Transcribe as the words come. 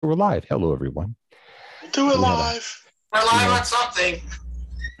We're live. Hello, everyone. Do it live. We're live on something.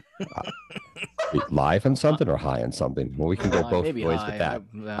 Live on something or high on something? Well, we can go both ways with that.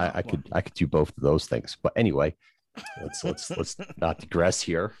 I could do both of those things. But anyway, let's not digress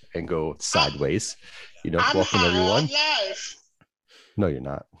here and go sideways. Welcome everyone. Live. No, you're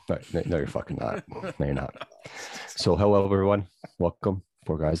not. No, you're fucking not. No, you're not. So, hello, everyone. Welcome.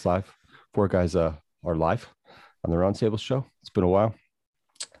 Four Guys Live. Four Guys are live on the Roundtable Show. It's been a while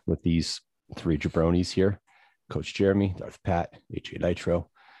with these three jabronis here. Coach Jeremy, Darth Pat, AJ Nitro,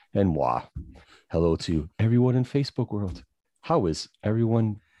 and moi. Hello to everyone in Facebook world. How is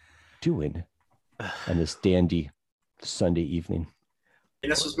everyone doing on this dandy Sunday evening?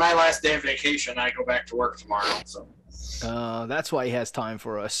 And this was my last day of vacation. I go back to work tomorrow. So that's why he has time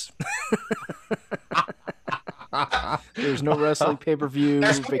for us. There's no wrestling pay-per-view.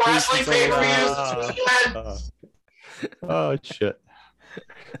 There's no wrestling pay-per-views. Oh shit!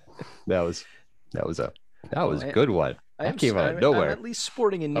 That was a good one. That came out of nowhere. I'm at least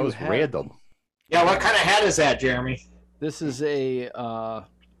sporting a new hat. That was random. Yeah, what kind of hat is that, Jeremy? This is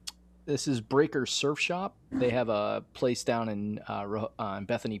Breaker Surf Shop. They have a place down in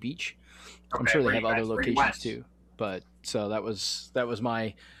Bethany Beach. I'm sure they have other locations too. But so that was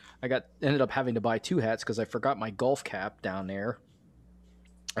my. Ended up having to buy two hats because I forgot my golf cap down there.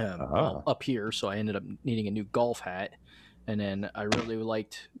 Up here, so I ended up needing a new golf hat. And then I really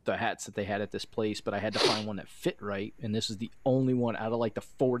liked the hats that they had at this place, but I had to find one that fit right. And this is the only one out of like the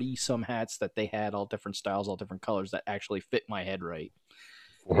 40 some hats that they had, all different styles, all different colors, that actually fit my head right.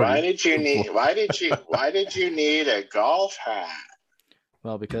 Why did you need a golf hat?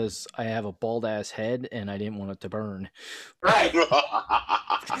 Well, because I have a bald ass head and I didn't want it to burn. Right. You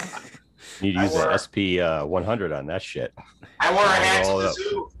need to use the SP 100 on that shit. I wore a hat to the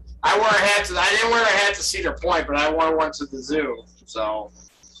zoo. I didn't wear a hat to Cedar Point, but I wore one to the zoo. So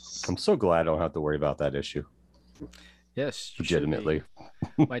I'm so glad I don't have to worry about that issue. Yes, legitimately.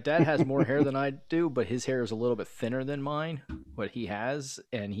 My dad has more hair than I do, but his hair is a little bit thinner than mine. What he has,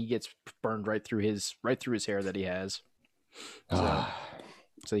 and he gets burned right through his hair that he has.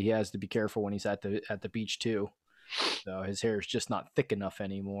 So he has to be careful when he's at the beach too. So his hair is just not thick enough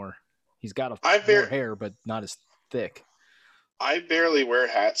anymore. He's got more hair, but not as thick. I barely wear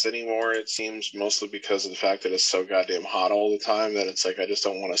hats anymore. It seems mostly because of the fact that it's so goddamn hot all the time that it's like I just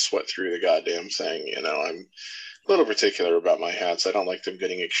don't want to sweat through the goddamn thing. I'm a little particular about my hats. I don't like them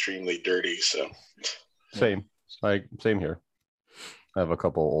getting extremely dirty. So same here. I have a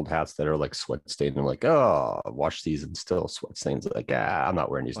couple old hats that are like sweat stained. I'm like, oh, wash these and still sweat stains. Like, I'm not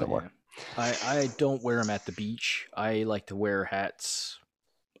wearing these no more. I don't wear them at the beach. I like to wear hats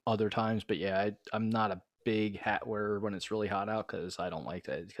other times, but I'm not a big hat wearer when it's really hot out because I don't like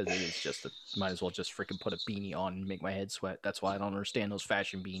that, because it is just might as well just freaking put a beanie on and make my head sweat. That's why I don't understand those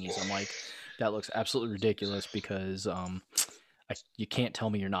fashion beanies. I'm like, that looks absolutely ridiculous because you can't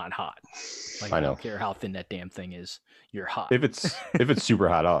tell me you're not hot. Like, I don't care how thin that damn thing is, you're hot. If it's super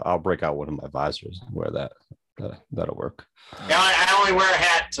hot, I'll break out one of my visors and wear that. That'll work. Yeah, I only wear a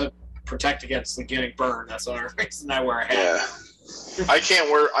hat to protect against getting burned. That's the only reason I wear a hat. Yeah. I can't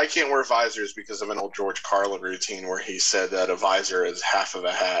wear visors because of an old George Carlin routine where he said that a visor is half of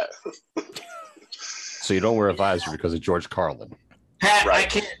a hat. So you don't wear a visor because of George Carlin. Pat, right. I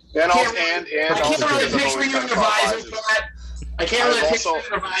can't. I can't really picture you in a visor. I can't really picture you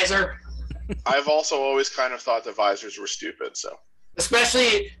in a visor. I've also always kind of thought the visors were stupid. So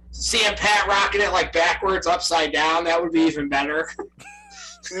especially seeing Pat rocking it like backwards, upside down, that would be even better.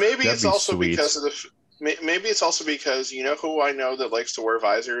 Maybe it's also because of the. Maybe it's also because you know who I know that likes to wear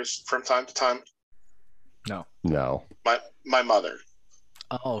visors from time to time? No. My mother.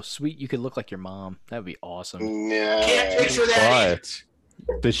 Oh, sweet. You could look like your mom. That would be awesome. Yeah. Can't picture that.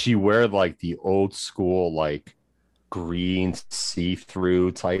 But does she wear like the old school, like green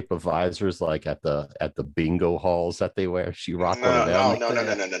see-through type of visors, like at the bingo halls that they wear? She rock one of them? No,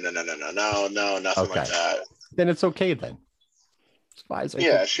 nothing like that. Then it's okay then. Visor.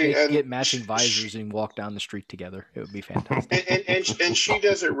 Yeah, she get matching visors and walk down the street together. It would be fantastic. and she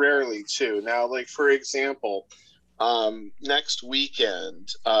does it rarely too. Now, like for example, next weekend,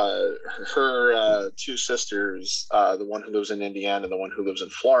 her two sisters, the one who lives in Indiana, and the one who lives in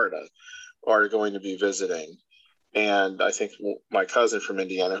Florida, are going to be visiting. And I think my cousin from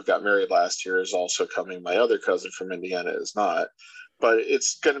Indiana, who got married last year, is also coming. My other cousin from Indiana is not. But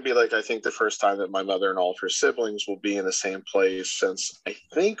it's going to be like, I think, the first time that my mother and all of her siblings will be in the same place since, I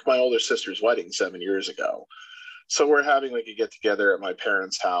think, my older sister's wedding 7 years ago. So we're having like a get together at my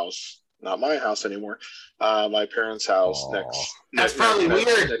parents' house, not my house anymore, my parents' house next That's probably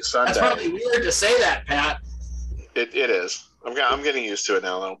weird. Next Sunday. That's probably weird to say that, Pat. It is. I'm getting used to it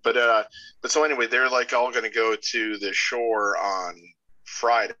now though. But so anyway, they're like all going to go to the shore on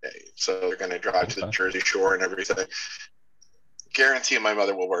Friday, so they're going to drive to the Jersey Shore and everything. Guarantee my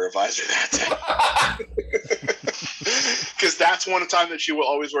mother will wear a visor that day, because that's one time that she will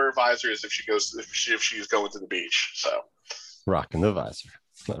always wear a visor is if she's going to the beach. So rocking the visor,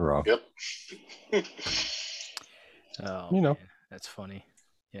 nothing wrong. Yep. Oh, you know, man, that's funny.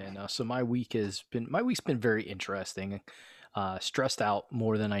 Yeah, no. So my week's been very interesting. Stressed out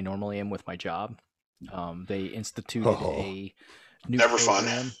more than I normally am with my job. They instituted a new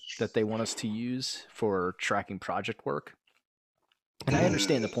program that they want us to use for tracking project work. And I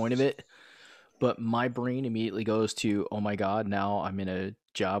understand the point of it, but my brain immediately goes to, oh my God, now I'm in a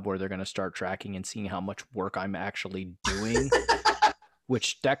job where they're going to start tracking and seeing how much work I'm actually doing,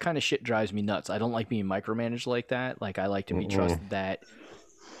 which that kind of shit drives me nuts. I don't like being micromanaged like that. Like I like to be trusted that,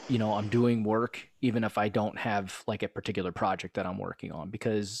 you know, I'm doing work, even if I don't have like a particular project that I'm working on,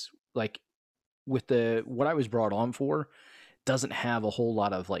 because like with what I was brought on for, doesn't have a whole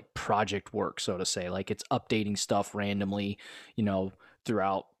lot of like project work, so to say. Like it's updating stuff randomly, you know,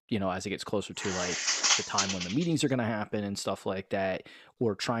 throughout, you know, as it gets closer to like the time when the meetings are going to happen and stuff like that,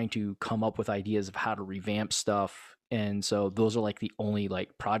 or trying to come up with ideas of how to revamp stuff. And so those are like the only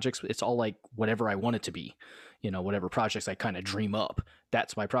like projects. It's all like whatever I want it to be, you know, whatever projects I kind of dream up,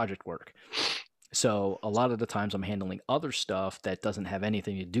 that's my project work. So a lot of the times I'm handling other stuff that doesn't have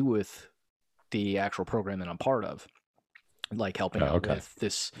anything to do with the actual program that I'm part of, like helping out with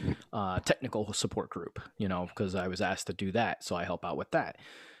this technical support group, you know, because I was asked to do that. So I help out with that.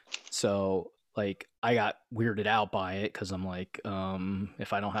 So like I got weirded out by it because I'm like,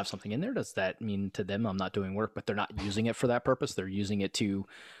 if I don't have something in there, does that mean to them I'm not doing work? But they're not using it for that purpose. They're using it to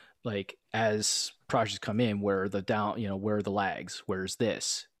like, as projects come in, where the down, you know, where are the lags, where's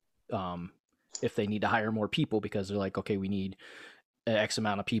this? If they need to hire more people because they're like, okay, we need X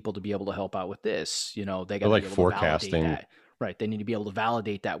amount of people to be able to help out with this, you know, they got like forecasting that. Right. They need to be able to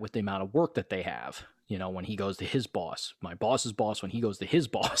validate that with the amount of work that they have, you know, when he goes to his boss, my boss's boss, when he goes to his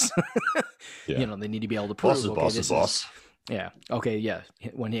boss, you know, they need to be able to prove, boss. Yeah. Okay. Yeah.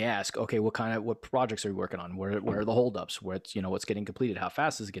 When he asks, okay, what projects are you working on? Where are the holdups? What's getting completed? How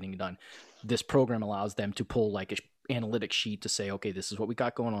fast is it getting done? This program allows them to pull like a analytics sheet to say, okay, this is what we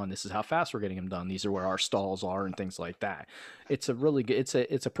got going on. This is how fast we're getting them done. These are where our stalls are and things like that. It's a really good,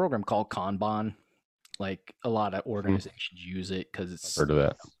 it's a program called Kanban. Like a lot of organizations use it because it's heard of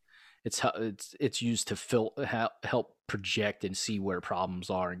that. It's used to help project and see where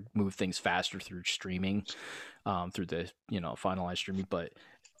problems are and move things faster through streaming, through the, you know, finalized streaming. But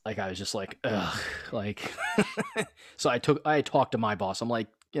like I was just like, ugh, like so I talked to my boss. I'm like,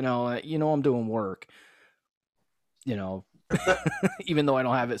 you know, I'm doing work, you know, even though I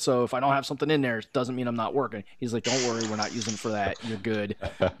don't have it. So if I don't have something in there, it doesn't mean I'm not working. He's like, don't worry, we're not using it for that. You're good.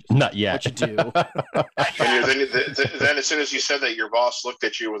 Not yet. What you do. then as soon as you said that, your boss looked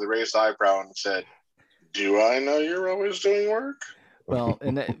at you with a raised eyebrow and said, do I know you're always doing work? Well,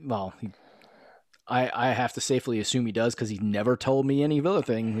 I have to safely assume he does because he never told me any other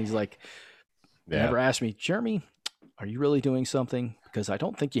thing. He's like, never asked me, Jeremy, are you really doing something? Because I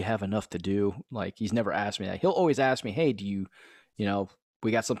don't think you have enough to do. Like, he's never asked me that. He'll always ask me, hey, do you know,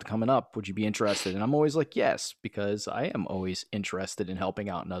 we got something coming up. Would you be interested? And I'm always like, yes, because I am always interested in helping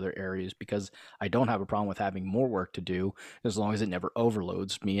out in other areas because I don't have a problem with having more work to do as long as it never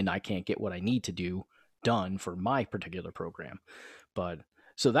overloads me and I can't get what I need to do done for my particular program. But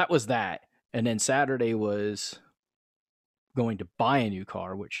so that was that. And then Saturday was going to buy a new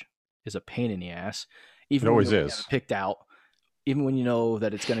car, which is a pain in the ass. Even it always is. Picked out, even when you know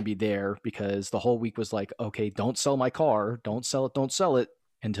that it's going to be there, because the whole week was like, okay, don't sell my car. Don't sell it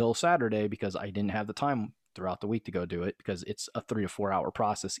until Saturday because I didn't have the time throughout the week to go do it because it's a 3 to 4 hour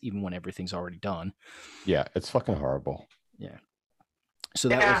process, even when everything's already done. Yeah, it's fucking horrible. Yeah. So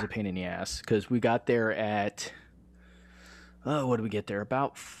that was a pain in the ass because we got there at, what did we get there?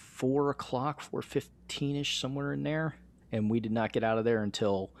 About 4:00, 4:15-ish, somewhere in there. And we did not get out of there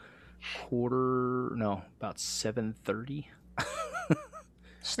until about 7:30.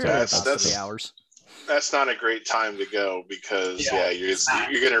 That's 3 hours. That's not a great time to go because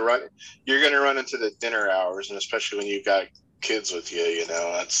you're gonna run into the dinner hours, and especially when you've got kids with you, you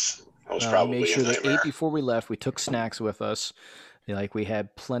know, that was probably we made sure a nightmare. They ate before we left. We took snacks with us. Like we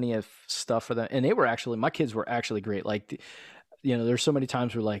had plenty of stuff for them, and my kids were actually great. Like, you know, there's so many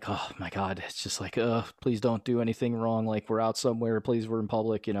times we're like, oh my God, it's just like, please don't do anything wrong. Like we're out somewhere, please, we're in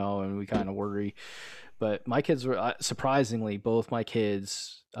public, you know, and we kind of worry. But my kids were surprisingly, both my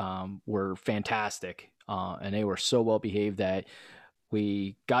kids were fantastic, and they were so well behaved that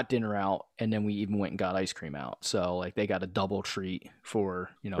we got dinner out, and then we even went and got ice cream out. So like they got a double treat for,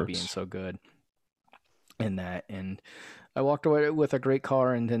 being so good in that. And I walked away with a great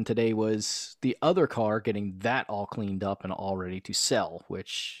car, and then today was the other car getting that all cleaned up and all ready to sell,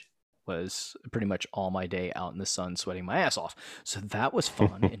 which was pretty much all my day out in the sun sweating my ass off. So that was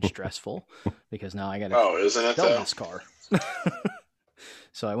fun and stressful because now I got to sell this car.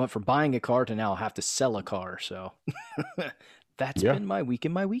 So I went from buying a car to now have to sell a car. So that's been my week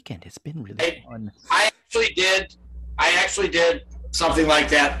and my weekend. It's been really fun. I actually did something like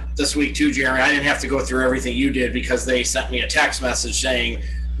that this week too, Jeremy. I didn't have to go through everything you did because they sent me a text message saying,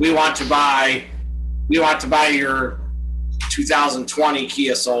 we want to buy your 2020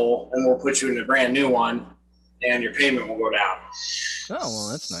 Kia Soul, and we'll put you in a brand new one, and your payment will go down. Oh, well,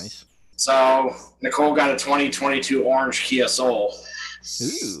 that's nice. So Nicole got a 2022 orange Kia Soul.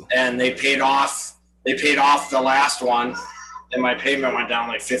 Ooh. And they paid off the last one, and my payment went down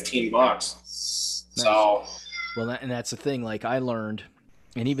like $15. Nice. So, well, and that's the thing. Like I learned,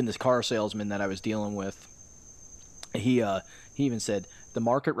 and even this car salesman that I was dealing with, he even said the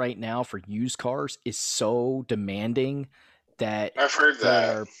market right now for used cars is so demanding that I've heard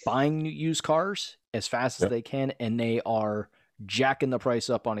that they're buying new used cars as fast as they can, and they are jacking the price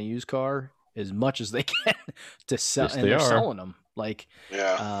up on a used car as much as they can to sell, and they're selling them. Like,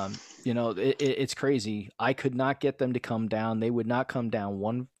 it's crazy. I could not get them to come down. They would not come down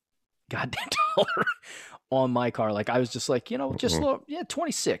one goddamn dollar on my car. Like I was just like, just look,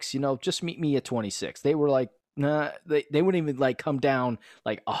 26, just meet me at 26. They were like, nah, they wouldn't even like come down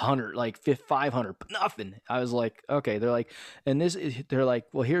like 100, like 500, nothing. I was like, okay. They're like, and they're like,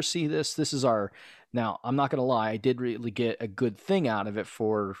 well, here, see this is our, now I'm not going to lie. I did really get a good thing out of it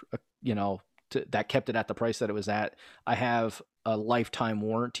for, that kept it at the price that it was at. I have a lifetime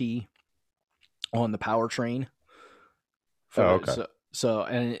warranty on the powertrain. Okay. So,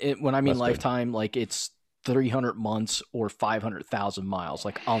 and when I mean lifetime, like it's 300 months or 500,000 miles.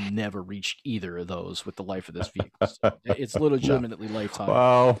 Like I'll never reach either of those with the life of this vehicle. So it's legitimately lifetime.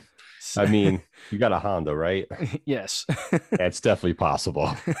 Well, I mean, you got a Honda, right? Yes. It's definitely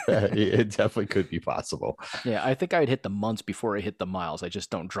possible. It definitely could be possible. Yeah, I think I'd hit the months before I hit the miles. I just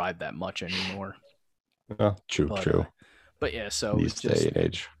don't drive that much anymore. True. But yeah, so these day and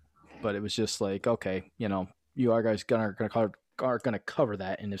age. But it was just like, okay, you are guys are gonna cover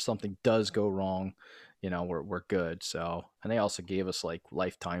that, and if something does go wrong, we're good. So, and they also gave us like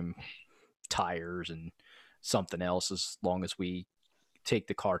lifetime tires and something else as long as we take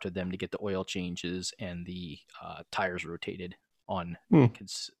the car to them to get the oil changes and the tires rotated on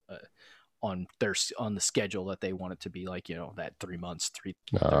on the schedule that they want it to be, like that 3 months,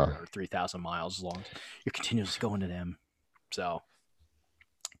 3,000 miles, as long as you're continuously going to them. So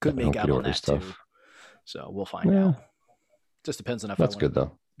could make out on that stuff too. So we'll find out. Just depends on if that's I good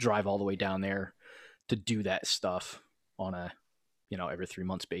though. Drive all the way down there to do that stuff on a every 3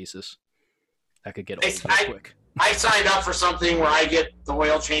 months basis. That could get old real quick. I signed up for something where I get the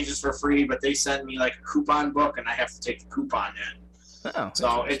oil changes for free, but they send me like a coupon book, and I have to take the coupon in. Oh,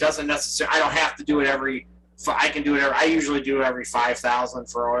 so it doesn't necessarily. I don't have to do it every. I can do it. I usually do it every 5,000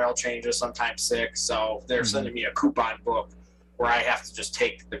 for oil changes, sometimes 6. So they're sending me a coupon book where I have to just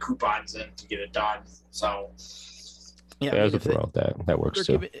take the coupons in to get it done. So yeah, there's a throw that works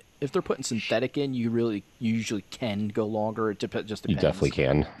too. If they're putting synthetic in, you usually can go longer. It just depends. You definitely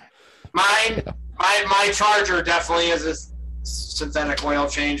can. My Charger definitely is a synthetic oil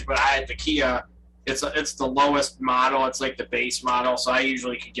change, but the Kia, it's the lowest model. It's like the base model, so I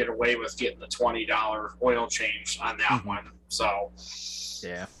usually could get away with getting the $20 oil change on that one. So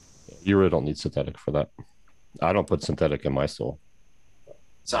yeah, you really don't need synthetic for that. I don't put synthetic in my Soul.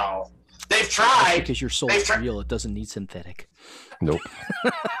 So they've tried. Because your Soul's real, it doesn't need synthetic. Nope.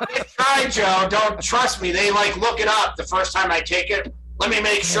 They've tried, Joe. Don't trust me. They look it up the first time I take it. Let me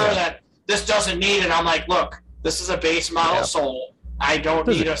make sure that this doesn't need it. I'm like, look, this is a base model Soul. I don't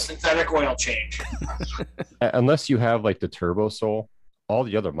need a synthetic oil change. Unless you have like the turbo Soul, all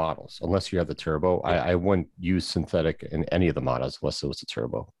the other models, unless you have the turbo, I wouldn't use synthetic in any of the models unless it was a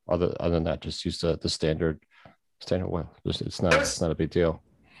turbo. Other than that, just use the standard oil. It's not a big deal.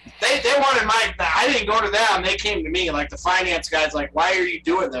 They wanted I didn't go to them. They came to me. Like the finance guy's like, why are you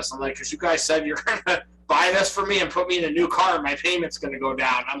doing this? I'm like, because you guys said you're going to buy this for me and put me in a new car and my payment's going to go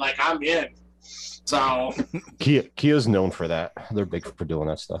down. I'm like, I'm in. So Kia's known for that. They're big for doing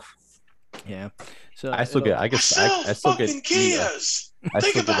that stuff. Yeah. So I still get Kias.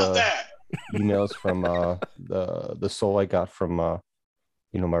 Think about that. Emails from the Soul I got from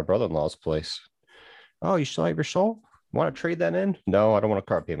my brother-in-law's place. Oh, you still have your Soul? Want to trade that in? No, I don't want a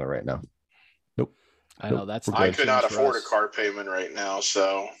car payment right now. Nope. I know that's the I big could not change for afford a us. car payment right now,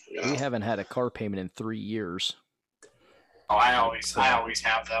 so We haven't had a car payment in 3 years. Oh, I always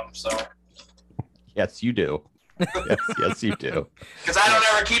have them. So Yes, you do. Yes, you do. because I don't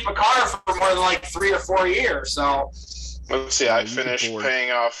ever keep a car for more than like 3 or 4 years. So let's see. Yeah, I you get finished bored.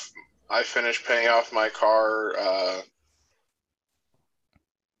 paying off. I finished paying off my car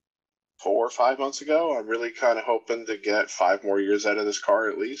 4 or 5 months ago. I'm really kind of hoping to get 5 more years out of this car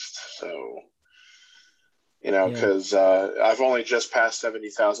at least. So, Yeah. because I've only just passed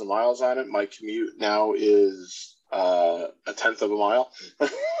 70,000 miles on it. My commute now is a tenth of a mile.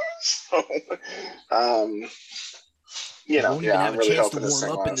 So, You won't even have I'm a really chance to hoping this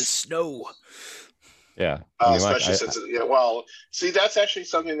warm thing up in the lasts. snow. Yeah. I mean, Especially since, well, see, that's actually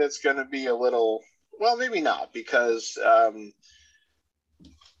something that's going to be a little, well, maybe not, because, I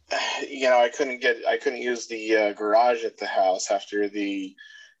couldn't use the garage at the house after the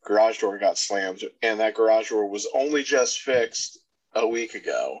garage door got slammed, and that garage door was only just fixed a week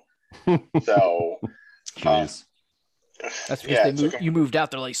ago. So, jeez. That's because yeah, you moved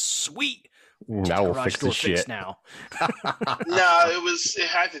out. They're like, sweet. Now we'll Garage fix door the fixed shit. now. no, it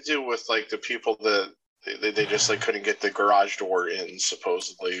had to do with like the people that they just like couldn't get the garage door in,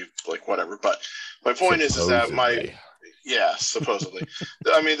 supposedly, like whatever. But my point is that supposedly.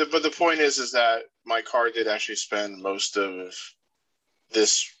 I mean, but the point is that my car did actually spend most of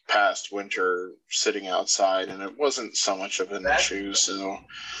this past winter sitting outside, and it wasn't so much of an issue. So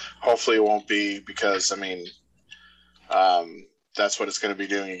hopefully it won't be, because I mean, that's what it's going to be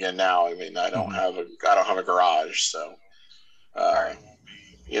doing again now. I mean, I don't have a garage, so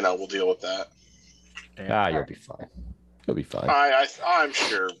we'll deal with that. You'll be fine. You'll be fine. I'm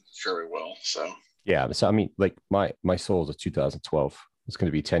sure we will. So yeah. So I mean, like my Soul is a 2012. It's going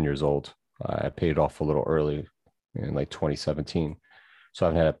to be 10 years old. I paid it off a little early in like 2017. So I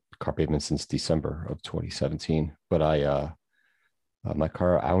haven't had a car payment since December of 2017. But my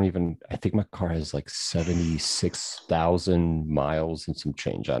car, I think my car has like 76,000 miles and some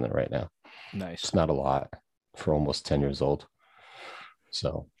change on it right now. Nice. It's not a lot for almost 10 years old.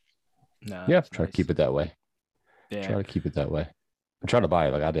 So No, yeah, try to keep it that way. Yeah. Try to keep it that way. I'm trying to buy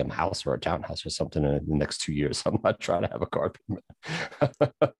like a goddamn house or a townhouse or something in the next 2 years. I'm not trying to have a car payment.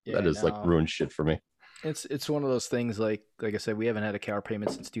 That is like ruined shit for me. It's one of those things, like I said, we haven't had a car payment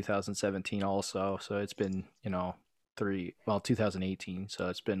since 2017 also. So it's been, 2018. So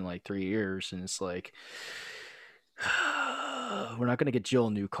it's been like 3 years, and it's like, we're not going to get Jill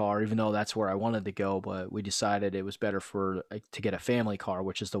a new car, even though that's where I wanted to go. But we decided it was better to get a family car,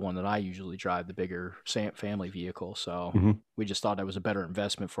 which is the one that I usually drive, the bigger family vehicle. So we just thought it was a better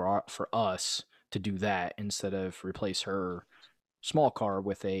investment for us to do that instead of replace her small car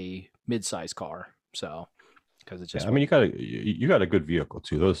with a mid-size car. So, because it's just, I mean, you got a good vehicle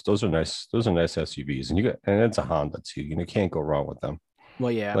too. Those are nice. Those are nice SUVs, and it's a Honda too. You can't go wrong with them.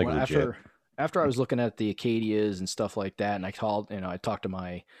 Well, yeah. Like after I was looking at the Acadias and stuff like that, and I talked to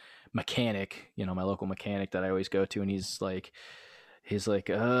my mechanic, my local mechanic that I always go to, and he's like,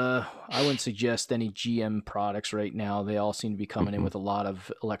 I wouldn't suggest any GM products right now. They all seem to be coming in with a lot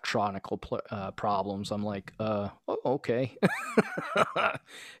of electronical problems. I'm like, okay.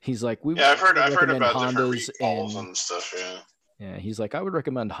 He's like, I've heard about Hondas different recalls and stuff. Yeah, he's like, I would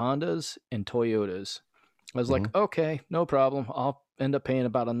recommend Hondas and Toyotas. I was like, okay, no problem. I'll end up paying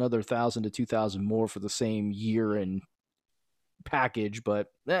about another $1,000 to $2,000 more for the same year and package, but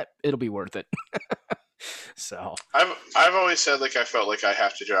it'll be worth it. So I've always said, like, I felt like I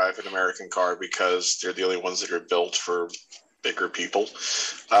have to drive an American car because they're the only ones that are built for bigger people.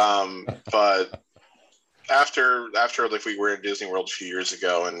 But after like we were in Disney World a few years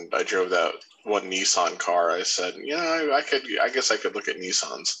ago and I drove that one Nissan car, I said, I guess I could look at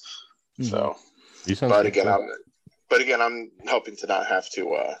Nissans. So, but again, I'm hoping to not have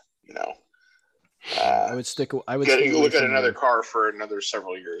to, I would look at another car for another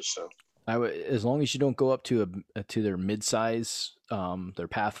several years. So as long as you don't go up to their mid-size, their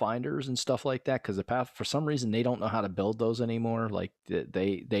Pathfinders and stuff like that, because for some reason they don't know how to build those anymore. Like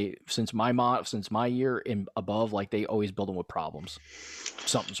they since my year and above, like they always build them with problems.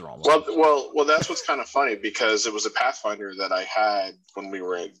 Something's wrong with them. Well, that's what's kind of funny, because it was a Pathfinder that I had when we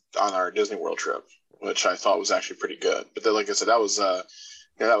were on our Disney World trip, which I thought was actually pretty good. But then, like I said, that was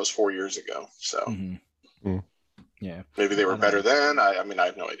 4 years ago. So. Yeah, maybe they were better then. I mean, I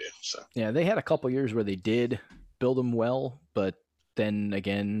have no idea. So yeah, they had a couple years where they did build them well, but then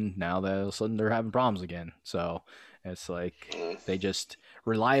again, now all of a sudden they're having problems again. So it's like they just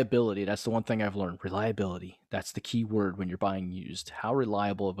reliability. That's the one thing I've learned. Reliability. That's the key word when you're buying used. How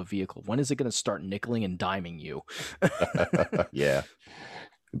reliable of a vehicle? When is it going to start nickeling and diming you? Yeah.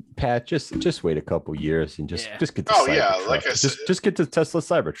 Pat, just wait a couple years and just get the Cybertruck. Like I said, just get the Tesla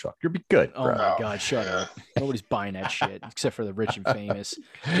Cybertruck. You'll be good. Oh bro. my God, shut up! Nobody's buying that shit except for the rich and famous,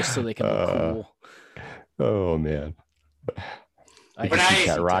 just so they can look cool. Oh man, I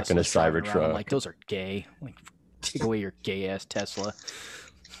hate rocking a Cybertruck. I'm like, those are gay. Like, take away your gay ass Tesla.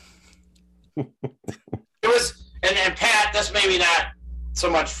 It was, and Pat, that's maybe not so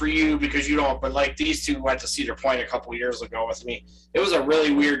much for you because you don't, but like these two went to Cedar Point a couple years ago with me. It was a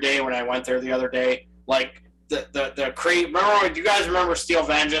really weird day when I went there the other day. Like the crate. Remember? Do you guys remember Steel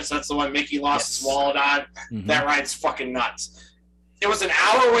Vengeance? That's the one Mickey lost his wallet on. Mm-hmm. That ride's fucking nuts. It was an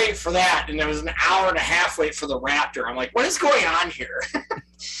hour wait for that, and there was an hour and a half wait for the Raptor. I'm like, what is going on here?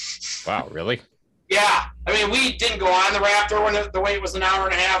 Wow, really? Yeah. I mean, we didn't go on the Raptor when the wait was an hour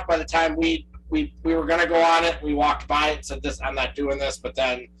and a half. By the time we were going to go on it, we walked by it and said, I'm not doing this. But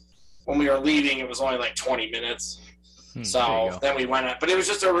then when we were leaving, it was only like 20 minutes. So then we went on. But it was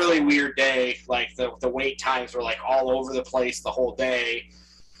just a really weird day. Like the wait times were like all over the place the whole day.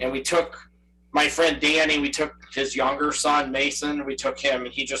 And we took my friend Danny, we took his younger son, Mason, we took him,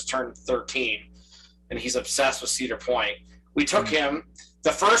 and he just turned 13. And he's obsessed with Cedar Point. We took him.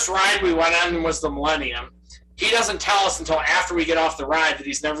 The first ride we went on was the Millennium. He doesn't tell us until after we get off the ride that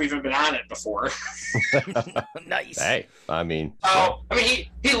he's never even been on it before. Nice. Hey, I mean. So, he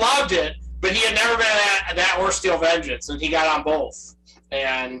loved it, but he had never been at that or Steel Vengeance, and he got on both.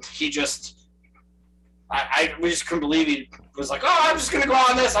 And he just, we just couldn't believe he was like, oh, I'm just going to go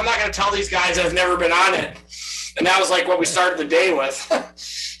on this. I'm not going to tell these guys I've never been on it. And that was like what we started the day with.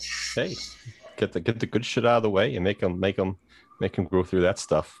 Hey, get the good shit out of the way and make them go through that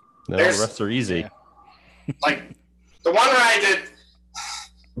stuff. No, the rest are easy. Yeah. Like the one ride that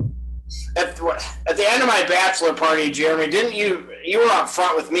at the end of my bachelor party, Jeremy, didn't you were up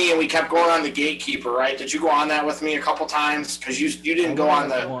front with me and we kept going on the Gatekeeper, right? Did you go on that with me a couple times? Because you didn't go on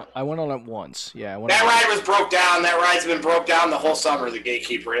the. I went on it once. Yeah, that ride was broke down. That ride's been broke down the whole summer. The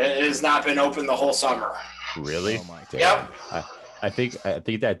Gatekeeper. It has not been open the whole summer. Really? Oh my God. Yep. I think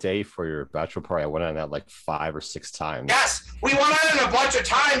that day for your bachelor party, I went on that like 5 or 6 times. Yes, we went on it a bunch of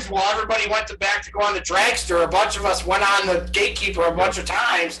times while everybody went back to go on the Dragster. A bunch of us went on the Gatekeeper a bunch of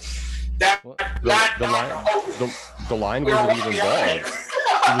times. The line wasn't even long. It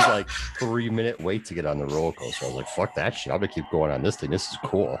was like 3-minute wait to get on the roller coaster. I was like, fuck that shit. I'm gonna keep going on this thing. This is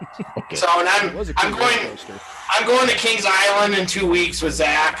cool. Okay. So and I'm going to Kings Island in 2 weeks with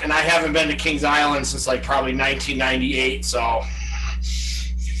Zach, and I haven't been to Kings Island since like probably 1998. So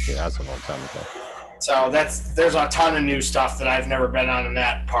yeah, that's a long time ago. So there's a ton of new stuff that I've never been on in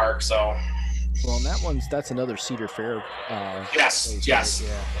that park. So well, and that's another Cedar Fair. Yes.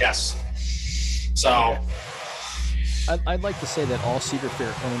 So I'd like to say that all Cedar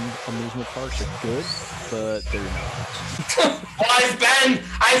Fair owned amusement parks are good, but they're not. Well, I've been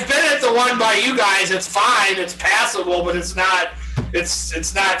at the one by you guys. It's fine. It's passable, but it's not.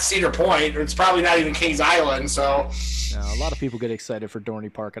 It's not Cedar Point. It's probably not even Kings Island. So. A lot of people get excited for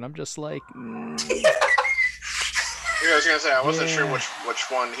Dorney Park, and I'm just like. Yeah, I was gonna say I wasn't sure which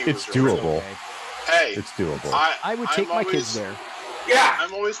one he was. It's doable. Hey, it's doable. I would take my kids there. Yeah,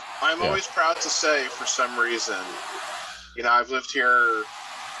 I'm always proud to say, for some reason, I've lived here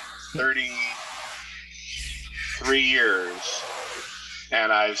 33 years,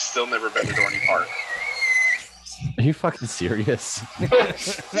 and I've still never been to Dorney Park. Are you fucking serious? Yeah,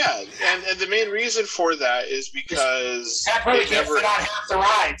 and the main reason for that is because it never fit on half the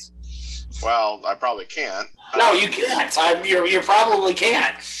rides. Well, I probably can't. No, you can't. You probably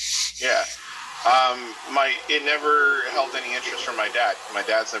can't. Yeah. It never held any interest from my dad. My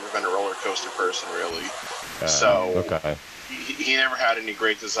dad's never been a roller coaster person, really. Okay. He never had any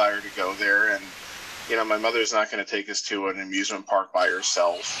great desire to go there, and my mother's not going to take us to an amusement park by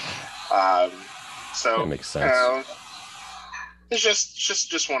herself. So that makes sense. It's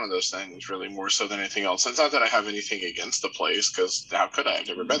just one of those things, really, more so than anything else. It's not that I have anything against the place, because how could I? I've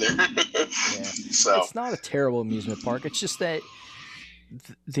never been there. Yeah. So it's not a terrible amusement park. It's just that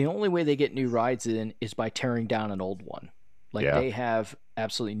the only way they get new rides in is by tearing down an old one. Like they have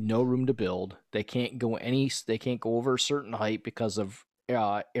absolutely no room to build. They can't go over a certain height because of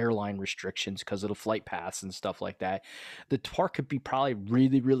airline restrictions, because of the flight paths and stuff like that. The park could be probably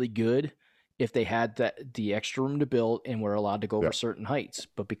really, really good if they had the extra room to build and were allowed to go over certain heights.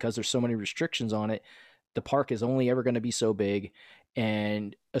 But because there's so many restrictions on it, the park is only ever going to be so big.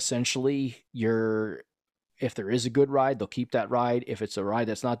 And essentially if there is a good ride, they'll keep that ride. If it's a ride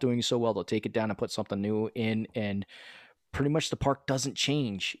that's not doing so well, they'll take it down and put something new in. And pretty much the park doesn't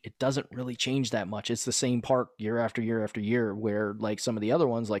change. It doesn't really change that much. It's the same park year after year after year, where like some of the other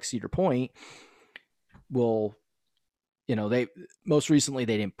ones like Cedar Point they most recently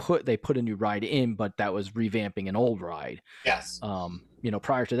they put a new ride in, but that was revamping an old ride. Yes.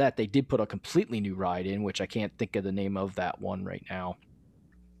 Prior to that, they did put a completely new ride in, which I can't think of the name of that one right now.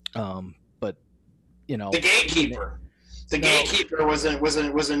 But the Gatekeeper. The Gatekeeper was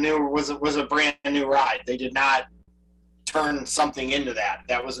a brand new ride. They did not turn something into that.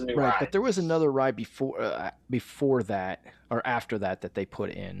 That was a new ride. But there was another ride before that or after that they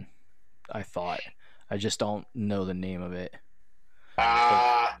put in. I thought. I just don't know the name of it.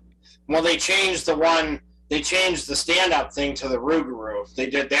 Well, they changed the one. They changed the stand-up thing to the Rougarou. They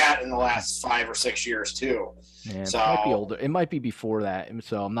did that in the last 5 or 6 years too. Yeah, so, it might be older. It might be before that.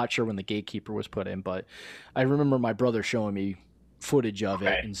 So I'm not sure when the Gatekeeper was put in, but I remember my brother showing me footage of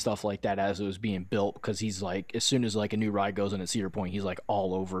it and stuff like that as it was being built, because he's like, as soon as like a new ride goes in at Cedar Point, he's like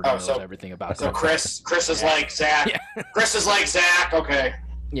all over. He knows everything about it. So Chris is like Zach. Yeah. Chris is like Zach. Okay.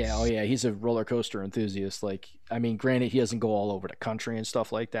 Yeah, oh yeah, he's a roller coaster enthusiast. Like, I mean, granted, he doesn't go all over the country and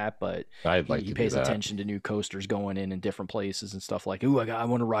stuff like that, but he pays attention to new coasters going in different places and stuff like, ooh, I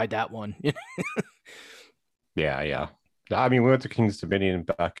want to ride that one. Yeah. I mean, we went to King's Dominion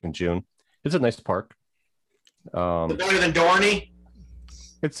back in June. It's a nice park. Better than Dorney?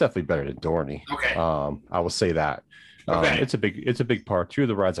 It's definitely better than Dorney. Okay. I will say that. It's a big park. 2 of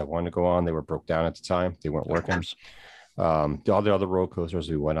the rides I wanted to go on, they were broke down at the time. They weren't working. All the other roller coasters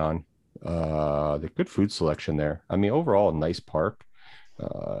we went on, the good food selection there. I mean, overall, a nice park.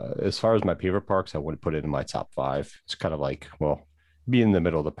 As far as my favorite parks, I wouldn't put it in my top 5. It's kind of like, well, be in the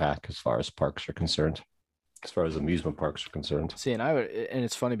middle of the pack as far as parks are concerned, as far as amusement parks are concerned. See, and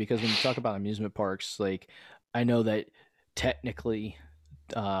it's funny because when you talk about amusement parks, like, I know that technically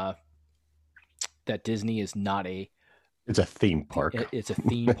that Disney is not it's a theme park. It's a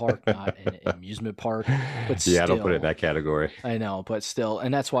theme park, not an amusement park. But yeah, I don't put it in that category. I know, but still,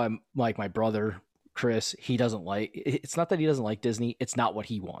 and that's why, like, my brother Chris, he doesn't like. It's not that he doesn't like Disney. It's not what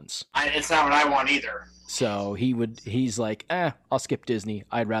he wants. It's not what I want either. So he's like, I'll skip Disney.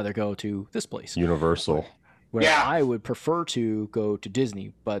 I'd rather go to this place, Universal. Where I would prefer to go to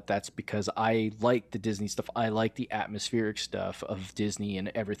Disney, but that's because I like the Disney stuff. I like the atmospheric stuff of Disney and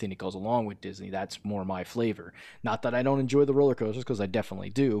everything that goes along with Disney. That's more my flavor. Not that I don't enjoy the roller coasters, because I definitely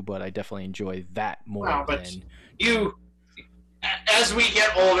do, but I definitely enjoy that more than you. As we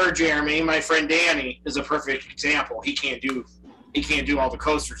get older, Jeremy, my friend Danny is a perfect example. He can't do all the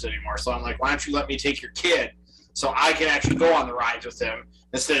coasters anymore. So I'm like, why don't you let me take your kid so I can actually go on the rides with him,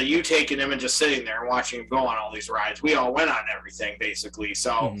 instead of you taking him and just sitting there and watching him go on all these rides. We all went on everything, basically.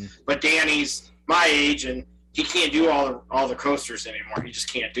 So, But Danny's my age, and he can't do all the coasters anymore. He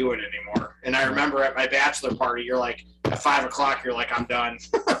just can't do it anymore. And I remember at my bachelor party, you're like, at 5 o'clock, you're like, I'm done.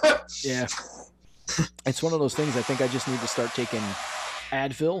 Yeah. It's one of those things. I think I just need to start taking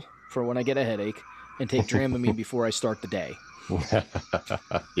Advil for when I get a headache and take Dramamine before I start the day.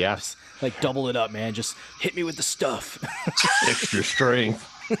 Yes. Like, double it up, man. Just hit me with the stuff. Extra strength.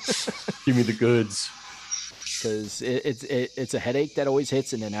 Give me the goods. Because it's a headache that always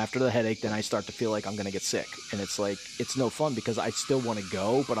hits, and then after the headache, then I start to feel like I'm going to get sick. And it's like, it's no fun, because I still want to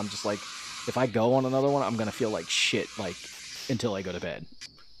go, but I'm just like, if I go on another one, I'm going to feel like shit, like, until I go to bed.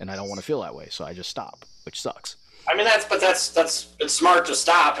 And I don't want to feel that way, so I just stop, which sucks. I mean, that's it's smart to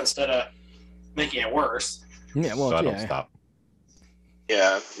stop instead of making it worse. Yeah, well, so I don't stop.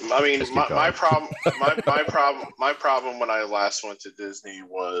 Yeah, I mean, my problem when I last went to Disney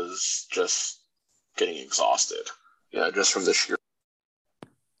was just getting exhausted. Yeah, just from the sheer,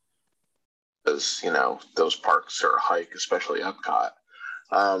 because those parks are a hike, especially Epcot.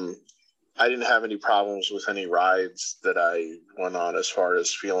 I didn't have any problems with any rides that I went on as far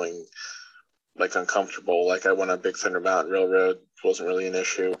as feeling like uncomfortable. Like, I went on Big Thunder Mountain Railroad, wasn't really an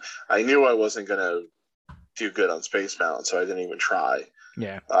issue. I knew I wasn't going to do good on Space Mountain, so I didn't even try.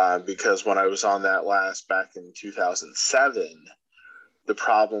 Yeah. Because when I was on that last back in 2007, the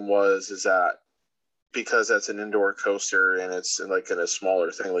problem is that because that's an indoor coaster and it's like in a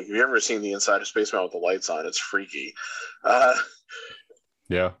smaller thing. Like, have you ever seen the inside of Space Mountain with the lights on? It's freaky.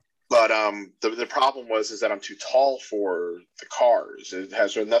 Yeah. But the problem is that I'm too tall for the cars. It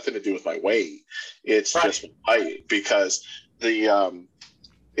has nothing to do with my weight. It's just my height, because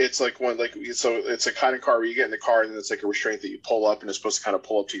it's like it's a kind of car where you get in the car and then it's like a restraint that you pull up, and it's supposed to kind of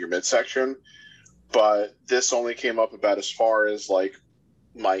pull up to your midsection. But this only came up about as far as like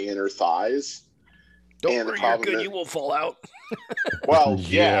my inner thighs. Don't worry, you're good. You won't fall out. Well,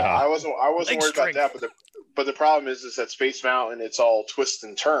 yeah, I wasn't worried about that, but the problem is that Space Mountain, it's all twists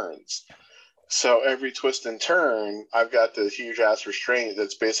and turns. So every twist and turn, I've got the huge ass restraint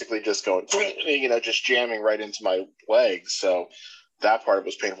that's basically just going, just jamming right into my legs. So that part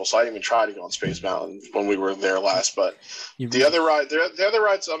was painful. So I didn't even try to go on Space Mountain when we were there last. But the other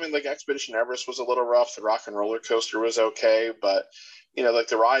rides, I mean, like Expedition Everest was a little rough. The Rock and Roller Coaster was okay, but like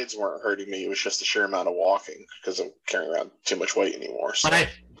the rides weren't hurting me. It was just the sheer amount of walking because I'm carrying around too much weight anymore. So.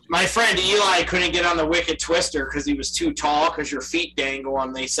 My friend Eli couldn't get on the Wicked Twister because he was too tall because your feet dangle,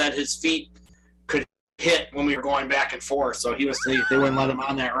 and they said his feet could hit when we were going back and forth. So they wouldn't let him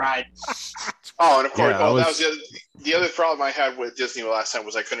on that ride. Oh, and of course, that was the other problem I had with Disney last time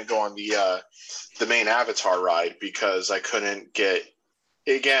was I couldn't go on the main Avatar ride because I couldn't get.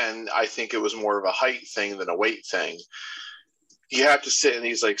 Again, I think it was more of a height thing than a weight thing. You have to sit in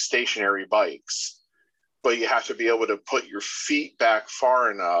these like stationary bikes, but you have to be able to put your feet back far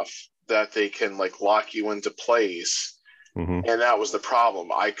enough that they can like lock you into place. Mm-hmm. And that was the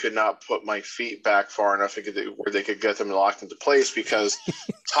problem. I could not put my feet back far enough where they could get them locked into place because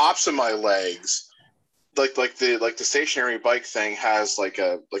tops of my legs, like the stationary bike thing has like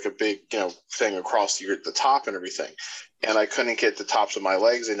a big thing across the top and everything, and I couldn't get the tops of my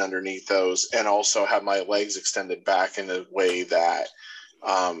legs in underneath those, and also have my legs extended back in a way that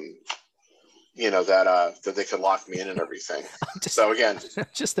that they could lock me in and everything. So again,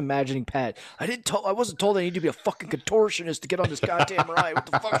 just imagining Pat. I wasn't told I need to be a fucking contortionist to get on this goddamn ride. What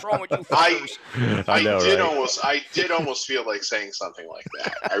the fuck's wrong with you fuckers? I did almost feel like saying something like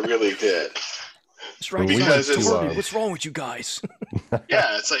that. I really did. What's wrong with you guys?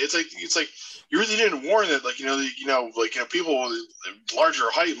 Yeah, it's like you really didn't warn that people with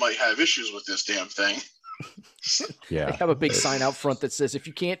larger height might have issues with this damn thing. Yeah, they have a big sign out front that says if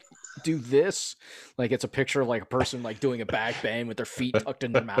you can't do this, like it's a picture of like a person like doing a back bend with their feet tucked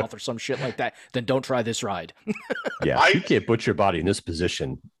in their mouth or some shit like that, then don't try this ride. Yeah, if you can't put your body in this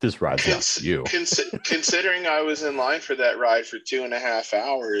position, this ride's not for you. Considering I was in line for that ride for 2.5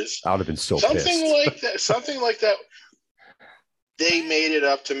 hours, I would have been so pissed. Something like that. They made it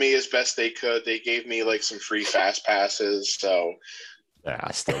up to me as best they could. They gave me like some free fast passes, so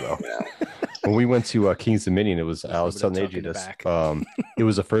still though. Yeah. When we went to Kings Dominion, I was telling AJ this. It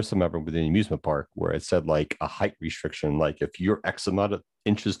was the first time ever within an amusement park where it said like a height restriction, like if you're X amount of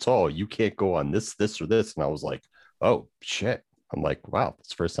inches tall, you can't go on this, or this. And I was like, oh shit! I'm like, wow, it's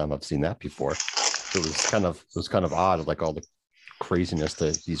the first time I've seen that before. It was kind of odd, like all the craziness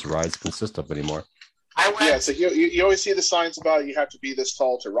that these rides consist of anymore. So you always see the signs about you have to be this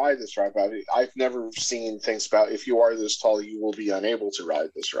tall to ride this ride. But I've never seen things about if you are this tall, you will be unable to ride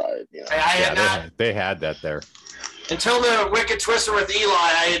this ride. They had that there. Until the Wicked Twister with Eli,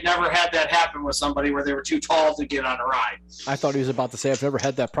 I had never had that happen with somebody where they were too tall to get on a ride. I thought he was about to say, I've never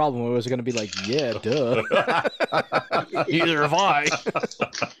had that problem. It was going to be like, yeah, duh. Neither have I.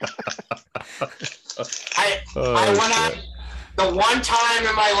 I went on. The one time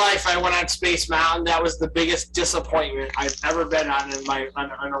in my life I went on Space Mountain, that was the biggest disappointment I've ever been on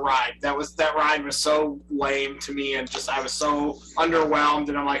a ride. That ride was so lame to me, and I was so underwhelmed,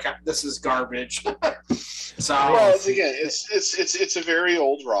 and I'm like, this is garbage. It's a very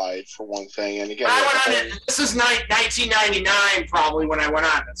old ride for one thing, and again, I went on it. This is 1999 probably when I went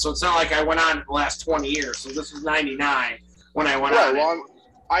on it, so it's not like I went on it the last 20 years. So this was 99 when I went on it.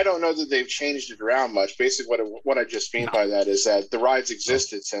 I don't know that they've changed it around much. Basically, what I just mean by that is that the ride's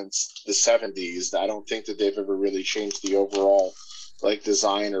existed since the 70s. I don't think that they've ever really changed the overall like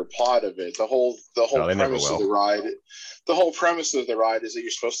design or plot of it. The whole premise of the ride. The whole premise of the ride is that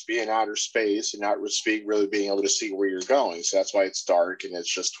you're supposed to be in outer space and not really being able to see where you're going. So that's why it's dark and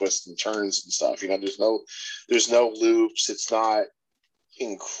it's just twists and turns and stuff. There's no loops. It's not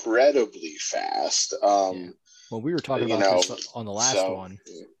incredibly fast. Well, we were talking about this on the last one,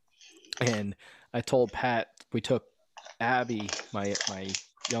 and I told Pat we took Abby, my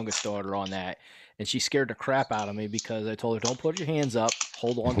youngest daughter, on that, and she scared the crap out of me because I told her, don't put your hands up,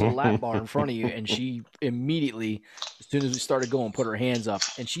 hold on to the lap bar in front of you, and she immediately, as soon as we started going, put her hands up,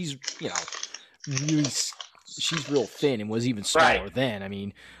 and she's, really, she's real thin and was even smaller then. I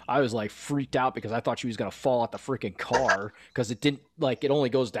mean, I was like freaked out because I thought she was going to fall out the freaking car because it didn't it only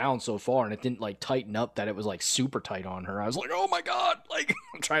goes down so far and it didn't like tighten up that it was like super tight on her. I was like, oh my God, like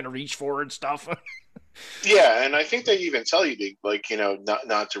I'm trying to reach for her and stuff. Yeah. And I think they even tell you to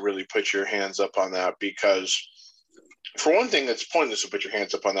not to really put your hands up on that because for one thing, it's pointless to put your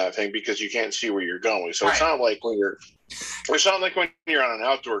hands up on that thing because you can't see where you're going. So it's not like when you're on an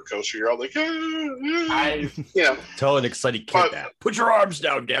outdoor coaster, you're all like, Tell an excited kid that. Put your arms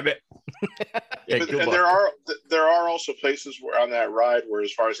down, damn it. And there are also places where on that ride where,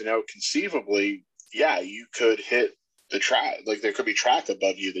 as far as I know, conceivably, you could hit the track. Like there could be track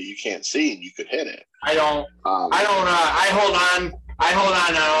above you that you can't see, and you could hit it. I hold on. I hold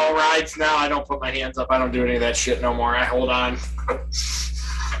on to all rides now. I don't put my hands up. I don't do any of that shit no more. I hold on.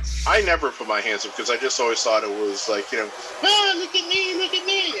 I never put my hands up because I just always thought it was like, look at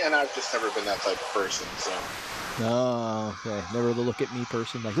me, and I've just never been that type of person. So. No, okay. Never the look at me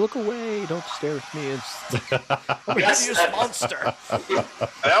person. Like, look away, don't stare at me. I'm a hideous monster.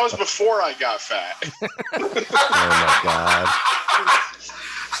 That was before I got fat. Oh my god.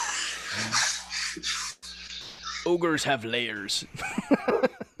 Ogres have layers.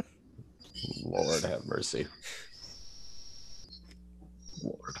 Lord have mercy.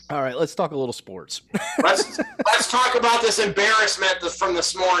 Lord. All right, let's talk a little sports. Let's talk about this embarrassment from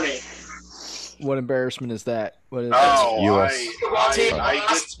this morning. What embarrassment is that? What is Oh, US. the I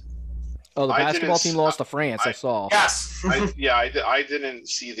basketball didn't- team lost to France. I saw. Yes. I didn't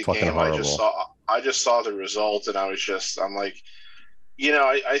see the Fucking game. horrible. I just saw the result, and I'm like,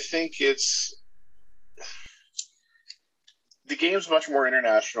 I think the game's much more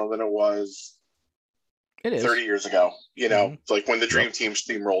international than it was It is. 30 years ago. Mhm. Like when the Dream Team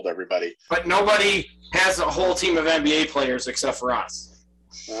steamrolled everybody. But nobody has a whole team of NBA players except for us.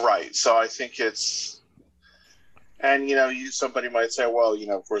 Right. So I think and somebody might say, well,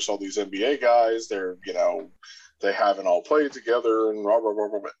 of course, all these NBA guys, they haven't all played together and blah, blah, blah,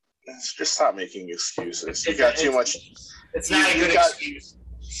 blah. It's just not making excuses. You've got too much. It's not a good excuse.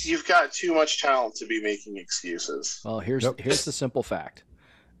 You've got too much talent to be making excuses. Well, here's the simple fact.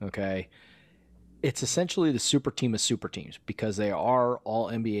 Okay. It's essentially the super team of super teams because they are all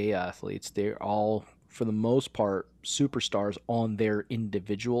NBA athletes. They're all, for the most part, superstars on their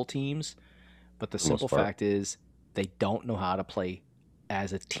individual teams. But the simple fact is they don't know how to play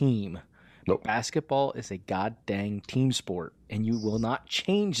as a team. Nope. Basketball is a goddamn team sport, and you will not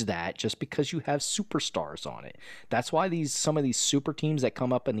change that just because you have superstars on it. That's why some of these super teams that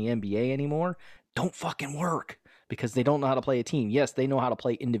come up in the NBA anymore don't fucking work. Because they don't know how to play a team. Yes, they know how to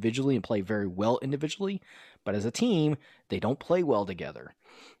play individually and play very well individually, but as a team, they don't play well together.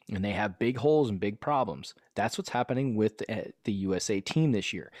 And they have big holes and big problems. That's what's happening with the USA team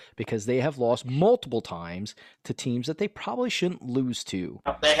this year because they have lost multiple times to teams that they probably shouldn't lose to.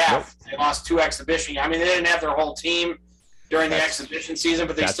 They have. They lost 2 exhibition. I mean, they didn't have their whole team during the exhibition season,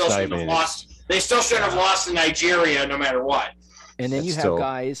 but they still shouldn't have lost. They still shouldn't have lost to Nigeria no matter what. And then you have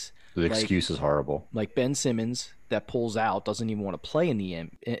guys. The excuse is horrible. Like Ben Simmons that pulls out, doesn't even want to play in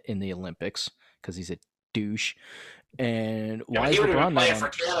the Olympics because he's a douche. And why is LeBron not for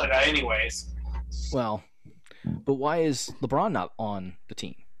Canada anyways? Well, but why is LeBron not on the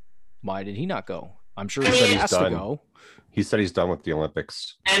team? Why did he not go? I'm sure he has to go. He said he's done with the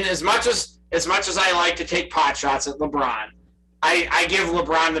Olympics. And as much as I like to take pot shots at LeBron, I give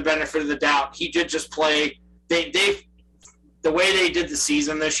LeBron the benefit of the doubt. He did just play. The way they did the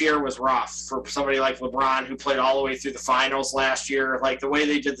season this year was rough for somebody like LeBron who played all the way through the finals last year. Like the way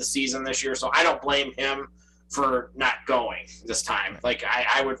they did the season this year, so I don't blame him for not going this time. Like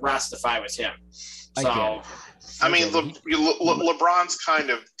I would rest if I was him. So I mean, LeBron's kind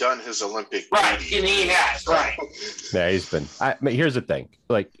of done his Olympic right, duty. and he has right. Yeah, he's been. Here's the thing.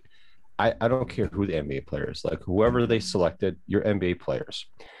 Like, I don't care who the NBA players. Like whoever they selected, you're NBA players.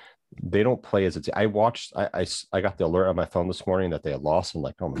 They don't play as a team. I watched. I got the alert on my phone this morning that they had lost. I'm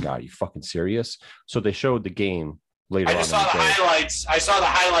like, oh my god, are you fucking serious? So they showed the game later on. I just saw the highlights. I saw the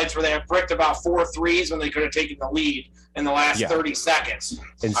highlights where they had bricked about 4 threes when they could have taken the lead in the last 30 seconds.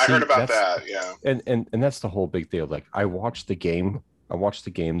 And I heard about that. Yeah. And that's the whole big deal. Like I watched the game.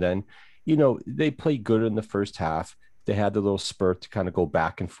 Then, they played good in the first half. They had the little spurt to kind of go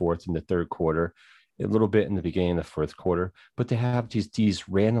back and forth in the third quarter, a little bit in the beginning of the fourth quarter, but they have these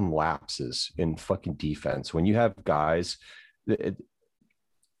random lapses in fucking defense. When you have guys, I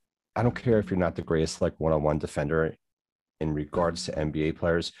don't care if you're not the greatest like one-on-one defender in regards to NBA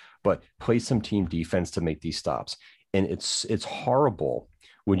players, but play some team defense to make these stops. And it's horrible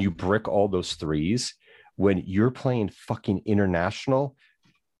when you brick all those threes when you're playing fucking international.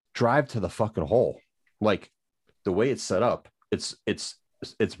 Drive to the fucking hole. Like the way it's set up, it's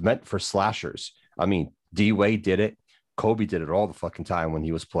meant for slashers. I mean, D-Wade did it. Kobe did it all the fucking time when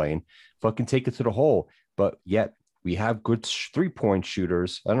he was playing. Fucking take it to the hole. But yet we have good 3-point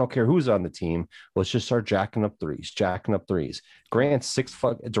shooters. I don't care who's on the team. Let's just start jacking up threes. Durant's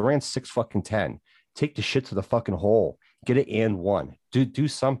 6'10". Take the shit to the fucking hole. Get it and one. Do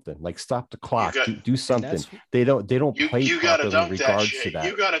something. Like stop the clock. Do something. They don't play properly in regards to that.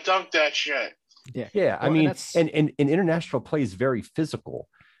 You gotta dunk that shit. Yeah. Well, I mean, and international play is very physical.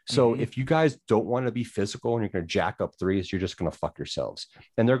 So if you guys don't want to be physical and you're going to jack up threes, you're just going to fuck yourselves.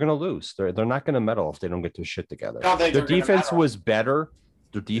 And they're going to lose. They're not going to medal if they don't get their shit together. Their defense was better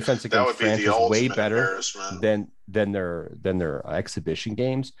their defense That against would be France the is way ultimate better embarrassment. than their exhibition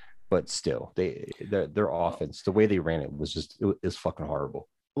games. But still, their offense, the way they ran it was just it is fucking horrible.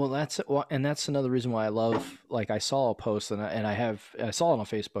 Well, that's another reason why I love. Like, I saw a post and I saw it on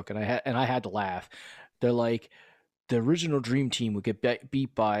Facebook and I had to laugh. They're like, the original Dream Team would get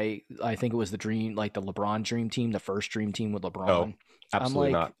beat by, I think it was the LeBron Dream Team, the first Dream Team with LeBron. No,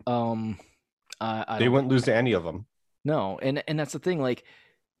 absolutely I'm like, not. They wouldn't lose to any of them. No, and that's the thing. Like,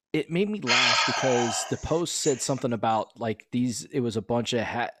 it made me laugh because the post said something about like it was a bunch of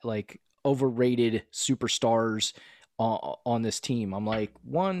overrated superstars on this team. I'm like,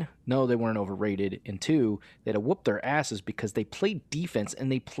 one, no, they weren't overrated, and two, they had to whoop their asses because they played defense and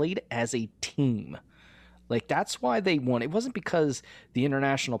they played as a team. Like, that's why they won. It wasn't because the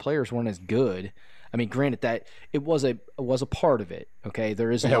international players weren't as good. I mean, granted that it was a part of it. Okay,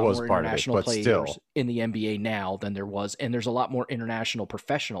 there is a lot more international players in the NBA now than there was, and there's a lot more international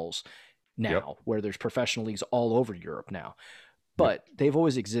professionals now, where there's professional leagues all over Europe now. But they've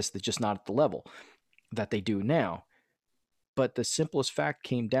always existed, just not at the level that they do now. But the simplest fact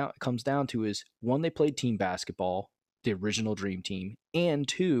comes down to is, one, they played team basketball, the original Dream Team, and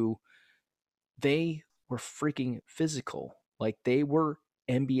two, they were freaking physical. Like, they were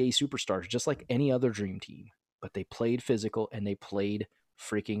NBA superstars, just like any other Dream Team, but they played physical and they played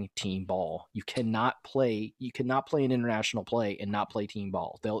freaking team ball. You cannot play an international play and not play team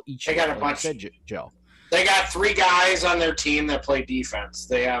ball. They'll each. They got a bunch. Joe. They got 3 guys on their team that play defense.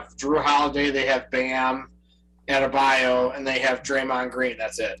 They have Jrue Holiday, they have Bam Adebayo, and they have Draymond Green.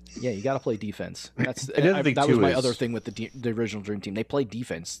 That's it. Yeah, you got to play defense. That was my other thing with the original Dream Team. They played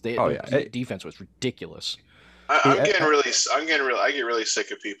defense. Defense was ridiculous. I get really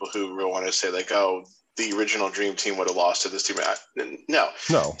sick of people who really want to say like, oh, the original Dream Team would have lost to this team. No.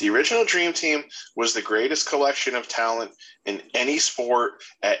 The original Dream Team was the greatest collection of talent in any sport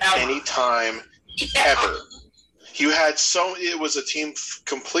at any time ever. You had it was a team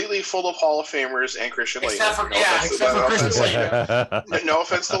completely full of Hall of Famers and Christian Laettner. Except for Christian Laettner. No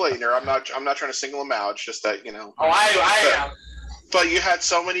offense to Laettner. I'm not trying to single him out. It's just that, you know. Oh, I am. But you had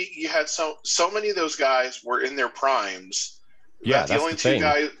so many of those guys were in their primes. Yeah, the only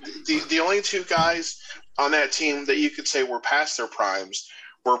two guys on that team that you could say were past their primes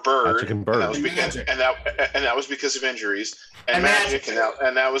were Bird, and that was because of injuries, and Magic,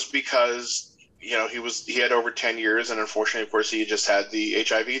 and that was because, you know, he had over 10 years, and unfortunately, of course, he just had the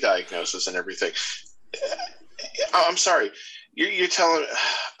HIV diagnosis and everything. I'm sorry. You're telling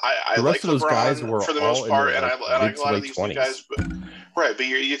I the rest like of those LeBron guys were for the most part, and I like a lot of these 20s. guys, right? But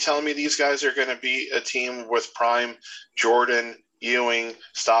you're telling me these guys are going to be a team with prime Jordan, Ewing,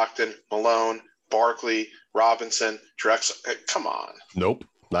 Stockton, Malone, Barkley, Robinson, Drexler? Come on. Nope,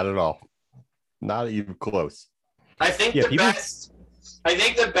 not at all. Not even close. I think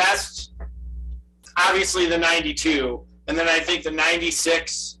the best, obviously the 92, and then I think the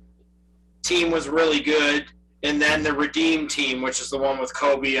 96 team was really good. And then the Redeem Team, which is the one with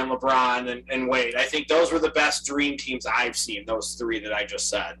Kobe and LeBron and Wade. I think those were the best Dream Teams I've seen, those 3 that I just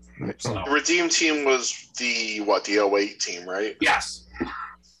said. So. The Redeem Team was the 08 team, right? Yes.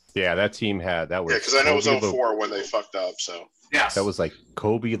 Yeah, that team had that was. Yeah, because I know it was 04 when they fucked up. So yes, that was like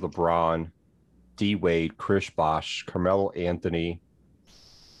Kobe, LeBron, D Wade, Chris Bosh, Carmelo Anthony.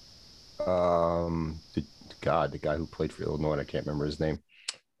 The guy who played for Illinois, I can't remember his name.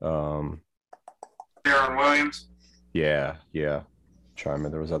 Aaron Williams. Yeah. Trying to remember,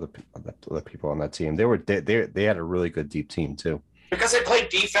 there was other people on that team. They had a really good deep team too. Because they played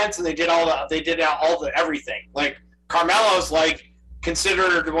defense and they did all the everything. Like, Carmelo's like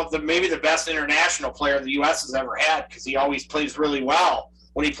considered maybe the best international player the U.S. has ever had, because he always plays really well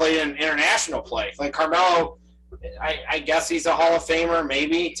when he played in international play. Like, Carmelo, I guess he's a Hall of Famer,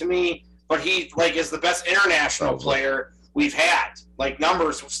 maybe, to me, but he like is the best international player we've had. Like,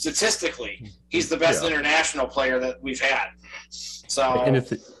 numbers statistically, he's the best international player that we've had. So and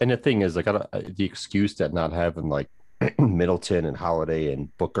the thing is, like, the excuse that not having like Middleton and Holiday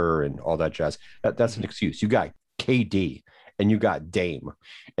and Booker and all that jazz, that's an excuse. You got KD and you got Dame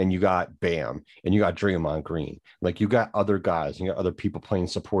and you got Bam and you got Draymond Green. Like, you got other guys and you got other people playing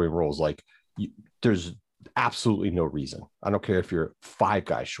supporting roles. Like, there's absolutely no reason. I don't care if you're 5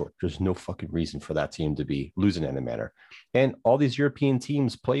 guys short. There's no fucking reason for that team to be losing in a manner. And all these European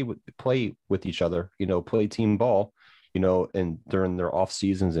teams play with each other, you know, play team ball, you know, and during their off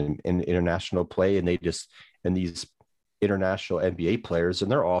seasons and international play, and these international NBA players in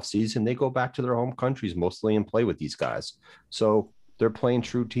their off season, they go back to their home countries mostly and play with these guys. So they're playing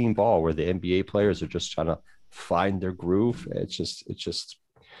true team ball, where the NBA players are just trying to find their groove. It's just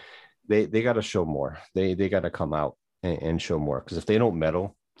they got to show more. They got to come out and show more. Because if they don't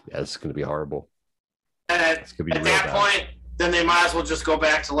medal, yeah, it's going to be horrible. And at that point, then they might as well just go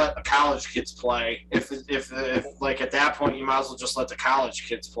back to let the college kids play. If like at that point, you might as well just let the college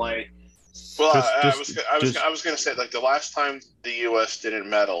kids play. Well, I was going to say, like, the last time the U.S. didn't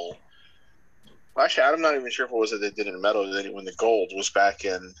medal. Actually, I'm not even sure if it was that they didn't medal. They didn't win the gold. Was back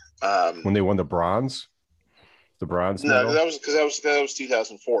in when they won the bronze. The bronze. No, medal? that was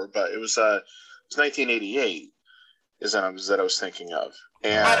 2004, but it was 1988 is that I was thinking of.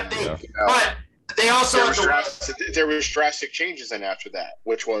 And but they also there was drastic changes then after that,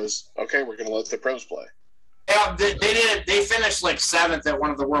 which was okay. We're going to let the pros play. Yeah, they did. They finished like 7th at one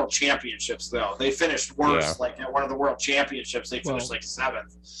of the world championships, though. They finished worse. Like at one of the world championships, they finished like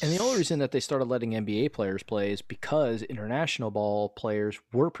 7th. And the only reason that they started letting NBA players play is because international ball players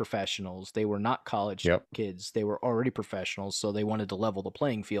were professionals. They were not college kids. They were already professionals, so they wanted to level the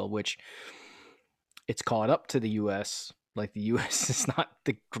playing field, which it's caught up to the U.S. Like the U.S. is not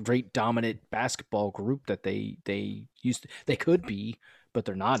the great dominant basketball group that they used to. They could be, but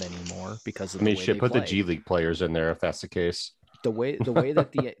they're not anymore because of the way they put play. the G League players in there if that's the case. The way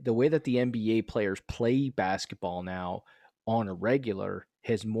that the NBA players play basketball now on a regular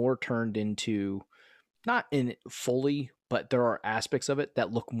has more turned into, not in fully, but there are aspects of it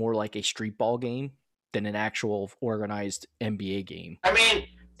that look more like a street ball game than an actual organized NBA game. I mean,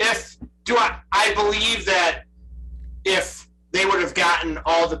 I believe that if they would have gotten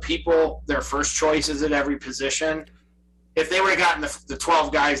all the people their first choices at every position, if they would have gotten the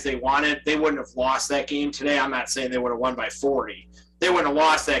 12 guys they wanted, they wouldn't have lost that game today. I'm not saying they would have won by 40. They wouldn't have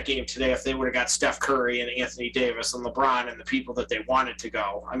lost that game today if they would have got Steph Curry and Anthony Davis and LeBron and the people that they wanted to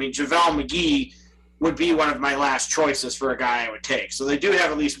go. I mean, JaVale McGee would be one of my last choices for a guy I would take. So they do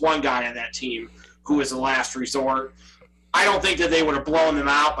have at least one guy on that team who is the last resort. I don't think that they would have blown them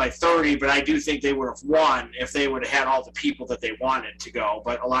out by 30, but I do think they would have won if they would have had all the people that they wanted to go.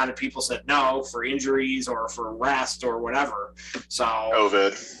 But a lot of people said no for injuries or for rest or whatever. So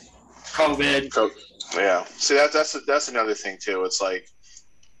COVID. Yeah. See, that's another thing too. It's like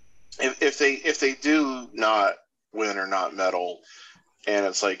if they do not win or not medal, and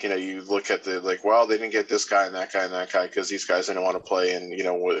it's like, you look at the well, they didn't get this guy and that guy and that guy because these guys didn't want to play, and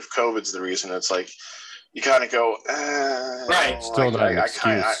if COVID's the reason, it's like, you kind of go, right. Still not an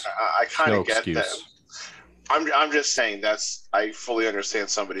excuse. I kind of get excuse. that. I'm just saying I fully understand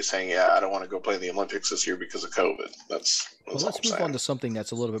somebody saying, yeah, I don't want to go play in the Olympics this year because of COVID. Let's move on to something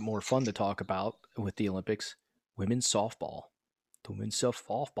that's a little bit more fun to talk about with the Olympics. Women's softball. The women's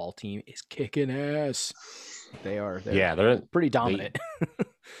softball team is kicking ass. They're pretty dominant.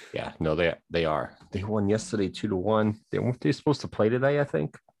 They are. They won yesterday 2-1. Weren't they supposed to play today, I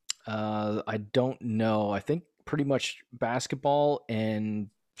think? I don't know. I think pretty much basketball and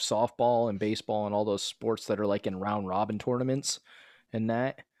softball and baseball and all those sports that are like in round robin tournaments and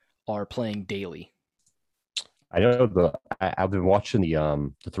that are playing daily. I know I've been watching the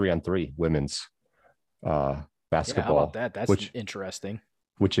 3-on-3 women's basketball. Yeah, how about that? That's interesting.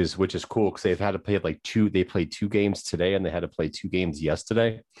 Which is cool because they've had to play they played 2 games today and they had to play 2 games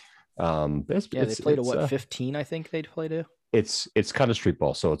yesterday. They played 15, I think they'd play to. It's kind of street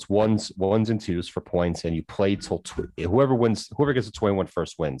ball, so it's ones and twos for points, and you play till whoever gets to 21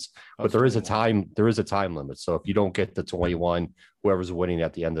 first wins. But there is a time limit. So if you don't get to 21, whoever's winning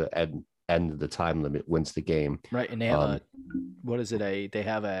at the end of the time limit wins the game. Right, and they have they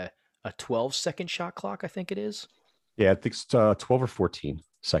have a 12-second shot clock, I think it is. Yeah, I think it's 12 or 14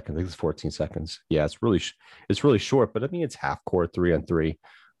 seconds. I think it's 14 seconds. Yeah, it's really short, but I mean it's half court 3-on-3.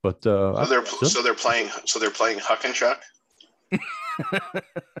 But so they're playing Huck and Chuck.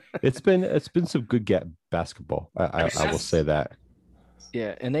 It's been some good basketball. I will say that.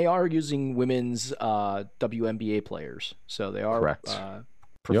 Yeah, and they are using women's WNBA players, so they are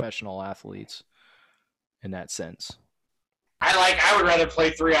professional athletes in that sense. I would rather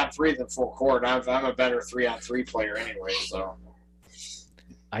play 3-on-3 than full court. I'm a better 3-on-3 player anyway. So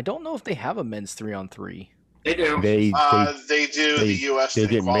I don't know if they have a men's 3-on-3. They do. They do. The U.S.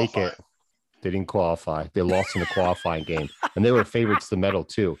 didn't make it. They didn't qualify. They lost in the qualifying game, and they were favorites to medal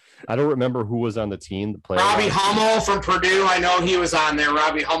too. I don't remember who was on the team. Robbie Hummel from Purdue. I know he was on there.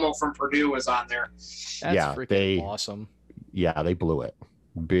 Robbie Hummel from Purdue was on there. That's freaking awesome. Yeah, they blew it.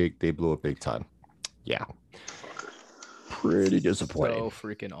 They blew it big time. Yeah. Pretty disappointing. So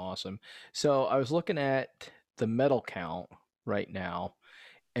freaking awesome. So I was looking at the medal count right now,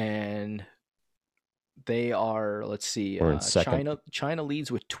 and they are, let's see, China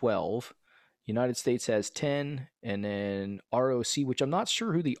leads with 12. United States has 10, and then ROC, which I'm not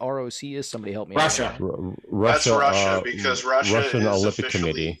sure who the ROC is. Somebody help me out. That's Russia, because Russia is Olympic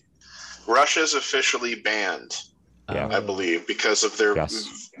Committee. Russia's officially banned. Yeah. I believe, because of their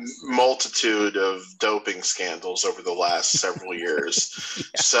multitude of doping scandals over the last several years.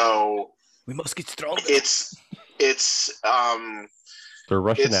 Yeah. So we must get stronger. It's they're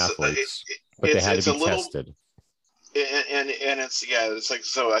Russian athletes, but they had to be tested. And it's like,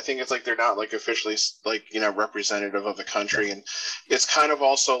 so I think it's like they're not like officially like, you know, representative of the country, and it's kind of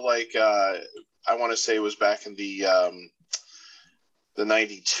also like I want to say it was back in the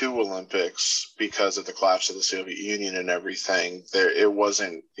 92 Olympics, because of the collapse of the Soviet Union and everything. It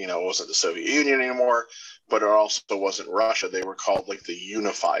wasn't the Soviet Union anymore, but it also wasn't Russia. They were called like the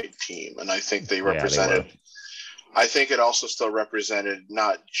unified team, and I think they represented. I think it also still represented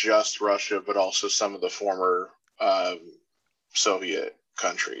not just Russia, but also some of the former Soviet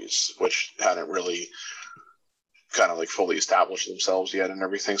countries, which hadn't really kind of like fully established themselves yet and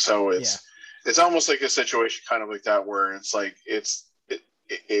everything. So it's almost like a situation kind of like that, where it's like it's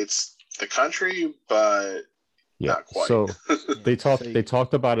the country, but not quite. So they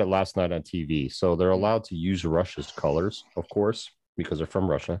talked about it last night on TV. So they're allowed to use Russia's colors, of course, because they're from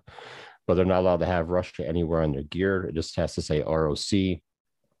Russia, but they're not allowed to have Russia anywhere on their gear. It just has to say ROC,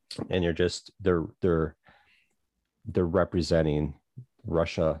 and they're representing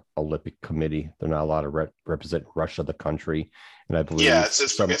Russia Olympic Committee. They're not allowed to represent Russia, the country. And I believe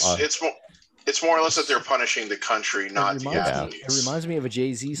it's more or less that they're punishing the country, not the athletes. It reminds me of a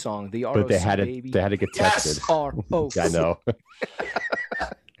Jay-Z song, the ROC, but they had to get tested. ROC. I know.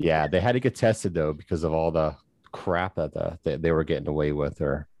 Yeah, they had to get tested though, because of all the crap that they were getting away with,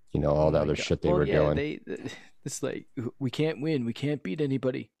 or all the other shit they were doing. It's like, we can't win, we can't beat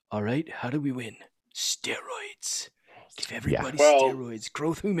anybody. All right, how do we win? Steroids. Give everybody steroids.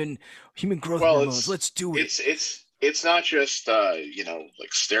 Human growth hormones. Let's do it. It's not just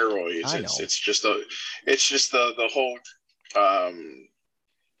like steroids. It's just the whole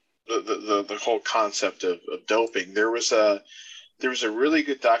the whole concept of doping. There was a really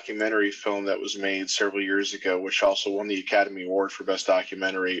good documentary film that was made several years ago, which also won the Academy Award for Best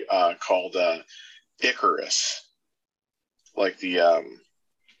Documentary, called Icarus, like the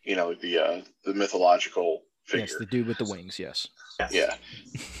mythological figure. Yes, the dude with the wings. Yes. Yeah.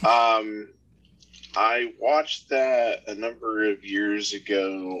 I watched that a number of years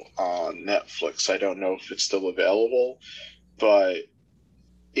ago on Netflix. I don't know if it's still available, but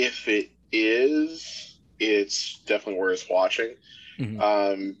if it is, it's definitely worth watching.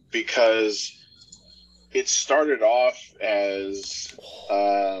 Mm-hmm. Because it started off as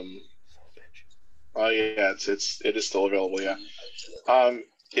it is still available. Yeah.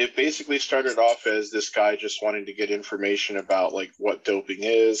 It basically started off as this guy just wanting to get information about like what doping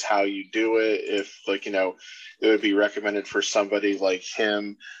is, how you do it, if it would be recommended for somebody like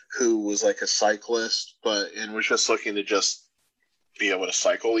him who was like a cyclist, and was just looking to just be able to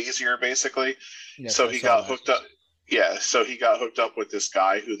cycle easier, basically. Yeah, so he got hooked up. Yeah, so he got hooked up with this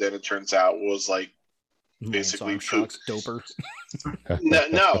guy who then it turns out was like basically doper.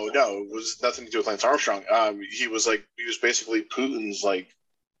 No, it was nothing to do with Lance Armstrong. He was basically Putin's like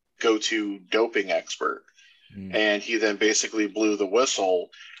go-to doping expert, and he then basically blew the whistle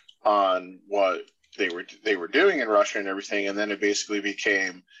on what they were doing in Russia and everything, and then it basically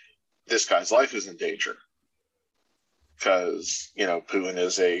became, this guy's life is in danger because Putin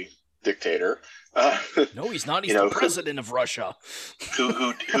is a dictator. No, he's not. He's the president of Russia.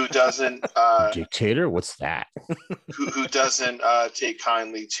 Who doesn't dictator? What's that? who doesn't take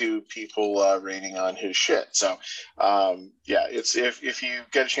kindly to people raining on his shit. So, it's if you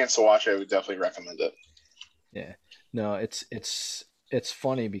get a chance to watch it, I would definitely recommend it. Yeah, no, it's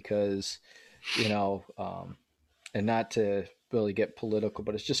funny because and not to really get political,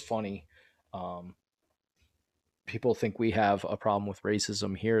 but it's just funny. People think we have a problem with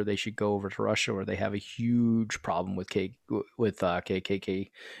racism here. They should go over to Russia, where they have a huge problem with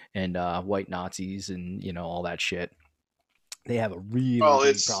KKK and white Nazis and all that shit. They have a really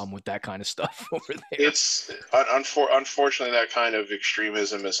big problem with that kind of stuff over there. It's unfortunately that kind of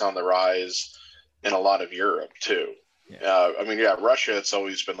extremism is on the rise in a lot of Europe too. Yeah. Russia, it's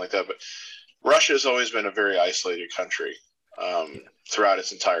always been like that, but Russia has always been a very isolated country throughout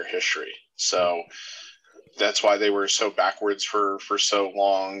its entire history. So. That's why they were so backwards for so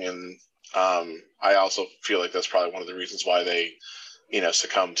long, and I also feel like that's probably one of the reasons why they,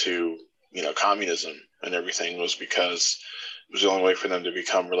 succumbed to communism and everything, was because it was the only way for them to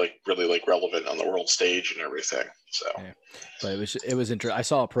become really like relevant on the world stage and everything. So, but it was interesting. I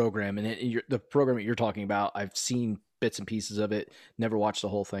saw a program, and the program that you're talking about, I've seen bits and pieces of it, never watched the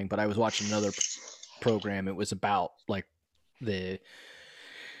whole thing, but I was watching another program. It was about like the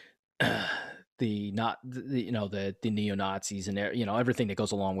the neo-Nazis and everything that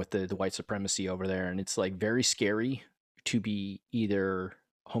goes along with the white supremacy over there, and it's like very scary to be either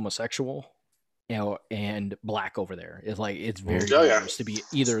homosexual and black over there. It's like it's very dangerous to be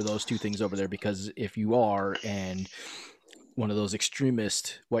either of those two things over there, because if you are and one of those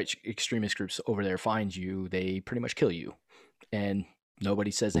white extremist groups over there finds you, they pretty much kill you, and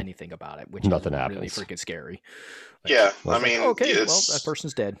nobody says anything about it, which nothing is happens. Really freaking scary. I mean, okay, well, that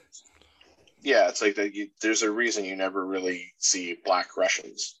person's dead. Yeah, it's like that. There's a reason you never really see black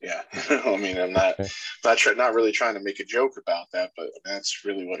Russians. Yeah, I mean, I'm not really trying to make a joke about that, but that's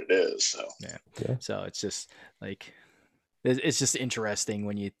really what it is. So yeah. So it's just like it's just interesting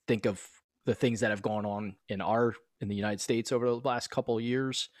when you think of the things that have gone on in the United States over the last couple of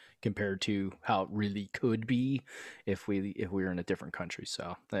years compared to how it really could be if we were in a different country.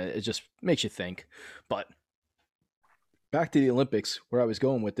 So it just makes you think. But back to the Olympics, where I was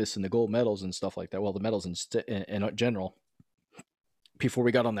going with this and the gold medals and stuff like that. Well, the medals in general. Before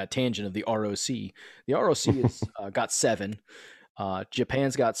we got on that tangent of the ROC, the ROC has got 7.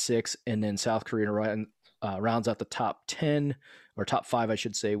 Japan's got 6, and then South Korea rounds out the top 10 or top 5, I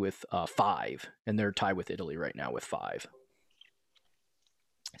should say, with 5, and they're tied with Italy right now with 5.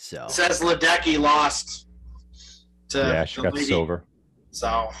 So it says Ledecky lost to she got silver.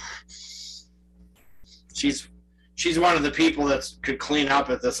 So she's one of the people that could clean up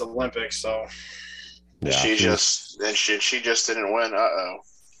at this Olympics. So she just didn't win.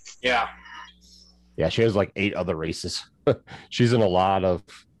 Yeah, she has like 8 other races. She's in a lot of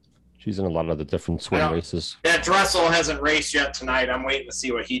the different swim races. Yeah, Dressel hasn't raced yet tonight. I'm waiting to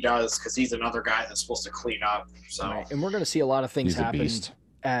see what he does, because he's another guy that's supposed to clean up. So right. And we're going to see a lot of things happen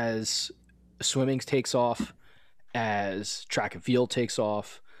as swimming takes off, as track and field takes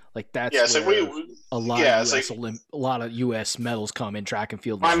off. Like that's a lot of U.S. medals come in track and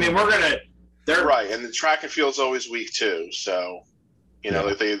field. I mean, they're right, and the track and field's always week 2. So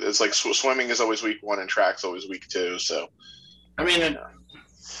it's like swimming is always week 1 and track's always week 2. So I mean.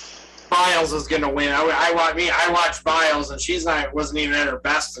 Biles is going to win. I watched Biles, and wasn't even at her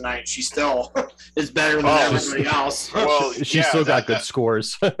best tonight. She still is better than everybody else. Well, she still got good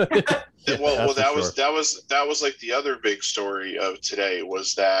scores. That was like the other big story of today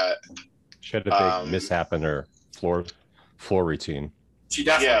was that she had a big mishap in her floor routine. She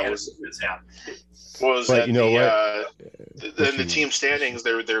definitely had a mishap. Was that the team standings?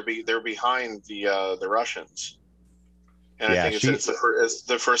 They're behind the Russians. And I think it's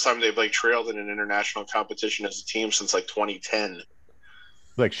the first time they've like trailed in an international competition as a team since like 2010.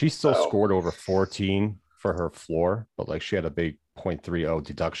 Like she still scored over 14 for her floor, but like she had a big 0.30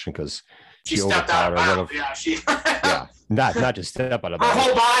 deduction because she stepped out of bounds. Not just step out of bounds. Her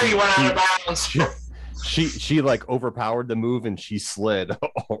whole body went out of bounds. She like overpowered the move and she slid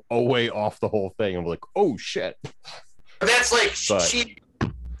away off the whole thing. I'm like, oh shit. But that's like she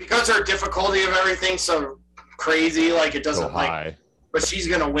because her difficulty of everything so crazy, like it doesn't but she's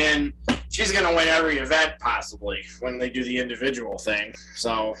gonna win every event possibly when they do the individual thing.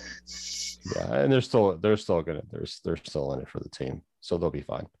 So and they're still in it for the team, so they'll be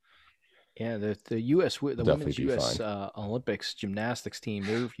fine. The women's US Olympics gymnastics team,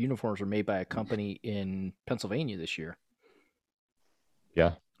 their uniforms were made by a company in Pennsylvania this year.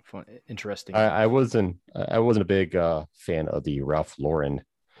 Yeah, interesting. I wasn't a big fan of the Ralph Lauren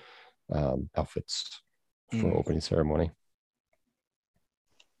outfits for opening ceremony.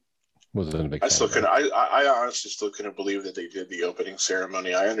 Wasn't a big fan. I honestly still couldn't believe that they did the opening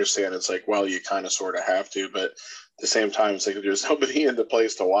ceremony. I understand it's like, well, you kind of sort of have to, but at the same time, it's like if there's nobody in the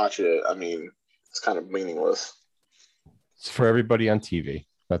place to watch it, I mean, it's kind of meaningless. It's for everybody on TV.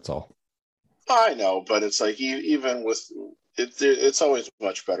 That's all. I know, but it's like even with it, it's always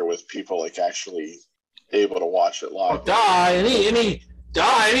much better with people like actually able to watch it live. Any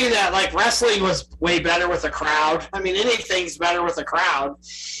that like wrestling was way better with a crowd. I mean, anything's better with a crowd.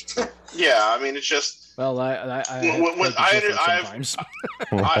 Yeah, I mean, it's just. Well, I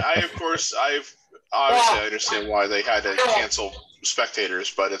understand why they had to cancel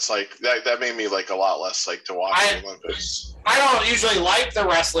spectators, but it's like that made me like a lot less like to watch the Olympics. I don't usually like the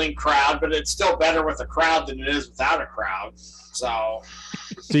wrestling crowd, but it's still better with a crowd than it is without a crowd. So.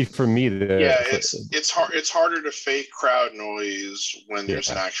 See, for me, it's hard. It's harder to fake crowd noise when there's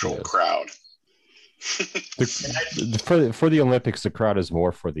an actual crowd. For the Olympics, the crowd is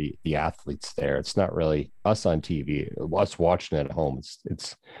more for the athletes there. It's not really us on TV. Us watching it at home.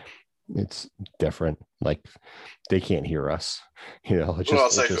 It's different. Like they can't hear us.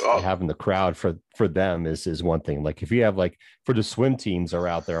 Having the crowd for them is one thing. Like if you have like for the swim teams are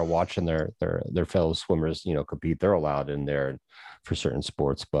out there watching their fellow swimmers, compete. They're allowed in there for certain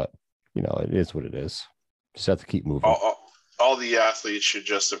sports, but it is what it is. Just have to keep moving. All the athletes should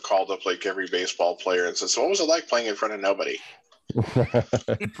just have called up like every baseball player and said, "So what was it like playing in front of nobody?"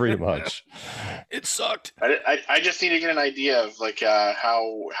 Pretty much. It sucked. I just need to get an idea of like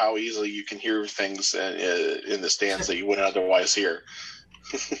how easily you can hear things in the stands that you wouldn't otherwise hear.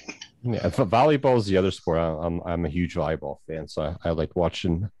 Yeah, volleyball is the other sport. I'm a huge volleyball fan, so I like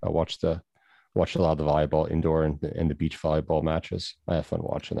watching. I watch a lot of the volleyball indoor and the beach volleyball matches. I have fun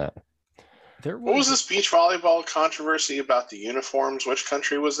watching that. What was this beach volleyball controversy about the uniforms? Which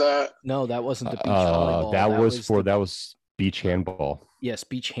country was that? No, that wasn't the beach volleyball. That was beach handball. Yes,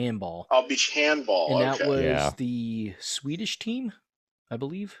 beach handball. Oh, beach handball. And okay. that was the Swedish team, I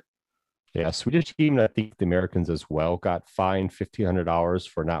believe. Yeah, Swedish team, and I think the Americans as well, got fined $1,500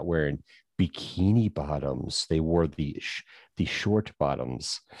 for not wearing bikini bottoms. They wore the short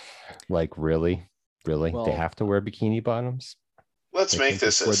bottoms. Like, really? Well, they have to wear bikini bottoms? Let's make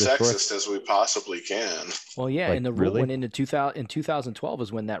this as sexist as we possibly can. Well, yeah, and the rule went into 2012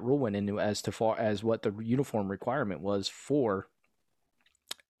 is when that rule went into as far as what the uniform requirement was for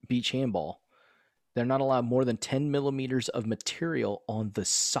beach handball. They're not allowed more than 10 millimeters of material on the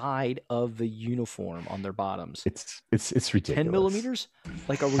side of the uniform on their bottoms. It's ridiculous. 10 millimeters?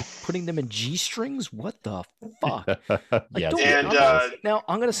 Like, are we putting them in G-strings? What the fuck? Yes. Now,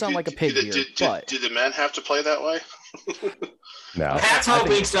 I'm going to sound like a pig here, but... Do the men have to play that way? No. Pat's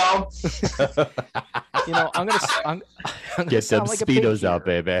hoping so. I'm gonna get them like Speedos out,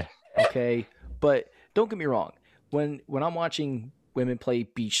 baby. Okay, but don't get me wrong. When I'm watching women play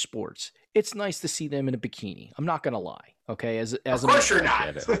beach sports, it's nice to see them in a bikini. I'm not gonna lie. Okay, as of course you're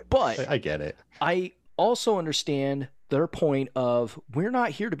not. But I get it. I also understand their point of we're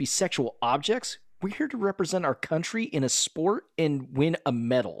not here to be sexual objects. We're here to represent our country in a sport and win a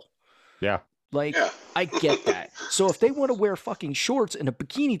medal. Yeah. I get that. So if they want to wear fucking shorts and a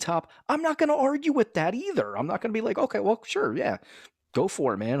bikini top, I'm not going to argue with that either. I'm not going to be like, okay, well, sure, yeah, go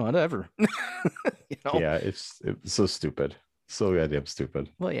for it, man, whatever. Yeah, it's so stupid. So goddamn stupid.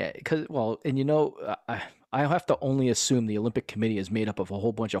 Well, yeah, I have to only assume the Olympic Committee is made up of a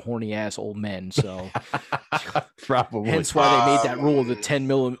whole bunch of horny ass old men. So probably. Hence why they made that rule: the 10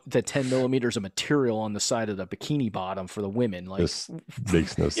 millimeters of material on the side of the bikini bottom for the women. Like, this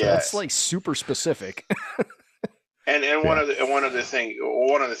makes no sense. Yeah. It's like super specific. And one other thing,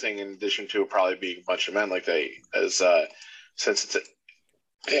 in addition to probably being a bunch of men, like since it's a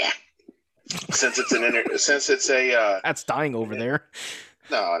that's dying over there.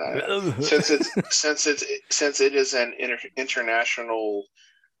 No. Since it is an international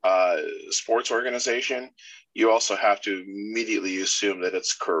sports organization, you also have to immediately assume that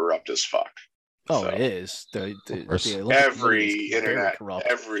it's corrupt as fuck. Oh, so, it is. Every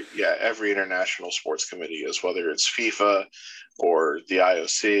international sports committee is, whether it's FIFA or the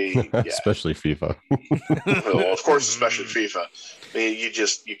IOC, especially FIFA. Well, of course, especially FIFA. I mean, you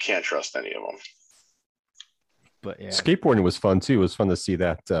can't trust any of them. But yeah, skateboarding was fun too. It was fun to see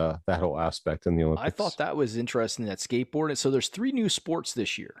that whole aspect in the Olympics. I thought that was interesting, that skateboarding. So there's 3 new sports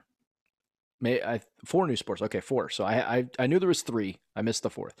this year. 4 new sports. Okay, 4. So I knew there was 3. I missed the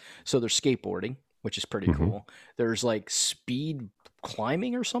 4th. So there's skateboarding, which is pretty cool. There's like speed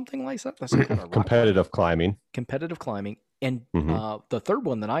climbing or something like that. That's kind of competitive climbing. Competitive climbing, and the third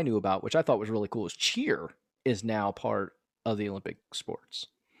one that I knew about, which I thought was really cool, is cheer is now part of the Olympic sports.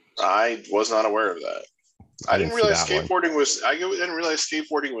 I was not aware of that. I didn't realize skateboarding was. I didn't realize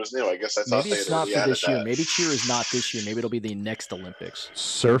skateboarding was new. I guess I thought maybe it's not for this year. Maybe cheer is not this year. Maybe it'll be the next Olympics.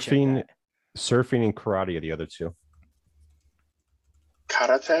 Surfing and karate are the other 2.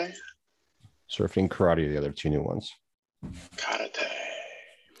 Karate. Surfing, karate are the other 2 new ones. Karate.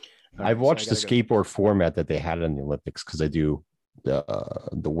 I've watched the skateboard format that they had in the Olympics because I do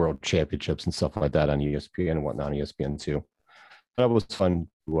the World Championships and stuff like that on ESPN and whatnot on ESPN too. That was fun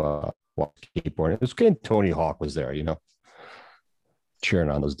to watch skateboarding. It was good. Tony Hawk was there, cheering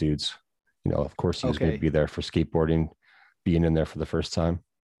on those dudes. Of course he was going to be there for skateboarding, being in there for the first time.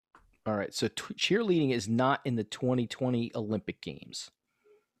 All right, so cheerleading is not in the 2020 Olympic Games.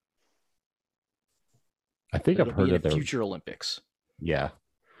 I think I've heard of the future Olympics. Yeah.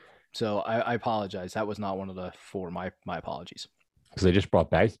 So I apologize. That was not one of the 4. My apologies. Because they just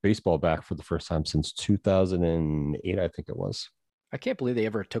brought baseball back for the first time since 2008, I think it was. I can't believe they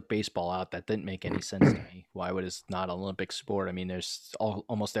ever took baseball out. That didn't make any sense to me. Why would it's not an Olympic sport? I mean, there's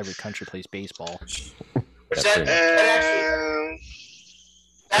almost every country plays baseball. It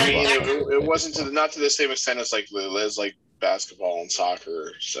wasn't not to the same extent as like basketball and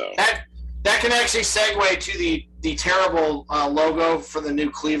soccer. So that can actually segue to the terrible logo for the new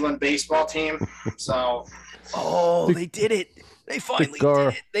Cleveland baseball team. So, they did it. They finally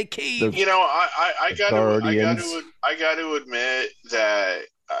Gar- did it. They caved. You know, I got Guardians. to admit that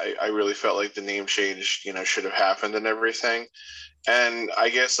I really felt like the name change, should have happened and everything. And I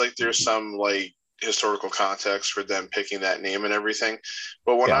guess like there's some like historical context for them picking that name and everything.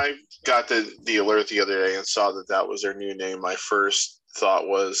 But when I got the alert the other day and saw that was their new name, my first thought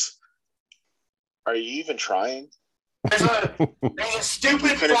was, "Are you even trying? There's a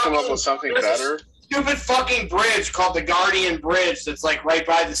stupid Could have come up with something better." Stupid fucking bridge called the Guardian Bridge that's like right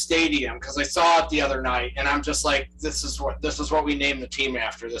by the stadium, because I saw it the other night and I'm just like, this is what we named the team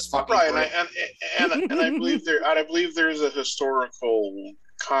after, this fucking Right. bridge. And I believe there's a historical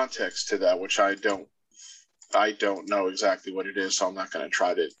context to that, which I don't know exactly what it is, so I'm not going to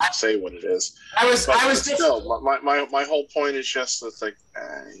try to say what it is. But still, my whole point is just it's like,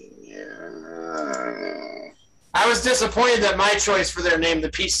 I was disappointed that my choice for their name, the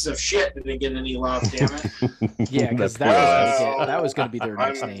Pieces of Shit, didn't get any love. Damn it! Yeah, because that was going to be their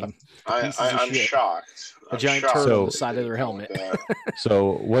next name. I'm shocked. A giant turtle on the side of their helmet.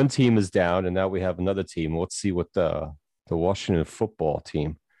 So one team is down, and now we have another team. Let's see what the Washington football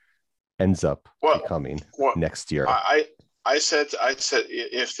team ends up becoming next year. I said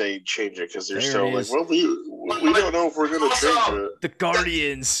if they change it, because they're There still it like, is. well, we don't know if we're going to change it. The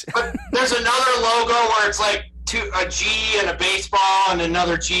Guardians. But there's another logo where it's like a G and a baseball and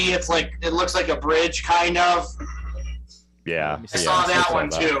another G. It's like it looks like a bridge, kind of. Yeah, I saw that one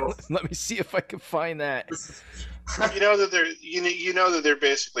too. Let me see if I can find that. You know that they're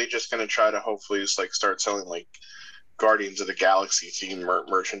basically just going to try to hopefully just like start selling like Guardians of the Galaxy themed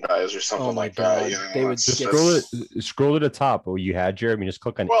merchandise or something like that. You know? They would Just get... scroll to the top where you had, Jeremy. Just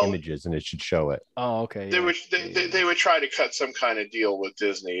click on images and it should show it. Oh, okay. They would try to cut some kind of deal with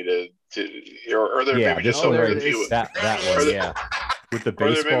Disney or they're maybe just there hoping it is. that one, yeah, with the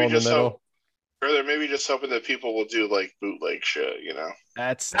baseball in the middle. Or they're maybe just hoping that people will do like bootleg shit,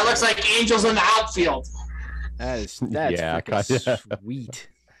 That looks like angels in the outfield. That's Yeah, freaking sweet.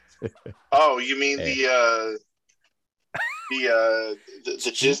 Oh, you mean the Disney It's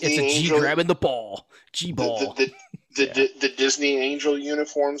a G angel grabbing the ball. G ball. The Disney Angel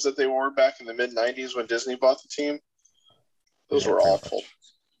uniforms that they wore back in the mid '90s when Disney bought the team. Those were awful. Much.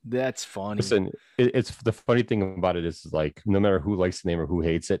 That's funny. Listen, it's the funny thing about it is like no matter who likes the name or who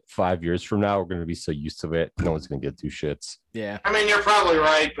hates it, 5 years from now we're going to be so used to it, no one's going to get two shits. Yeah. I mean, you're probably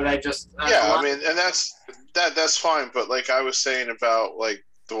right, but and that's fine. But like I was saying about like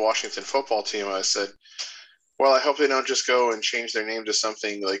the Washington football team, I said, well, I hope they don't just go and change their name to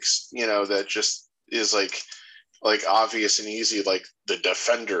something like that just is like obvious and easy, like the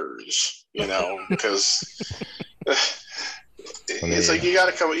Defenders, because. It's like you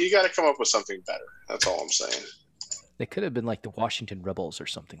got to come up with something better. That's all I'm saying. They could have been like the Washington Rebels or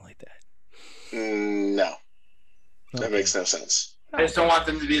something like that. No, that Okay. makes no sense. I just don't want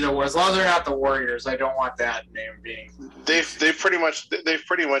them to be the Warriors. As long as they're not the Warriors, I don't want that name being. They've pretty much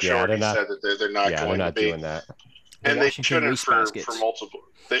already said that they're not going to be doing that, and The they Washington shouldn't Wastebaskets. for multiple.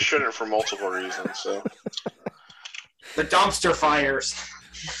 They shouldn't for multiple reasons. So The dumpster fires.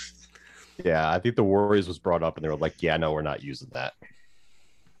 yeah. I think the Warriors was brought up and they were like, yeah, no, we're not using that.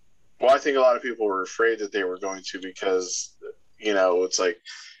 well, I think a lot of people were afraid that they were going to because it's like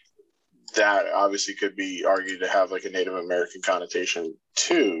that obviously could be argued to have like a Native American connotation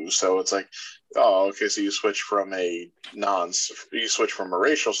too. So it's like, oh, okay, so you switch from a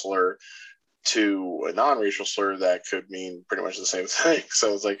racial slur to a non-racial slur that could mean pretty much the same thing.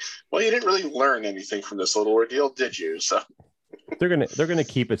 So it's like, well, you didn't really learn anything from this little ordeal, did you? So They're gonna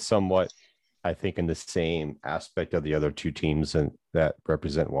keep it somewhat, I think, in the same aspect of the other two teams and that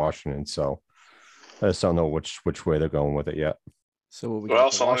represent Washington. So I just don't know which way they're going with it yet. So we Well,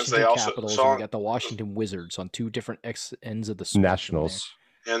 got so the long as they Washington also- Capitals so and long- we got the Washington Wizards on two different ends of the spectrum Nationals.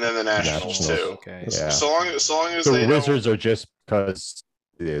 and then the Nationals Nationals. too. Okay. Yeah. So long as The they Wizards are just because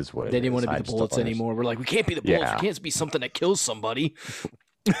it is what They it didn't want is. to I be the just don't Bullets understand. anymore. We're like, we can't be the Bullets. Yeah. We can't be something that kills somebody.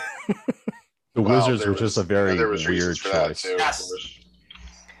 The Well, Wizards there were just a was- very there was weird reasons for that, choice. too, of Yes. course.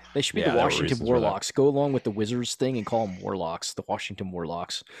 They should be Yeah, the there were Washington reasons for that. Warlocks. Go along with the Wizards thing and call them Warlocks. The Washington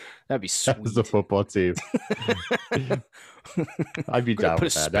Warlocks. That'd be sweet. As the football team. I'd be We're gonna down put a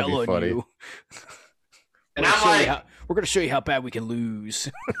with that. That'd spell be on funny. you. And We're I'm gonna show you like, how- we're going to show you how bad we can lose.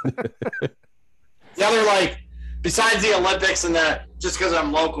 the other, like, besides the Olympics and that, just because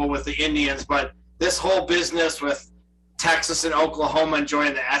I'm local with the Indians, but this whole business with Texas and Oklahoma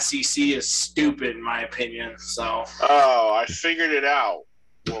joining the SEC is stupid, in my opinion. So, Oh, I figured it out.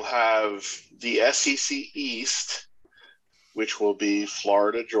 We'll have the SEC East, which will be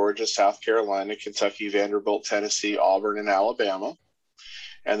Florida, Georgia, South Carolina, Kentucky, Vanderbilt, Tennessee, Auburn, and Alabama.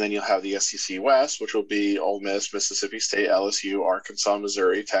 And then you'll have the SEC West, which will be Ole Miss, Mississippi State, LSU, Arkansas,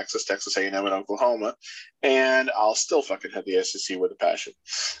 Missouri, Texas, Texas A&M, and Oklahoma. And I'll still fucking have the SEC with a passion.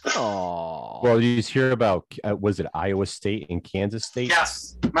 Oh, Well, you just hear about was it Iowa State and Kansas State?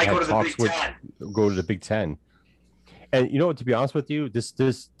 Yes, might go to the Big Ten. Go to the Big Ten. And you know what? To be honest with you, this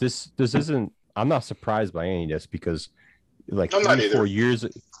isn't. I'm not surprised by any of this because, like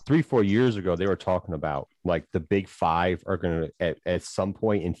 3-4 years ago, they were talking about like the Big Five are going to at some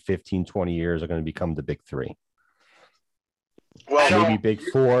point in 15-20 years are going to become the Big Three. Well, maybe Big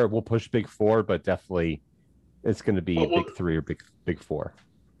Four. We'll push Big Four, but definitely it's going to be Big Three or Big Four.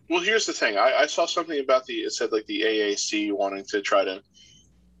 Well, here's the thing. I saw something about it said like the AAC wanting to try to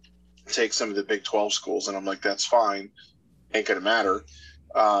take some of the Big 12 schools, and I'm like, that's fine. Ain't going to matter.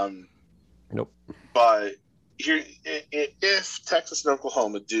 Nope. But here, if Texas and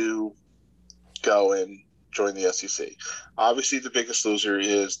Oklahoma do go and join the SEC, obviously the biggest loser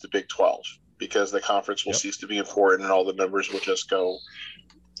is the Big 12 because the conference will cease to be important and all the members will just go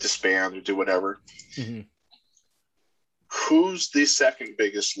disband or do whatever. Mm-hmm. Who's the second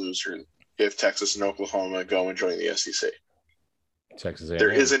biggest loser if Texas and Oklahoma go and join the SEC? Texas A&M.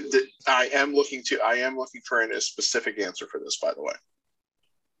 There isn't. I am looking for a specific answer for this, by the way.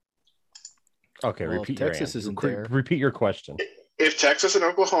 Okay, well, repeat Texas your answer. Isn't there. Repeat your question. If Texas and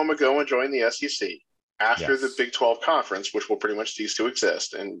Oklahoma go and join the SEC after Yes. the Big 12 conference, which will pretty much cease to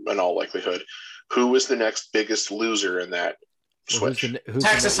exist in all likelihood, who is the next biggest loser in that switch?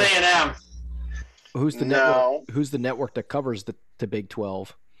 Texas A&M. Who's the network? Who's the network that covers the Big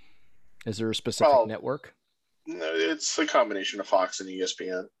 12? Is there a specific network? No, it's a combination of Fox and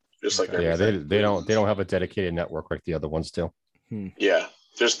ESPN, just like Yeah, everything. they don't have a dedicated network like the other ones do. Yeah,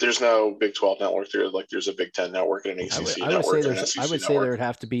 there's no Big 12 network. There's a Big 10 network and an ACC network. I would say there would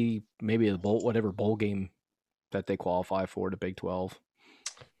have to be maybe whatever bowl game that they qualify for the Big 12.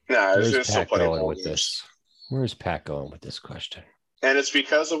 No, Where's there's still Pat plenty of going bowl with games. this? Where's Pat going with this question? And it's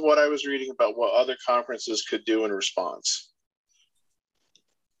because of what I was reading about what other conferences could do in response.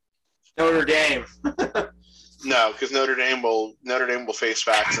 Notre Dame. No, because Notre Dame will face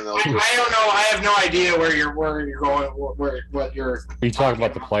facts, and they'll. I don't know. I have no idea where you're going. What you're. Are you talking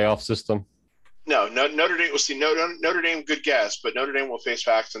about the playoff system? No, Notre Dame. Notre Dame. Good guess, but Notre Dame will face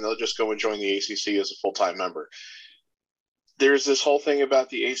facts, and they'll just go and join the ACC as a full-time member. There's this whole thing about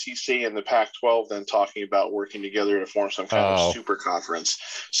the ACC and the Pac-12 then talking about working together to form some kind of super conference.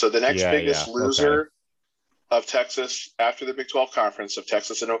 So the next biggest loser of Texas after the Big 12 conference of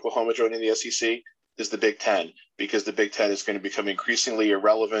Texas and Oklahoma joining the SEC is the Big 10, because the Big 10 is going to become increasingly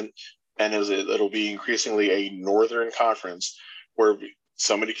irrelevant, and it'll be increasingly a northern conference where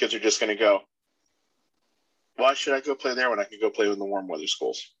so many kids are just going to go, why should I go play there when I can go play in the warm weather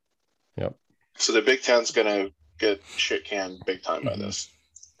schools? Yep. So the Big 10's going to get shit canned big time by this.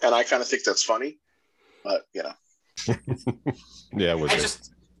 And I kind of think that's funny, but you know. Yeah,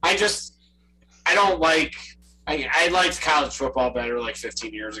 I don't like. I liked college football better like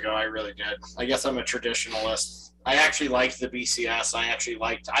 15 years ago. I really did. I guess I'm a traditionalist. I actually liked the BCS.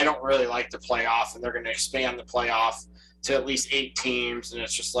 I don't really like the playoff, and they're going to expand the playoff to at least 8 teams, and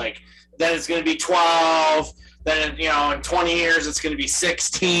it's just like then it's going to be 12. Then in 20 years it's going to be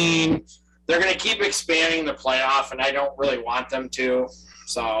 16. They're going to keep expanding the playoff, and I don't really want them to.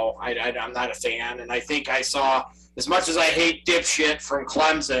 So I'm not a fan. And I think I saw, as much as I hate dipshit from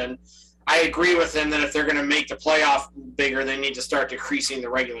Clemson, I agree with him that if they're going to make the playoff bigger, they need to start decreasing the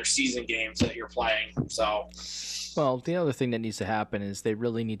regular season games that you're playing. So, well, the other thing that needs to happen is they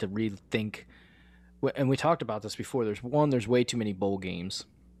really need to rethink. And we talked about this before. There's way too many bowl games,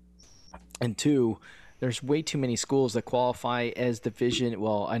 and 2, there's way too many schools that qualify as Division.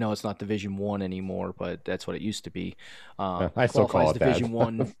 Well, I know it's not Division I anymore, but that's what it used to be. I still call it Division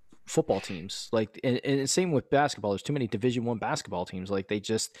I football teams. Like, and same with basketball. There's too many Division I basketball teams. Like,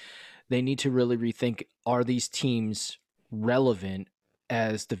 they need to really rethink: are these teams relevant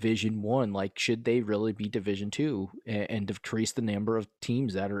as Division I? Like, should they really be Division II and decrease the number of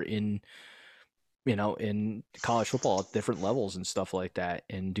teams that are in college football at different levels and stuff like that?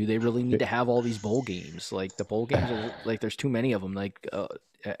 And do they really need to have all these bowl games? Like, the bowl games are like, there's too many of them. Like,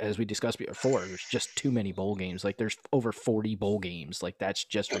 as we discussed before, there's just too many bowl games. Like, there's over 40 bowl games. Like, that's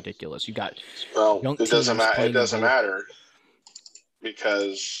just ridiculous. You got it doesn't matter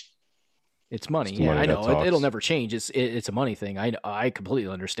because it's money. Yeah, I know it'll never change. It's a money thing. I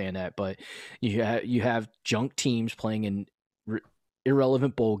completely understand that, but you have junk teams playing in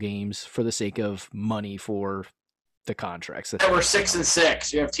irrelevant bowl games for the sake of money for the contracts. That were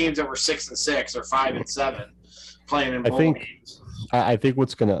 6-6. You have teams that were 6-6 or 5-7 playing in bowl games. I think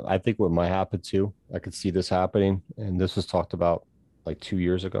what might happen too, I could see this happening, and this was talked about like 2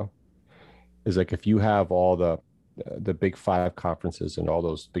 years ago, is like if you have all the big five conferences and all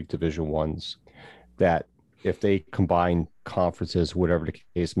those big division ones, that if they combine conferences, whatever the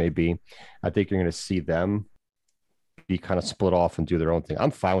case may be, I think you're going to see them be kind of split off and do their own thing.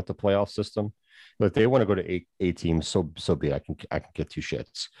 I'm fine with the playoff system, but if they want to go to eight teams, so be it. I can get two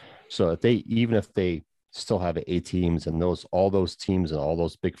shits. So even if they still have eight teams and all those teams and all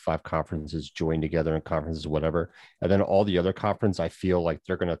those big five conferences join together in conferences, whatever, and then all the other conference, I feel like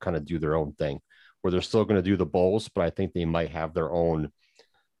they're going to kind of do their own thing, where they're still going to do the bowls, but I think they might have their own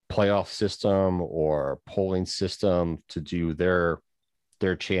playoff system or polling system to do their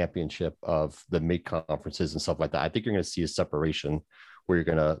championship of the mid conferences and stuff like that. I think you're going to see a separation where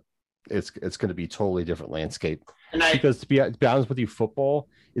it's going to be totally different landscape. Because to be honest with you, football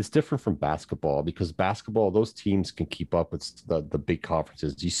is different from basketball, because basketball, those teams can keep up with the big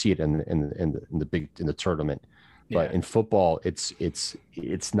conferences. You see it in the tournament. But in football, it's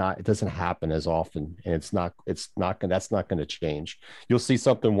not, it doesn't happen as often, and that's not going to change. You'll see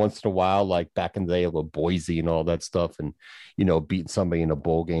something once in a while, like back in the day with Boise and all that stuff, and beating somebody in a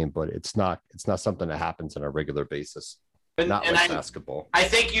bowl game, but it's not something that happens on a regular basis. Not like basketball. I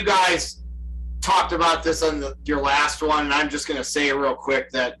think you guys talked about this on your last one, and I'm just going to say real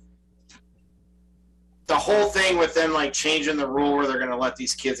quick that the whole thing with them like changing the rule where they're going to let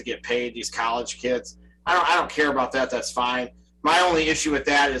these kids get paid, these college kids. I don't care about that. That's fine. My only issue with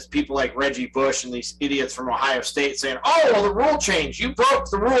that is people like Reggie Bush and these idiots from Ohio State saying, "Oh, well, the rule changed. You broke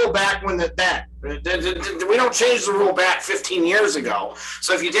the rule back when that. We don't change the rule back 15 years ago.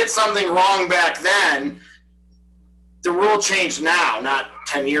 So if you did something wrong back then, the rule changed now, not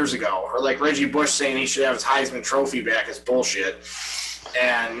 10 years ago." Or like Reggie Bush saying he should have his Heisman Trophy back is bullshit.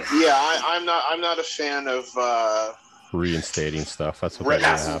 And yeah, I'm not a fan of reinstating stuff. That's what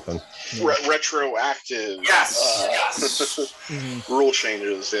that's going to happen. Retroactive. Yes. Rule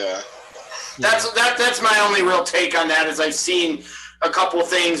changes. Yeah. That's my only real take on that. Is I've seen a couple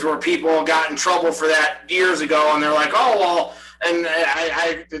things where people got in trouble for that years ago, and they're like, "Oh well," and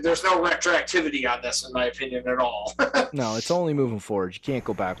I there's no retroactivity on this, in my opinion, at all. No, it's only moving forward. You can't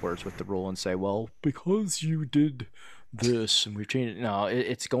go backwards with the rule and say, "Well, because you did this and we've changed it." No,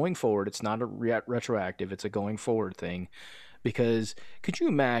 it's going forward. It's not a retroactive. It's a going forward thing. Because could you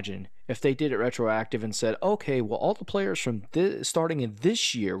imagine if they did it retroactive and said, "Okay, well, all the players from starting in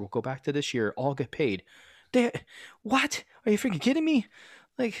this year, we'll go back to this year, all get paid"? What? Are you freaking kidding me?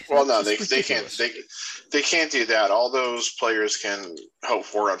 Like, well, no, they can't. They can't do that. All those players can hope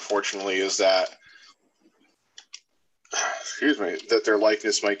for, unfortunately, is that that their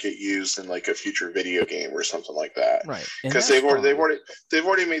likeness might get used in like a future video game or something like that. Right. Because they've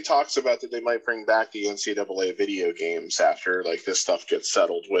already made talks about that they might bring back the NCAA video games after like this stuff gets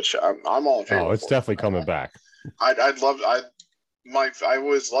settled, which I'm all in favor. Oh, it's definitely coming back. I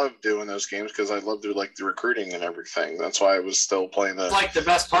always loved doing those games because I loved the recruiting and everything. That's why I was still playing the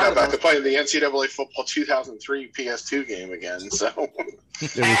best part. Back to playing the NCAA football 2003 PS2 game again. So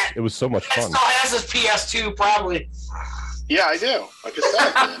it was so much fun. Still has his PS2 probably. Yeah, I do. Like I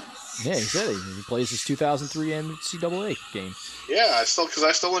said. Yeah, he said he plays his 2003 NCAA game. Yeah, I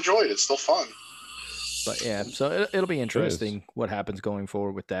still enjoy it. It's still fun. But yeah, so it'll be interesting what happens going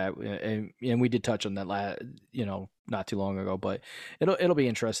forward with that, and we did touch on that not too long ago. But it'll be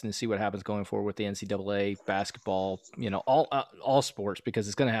interesting to see what happens going forward with the NCAA basketball, all sports, because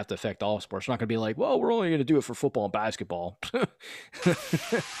it's going to have to affect all sports. We're not going to be like, well, we're only going to do it for football and basketball. Well,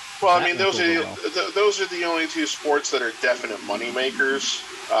 I mean, those are the only two sports that are definite money makers.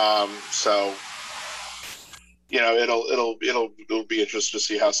 So. It'll be interesting to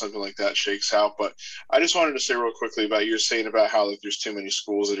see how something like that shakes out. But I just wanted to say real quickly about you're saying about how like there's too many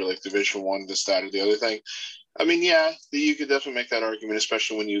schools that are like Division I, this, that, or the other thing. I mean, yeah, you could definitely make that argument,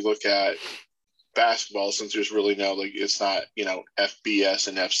 especially when you look at basketball, since there's really no it's not FBS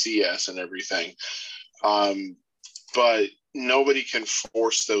and FCS and everything. But nobody can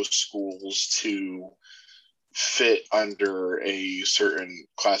force those schools to fit under a certain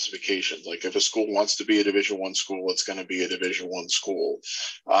classification. Like if a school wants to be a Division I school, it's going to be a Division I school.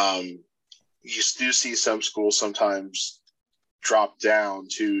 You do see some schools sometimes drop down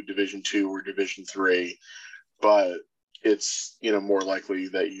to Division II or Division III, but it's more likely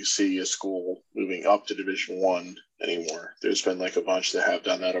that you see a school moving up to Division I anymore. There's been like a bunch that have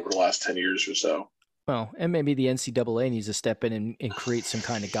done that over the last 10 years or so. Well, and maybe the NCAA needs to step in and create some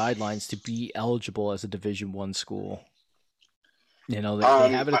kind of guidelines to be eligible as a Division I school. They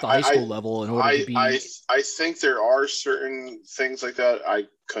have it at the high school level in order to be. I think there are certain things like that. I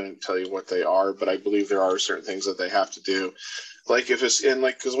couldn't tell you what they are, but I believe there are certain things that they have to do. like if it's in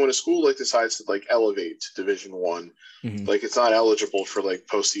like, because when a school like decides to like elevate to Division One, Mhm. like it's not eligible for like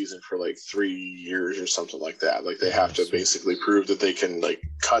postseason for like 3 years or something like that. Like they have to basically prove that they can like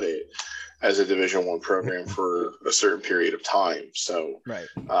cut it as a Division One program for a certain period of time. So Right.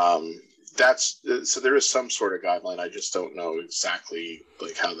 that's so there is some sort of guideline. I just don't know exactly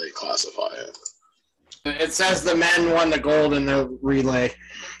like how they classify it. It says the men won the gold in the relay,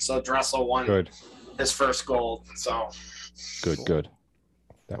 so Dressel won Good. his first gold. So Good.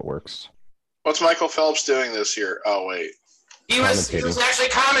 That works. What's Michael Phelps doing this year? Oh wait, he was actually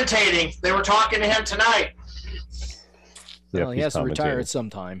commentating. They were talking to him tonight, Yep, Well, he he's has to retire commentating. at some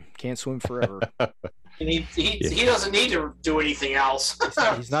time. Can't swim forever. and he doesn't need to do anything else.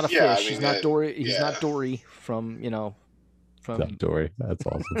 He's not a fish. Yeah, I mean, he's not Dory. He's yeah. not Dory from from. Not Dory. That's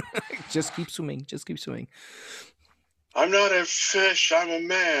awesome. Just keep swimming. Just keep swimming. I'm not a fish. I'm a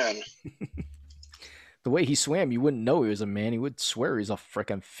man. The way he swam, you wouldn't know he was a man. You would swear he's a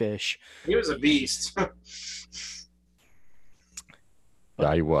freaking fish. He was a beast.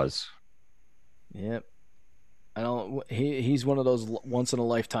 Yeah, he was. Yep. I don't. He's one of those once in a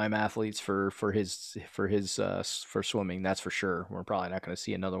lifetime athletes for swimming. That's for sure. We're probably not going to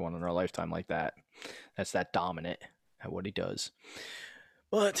see another one in our lifetime like that. That's that dominant at what he does.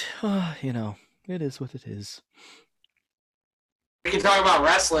 But it is what it is. We can talk about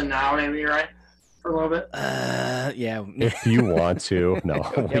wrestling now, maybe, right? For a little bit. Yeah. If you want to, no.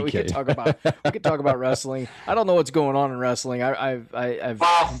 Yeah, we could talk about wrestling. I don't know what's going on in wrestling. I've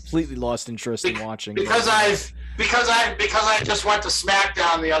completely lost interest in watching because I just went to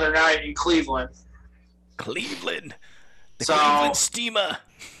SmackDown the other night in Cleveland. Cleveland. The So- Cleveland Steamer.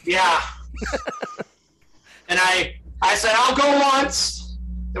 Yeah. And I said I'll go once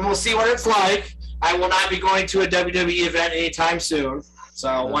and we'll see what it's like. I will not be going to a WWE event anytime soon.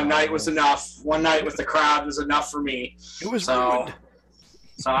 So one night was enough. One night with the crowd was enough for me. It was So ruined.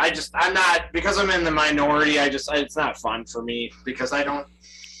 I'm not, because I'm in the minority, it's not fun for me because I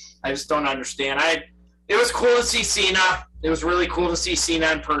just don't understand. It was cool to see Cena. It was really cool to see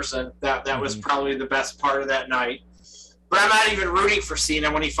Cena in person. That was probably the best part of that night. But I'm not even rooting for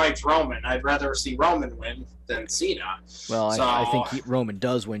Cena when he fights Roman. I'd rather see Roman win than Cena. Well, So- I think Roman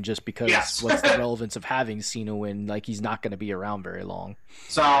does win just because Yes. what's the relevance of having Cena win? Like, he's not going to be around very long.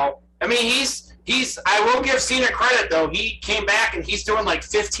 So, I mean, he's I will give Cena credit, though. He came back and he's doing like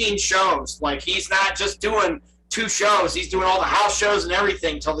 15 shows. Like, he's not just doing 2 shows. He's doing all the house shows and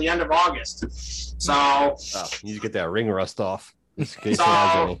everything till the end of August. So, Oh, you need to get that ring rust off. In case he So-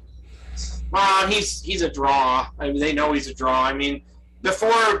 has any. well, he's a draw. I mean, they know he's a draw. I mean,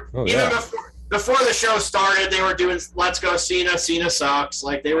 before the show started, they were doing "Let's Go Cena." Cena sucks.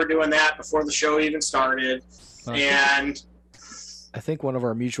 Like, they were doing that before the show even started. And I think one of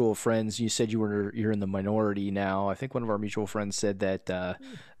our mutual friends, you said you're in the minority now. I think one of our mutual friends said that the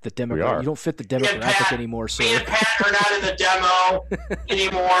demographic, you don't fit the demographic Pat- anymore. So me and Pat are not in the demo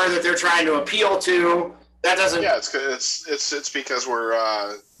anymore that they're trying to appeal to. That doesn't. Yeah, it's because we're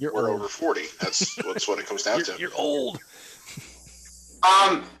You're we're old. over 40. That's what it comes down to. You're old.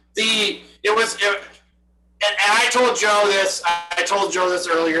 And I told Joe this. I told Joe this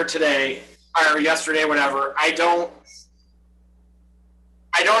earlier today or yesterday, whatever. I don't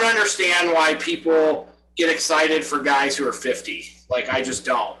understand why people get excited for guys who are 50. Like, I just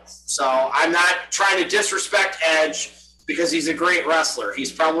don't. So I'm not trying to disrespect Edge because he's a great wrestler.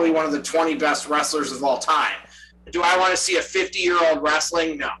 He's probably one of the 20 best wrestlers of all time. Do I want to see a 50-year-old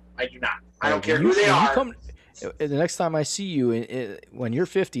wrestling? No, I do not. I don't care who they are. The next time I see you, when you're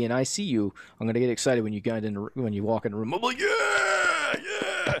 50 and I see you, I'm gonna get excited when you walk in the room. I'm like,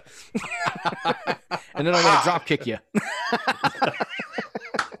 yeah, and then I'm gonna drop kick you.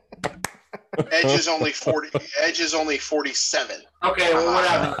 Edge is only 40. Edge is only 47. Okay, well,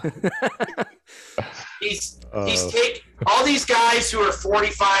 whatever. He's taking all these guys who are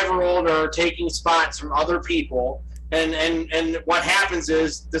 45 or older are taking spots from other people, and what happens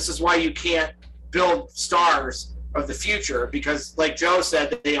is this is why you can't build stars of the future, because like Joe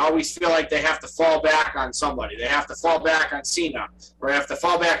said, they always feel like they have to fall back on somebody. They have to fall back on Cena, or they have to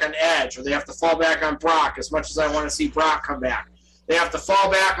fall back on Edge, or they have to fall back on Brock. As much as I want to see Brock come back, they have to fall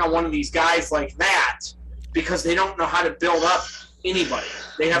back on one of these guys like that because they don't know how to build up anybody.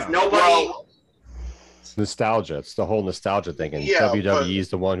 They have nobody. Well, Nostalgia. It's the whole nostalgia thing. And Yeah, WWE is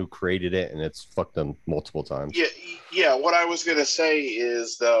the one who created it, and it's fucked them multiple times. yeah. What I was gonna say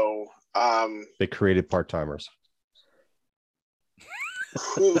is though, They created part-timers.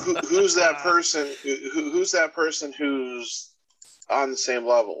 who's that person? Who's that person who's on the same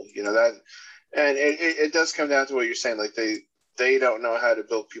level? You know that, and it does come down to what you're saying. Like they don't know how to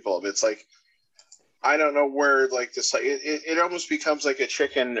build people up. It's like I don't know where like this. It almost becomes like a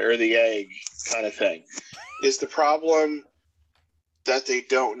chicken or the egg kind of thing. Is the problem that they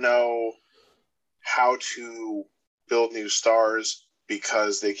don't know how to build new stars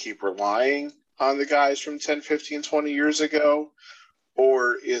because they keep relying on the guys from 10, 15, 20 years ago?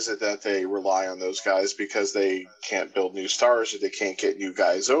 Or is it that they rely on those guys because they can't build new stars or they can't get new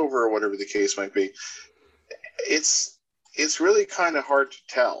guys over, or whatever the case might be? It's really kind of hard to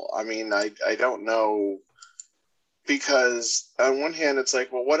tell. I mean, I don't know, because on one hand, it's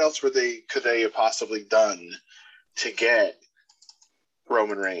like, well, what else could they have possibly done to get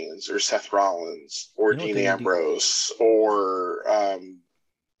Roman Reigns or Seth Rollins or Dean Ambrose or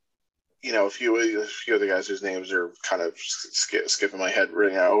a few of the guys whose names are kind of skipping my head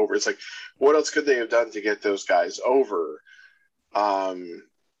right now over. It's like, what else could they have done to get those guys over? I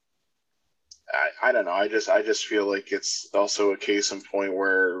don't know. I just feel like it's also a case in point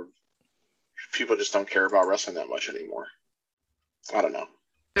where people just don't care about wrestling that much anymore. I don't know.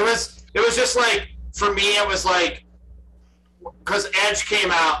 It was just like, for me, it was like, because Edge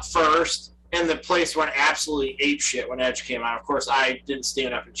came out first, and the place went absolutely apeshit when Edge came out. Of course, I didn't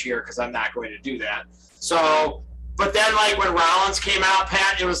stand up and cheer because I'm not going to do that. So, but then like when Rollins came out,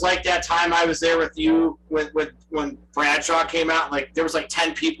 Pat, it was like that time I was there with you when Bradshaw came out. Like there was like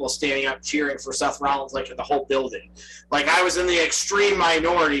 10 people standing up cheering for Seth Rollins, like in the whole building. Like I was in the extreme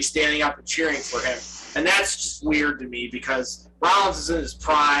minority standing up and cheering for him, and that's just weird to me because Rollins is in his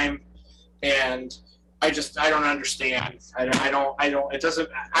prime, and I don't understand. I don't. It doesn't.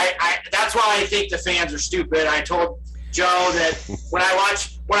 That's why I think the fans are stupid. I told Joe that when I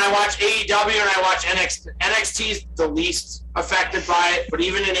watch AEW and I watch NXT's the least affected by it. But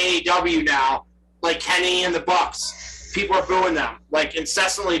even in AEW now, like Kenny and the Bucks, people are booing them, like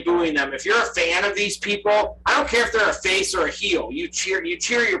incessantly booing them. If you're a fan of these people, I don't care if they're a face or a heel. You cheer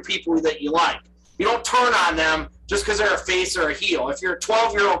your people that you like. You don't turn on them just because they're a face or a heel. If you're a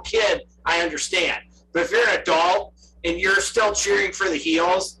 12-year-old kid, I understand. But if you're an adult and you're still cheering for the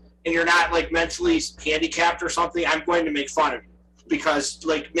heels and you're not like mentally handicapped or something, I'm going to make fun of you because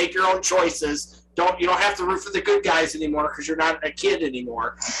like make your own choices. You don't have to root for the good guys anymore because you're not a kid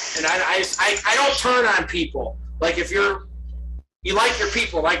anymore. And I don't turn on people. Like if you like your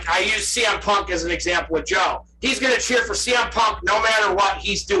people, like I use CM Punk as an example with Joe. He's going to cheer for CM Punk no matter what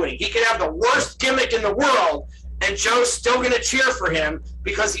he's doing. He could have the worst gimmick in the world, and Joe's still going to cheer for him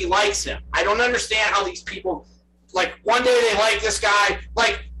because he likes him. I don't understand how these people, like, one day they like this guy.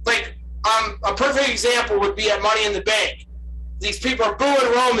 Like a perfect example would be at Money in the Bank. These people are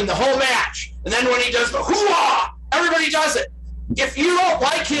booing Roman the whole match. And then when he does the hoo-ah, everybody does it. If you don't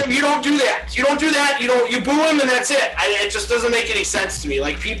like him, you don't do that. You don't do that. You boo him, and that's it. It just doesn't make any sense to me.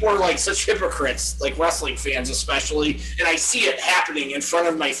 Like, people are, like, such hypocrites, like wrestling fans especially, and I see it happening in front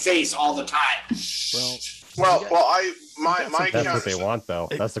of my face all the time. My That's what they want, though.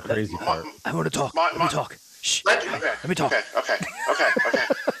 That's the crazy part. I want to talk. Let me talk. Shh. Let me talk. Okay.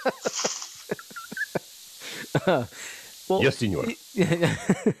 Well, Yes, senor.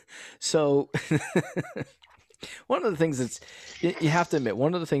 So, one of the things that's you have to admit,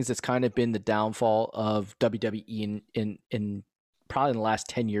 one of the things that's kind of been the downfall of WWE in probably in the last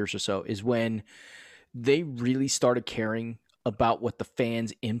 10 years or so is when they really started caring about what the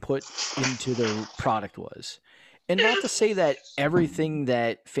fans' input into their product was. And not to say that everything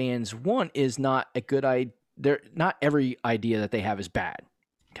that fans want is not a good idea. Not every idea that they have is bad,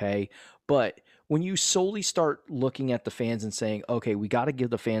 okay? But when you solely start looking at the fans and saying, okay, we got to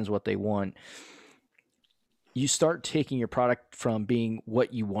give the fans what they want, you start taking your product from being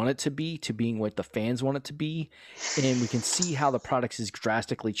what you want it to being what the fans want it to be. And we can see how the product has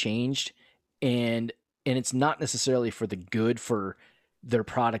drastically changed. And it's not necessarily for the good for their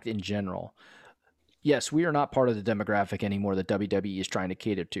product in general. Yes, we are not part of the demographic anymore that WWE is trying to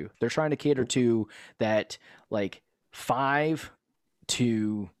cater to. They're trying to cater to that like 5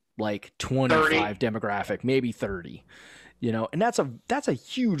 to like 25 30. Demographic, maybe 30. You know, and that's a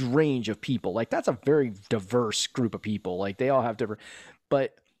huge range of people. Like that's a very diverse group of people. Like they all have different,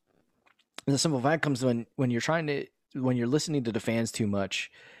 but the simple fact comes when you're listening to the fans too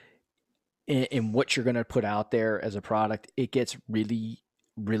much in what you're going to put out there as a product, it gets really,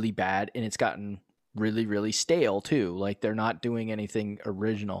 really bad. And it's gotten really, really stale too. Like they're not doing anything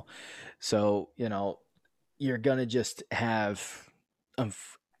original. So, you know, you're going to just have,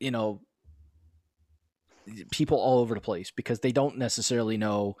 people all over the place because they don't necessarily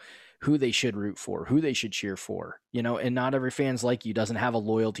know who they should root for, who they should cheer for, and not every fan's like you doesn't have a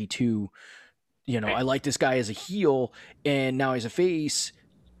loyalty to, I like this guy as a heel and now he's a face.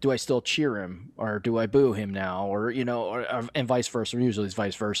 do I still cheer him or do I boo him now? Or, and vice versa. Usually it's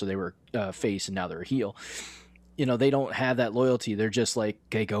vice versa. They were face and now they're a heel. They don't have that loyalty. They're just like,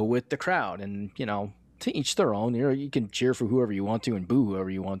 okay, go with the crowd. And, to each their own. You can cheer for whoever you want to and boo whoever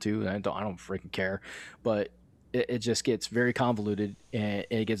you want to. I don't freaking care. But it just gets very convoluted and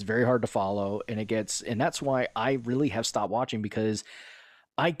it gets very hard to follow. And that's why I really have stopped watching, because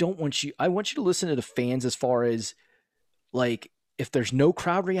I want you to listen to the fans as far as, like, if there's no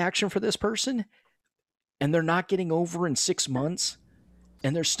crowd reaction for this person and they're not getting over in 6 months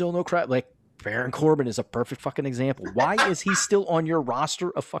and there's still no crowd, like Baron Corbin is a perfect fucking example. Why is he still on your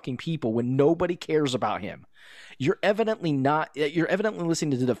roster of fucking people when nobody cares about him? You're evidently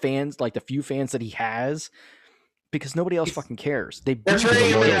listening to the fans, like the few fans that he has, because nobody else fucking cares. They're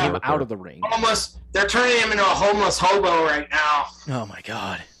turning him out of the ring. They're turning him into a homeless hobo right now. Oh my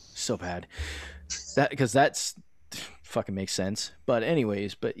God. So bad. Because that's fucking makes sense. But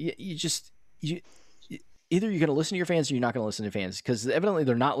anyways, either you're going to listen to your fans or you're not going to listen to fans, because evidently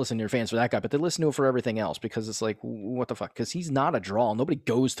they're not listening to your fans for that guy, but they listen to him for everything else, because it's like, what the fuck? Because he's not a draw. Nobody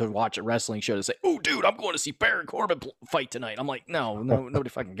goes to watch a wrestling show to say, oh, dude, I'm going to see Baron Corbin fight tonight. I'm like, no, nobody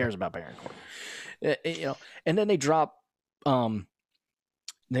fucking cares about Baron Corbin. And then they drop, Braun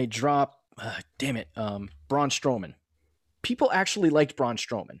Strowman. People actually liked Braun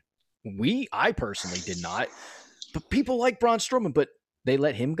Strowman. I personally did not, but people like Braun Strowman, but they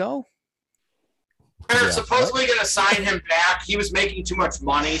let him go. They're supposedly going to sign him back. He was making too much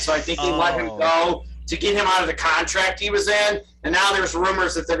money, so I think they let him go to get him out of the contract he was in. And now there's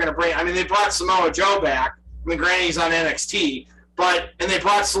rumors that they're going to bring. I mean, they brought Samoa Joe back. I mean, granted, he's on NXT, and they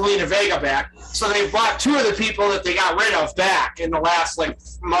brought Selena Vega back. So they brought two of the people that they got rid of back in the last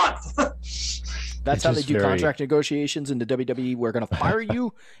month. That's how they do contract negotiations in the WWE. We're going to fire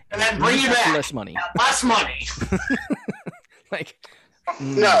you and then bring you back. Less money. Less money.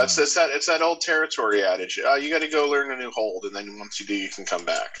 No, it's that old territory adage. You got to go learn a new hold, and then once you do, you can come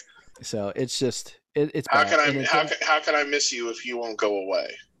back. So it's just it's how can I miss you if you won't go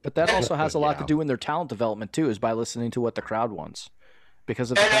away? But that also has a lot to do in their talent development too, is by listening to what the crowd wants.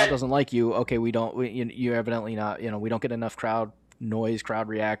 Because if the crowd doesn't like you, okay, you're evidently not. We don't get enough crowd noise, crowd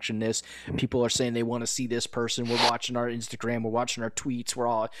reaction. People are saying they want to see this person. We're watching our Instagram, we're watching our tweets, we're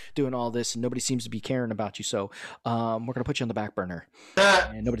all doing all this, and nobody seems to be caring about you. So we're gonna put you on the back burner.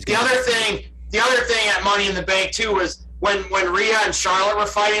 The other thing at Money in the Bank too was when Rhea and Charlotte were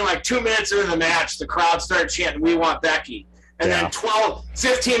fighting, like 2 minutes into the match, the crowd started chanting, "We want Becky." And then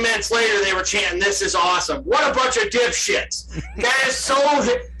 15 minutes later, they were chanting, "This is awesome." What a bunch of dipshits. That is so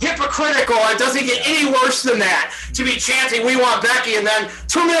hypocritical. It doesn't get any worse than that, to be chanting, "We want Becky," and then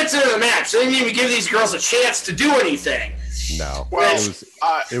 2 minutes into the match, they didn't even give these girls a chance to do anything. No. Well,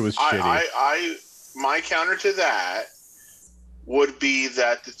 it was shitty. My counter to that would be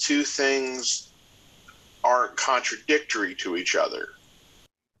that the two things aren't contradictory to each other.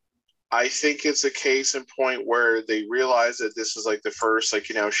 I think it's a case in point where they realize that this is like the first,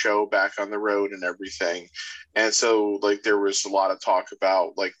 show back on the road and everything. And so there was a lot of talk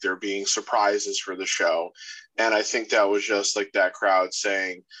about there being surprises for the show. And I think that was just that crowd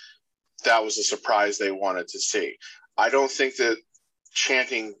saying that was a surprise they wanted to see. I don't think that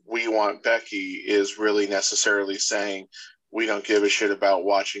chanting "We want Becky" is really necessarily saying we don't give a shit about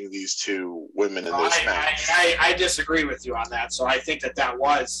watching these two women in this match. I disagree with you on that. So I think that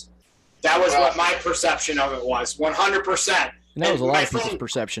was what my perception of it was, 100%. And that was a lot of people's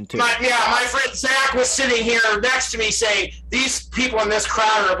perception, too. My friend Zach was sitting here next to me saying, these people in this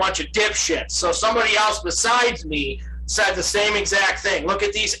crowd are a bunch of dipshits. So somebody else besides me said the same exact thing. Look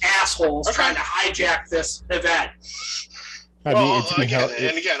at these assholes trying to hijack this event. All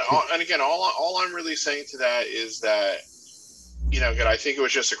I'm really saying to that is that, I think it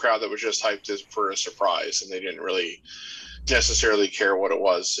was just a crowd that was just hyped for a surprise, and they didn't really necessarily care what it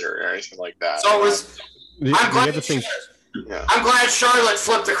was or anything like that. So it was. I'm glad Charlotte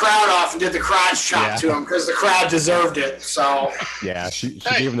flipped the crowd off and did the crotch chop to him, because the crowd deserved it. So she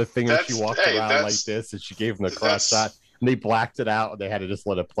gave him the finger. She walked around like this, and she gave him the crotch shot. And they blacked it out, and they had to just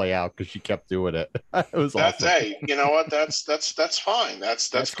let it play out because she kept doing it. It was awesome. Hey, you know what? That's fine. That's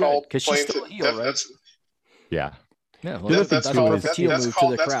called playing to heel, right? Yeah. Yeah, well, that's called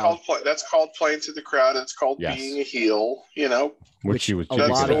playing to the crowd. It's called being a heel, which she was. A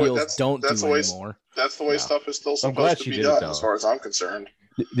lot of heels don't do anymore. That's the way stuff is still supposed to be done, as far as I'm concerned.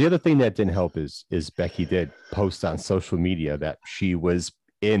 The other thing that didn't help is Becky did post on social media that she was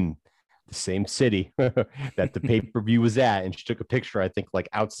in the same city that the pay-per-view was at, and she took a picture, I think,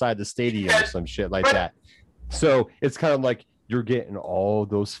 outside the stadium or some shit like that. So it's kind of like you're getting all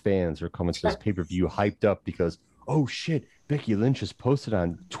those fans are coming to this pay-per-view hyped up because, oh shit, Becky Lynch has posted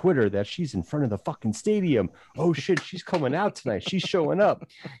on Twitter that she's in front of the fucking stadium. Oh shit, she's coming out tonight. She's showing up.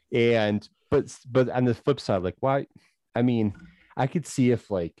 And but on the flip side, like, why? I mean, I could see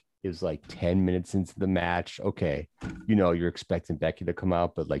if like it was like 10 minutes into the match. Okay, you know, you're expecting Becky to come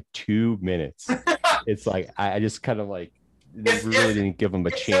out, but like 2 minutes, it's like I just kind of like really didn't give him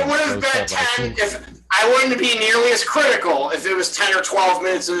a chance. It would have been 10 if I wouldn't be nearly as critical if it was 10 or 12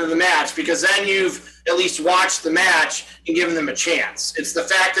 minutes into the match, because then you've at least watched the match and given them a chance. It's the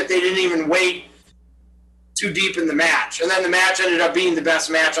fact that they didn't even wait too deep in the match, and then the match ended up being the best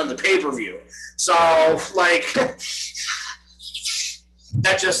match on the pay-per-view. So like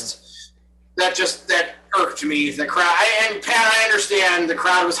that irked me. The crowd, and Pat, I understand the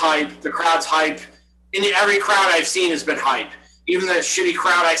crowd was hype. The crowd's hype. Every crowd I've seen has been hype. Even the shitty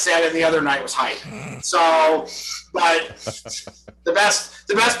crowd I sat in the other night was hype. So, but the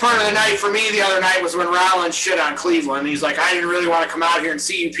best part of the night for me the other night was when Rollins shit on Cleveland. He's like, I didn't really want to come out here and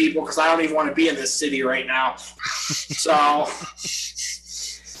see you people because I don't even want to be in this city right now. So,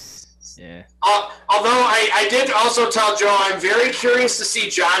 yeah. Although I did also tell Joe I'm very curious to see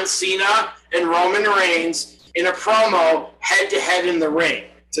John Cena and Roman Reigns in a promo head-to-head in the ring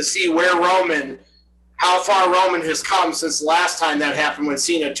to see how far Roman has come since the last time that happened when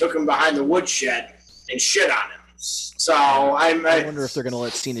Cena took him behind the woodshed and shit on him. So I wonder if they're going to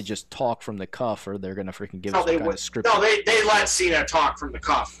let Cena just talk from the cuff, or they're going to freaking give us some kind of script. No, they let Cena talk from the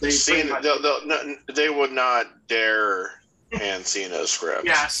cuff. They would not dare hand Cena a script.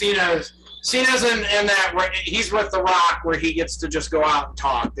 Yeah, Cena's in that. He's with The Rock, where he gets to just go out and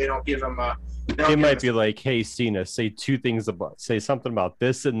talk. They don't give him a. It might be like, hey, Cena, say something about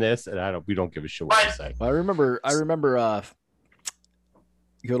this and this, and we don't give a shit what you say. Well, I remember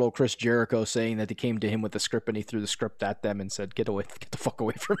good old Chris Jericho saying that they came to him with the script and he threw the script at them and said, get the fuck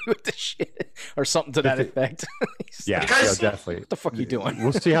away from me with this shit, or something to that effect. Yeah, definitely. What the fuck are you doing?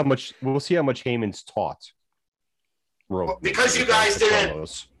 We'll see how much Heyman's taught. Because you guys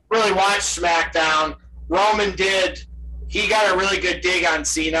didn't really watch SmackDown, Roman did. He got a really good dig on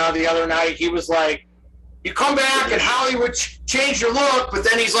Cena the other night. He was like, you come back and Hollywood change your look, but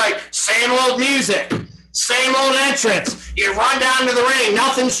then he's like, same old music, same old entrance. You run down to the ring,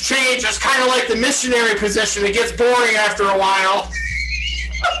 nothing's changed. It's kind of like the missionary position. It gets boring after a while.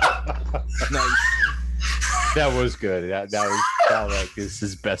 Nice. That was good. That was like, this is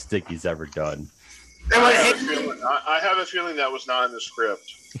his best dig he's ever done. And I have a feeling that was not in the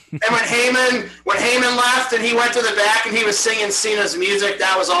script. And when Heyman left and he went to the back and he was singing Cena's music,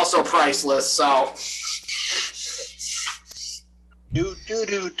 that was also priceless. So, do do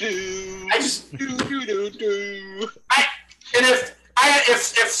do do. I just do do do do.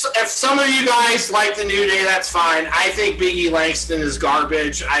 If some of you guys like the New Day, that's fine. I think Big E Langston is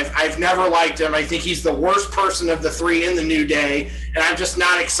garbage. I've never liked him. I think he's the worst person of the three in the New Day, and I'm just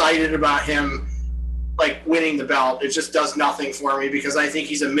not excited about him like winning the belt. It just does nothing for me because I think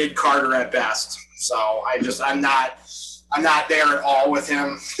he's a mid-carder at best. So I'm not there at all with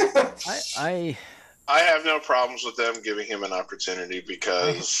him. I have no problems with them giving him an opportunity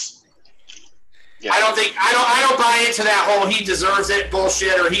because I don't buy into that whole he deserves it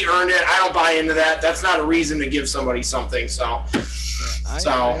bullshit or he earned it. I don't buy into that. That's not a reason to give somebody something.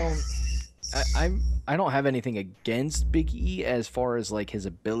 I don't have anything against Big E as far as like his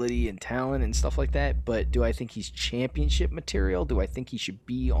ability and talent and stuff like that, but do I think he's championship material? Do I think he should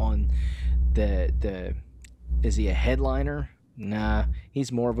be on the is he a headliner? Nah, he's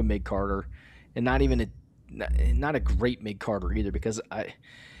more of a mid-carder, and not a great mid-carder either, because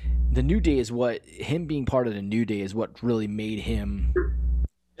the New Day is him being part of the New Day is what really made him.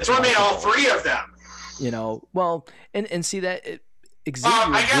 It's what made all three of them. You know, well, and see that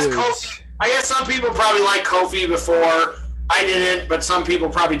I guess some people probably liked Kofi before. I didn't, but some people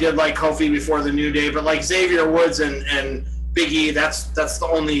probably did like Kofi before the New Day. But like Xavier Woods and Big E, that's the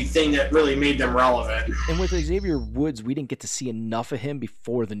only thing that really made them relevant. And with Xavier Woods, we didn't get to see enough of him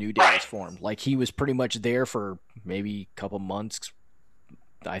before the New Day was formed. Like, he was pretty much there for maybe a couple months,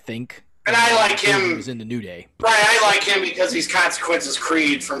 I think. And I like him. He was in the New Day. Right, I like him because he's Consequences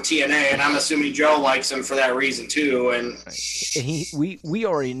Creed from TNA, and I'm assuming Joe likes him for that reason too. And we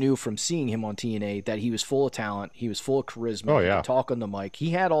already knew from seeing him on TNA that he was full of talent, he was full of charisma, oh, yeah. He could talk on the mic, he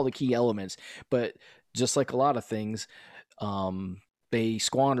had all the key elements. But just like a lot of things, they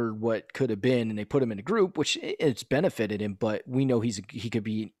squandered what could have been, and they put him in a group, which it's benefited him. But we know he could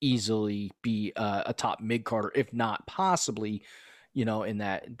easily be a top mid-carder, if not possibly. You know, in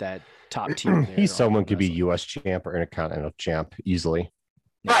that top tier. He's someone could be U.S. champ or Intercontinental champ easily.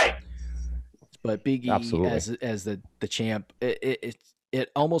 Right. But Big E as the champ,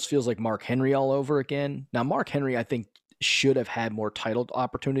 it almost feels like Mark Henry all over again. Now, Mark Henry, I think, should have had more title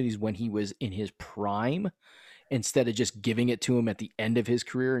opportunities when he was in his prime, instead of just giving it to him at the end of his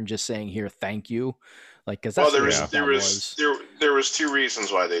career and just saying, "Here, thank you." Like, because that's there was two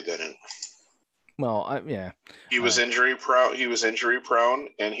reasons why they didn't. Well, he was injury prone. He was injury prone,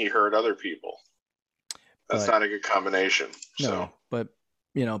 and he hurt other people. That's not a good combination. No, but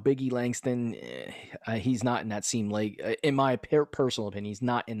Big E Langston, he's not in that same league. In my personal opinion, he's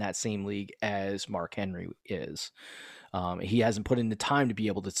not in that same league as Mark Henry is. He hasn't put in the time to be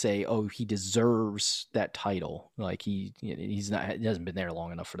able to say, "Oh, he deserves that title." Like he hasn't been there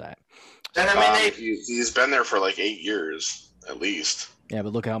long enough for that. And I mean, he's been there for like 8 years at least. Yeah,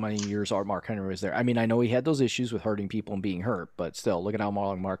 but look how many years Mark Henry was there. I mean, I know he had those issues with hurting people and being hurt, but still, look at how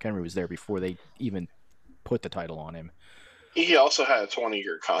long Mark Henry was there before they even put the title on him. He also had a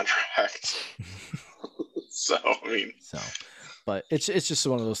 20-year contract. But it's just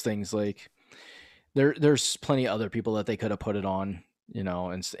one of those things. Like there's plenty of other people that they could have put it on,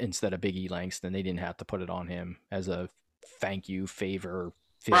 instead of Big E Langston. They didn't have to put it on him as a thank you favor.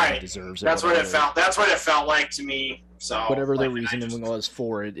 Right. Deserves That's what it felt. That's what it felt like to me. So whatever their reasoning was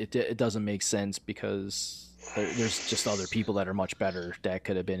for it, it doesn't make sense because there's just other people that are much better that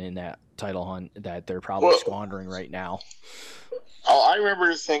could have been in that title hunt that they're probably squandering right now. I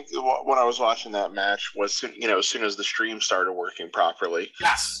remember thinking when I was watching that match was, as soon as the stream started working properly.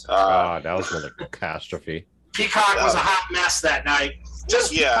 Yes. That was another catastrophe. Peacock was a hot mess that night.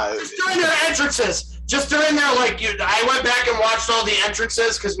 Just during their entrances. Just during their, I went back and watched all the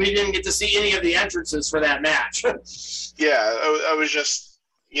entrances because we didn't get to see any of the entrances for that match. Yeah, I was just,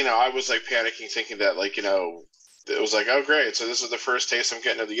 I was panicking, thinking that it was oh great, so this is the first taste I'm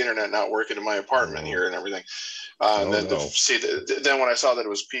getting of the internet not working in my apartment here and everything. Then when I saw that it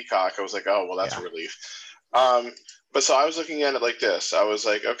was Peacock, I was like, oh well, that's a relief. But so I was looking at it like this. I was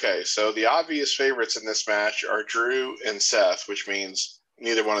like, okay, so the obvious favorites in this match are Drew and Seth, which means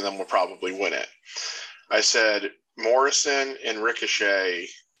neither one of them will probably win it. I said Morrison and Ricochet,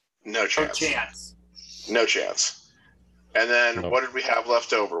 no chance. No chance. And then what did we have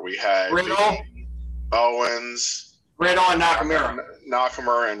left over? We had Riddle, Owens, Riddle, and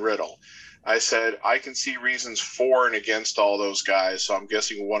Nakamura and Riddle. I said I can see reasons for and against all those guys, so I'm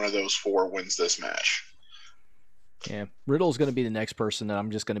guessing one of those four wins this match. Yeah, Riddle's going to be the next person that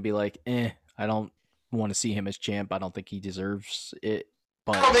I'm just going to be like, I don't want to see him as champ. I don't think he deserves it.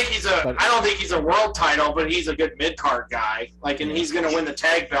 But, I don't think he's a world title, but he's a good mid-card guy. And he's going to win the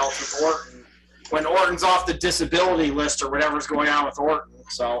tag belt with Orton when Orton's off the disability list or whatever's going on with Orton.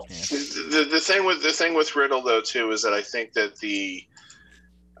 So the thing with Riddle though too is that I think the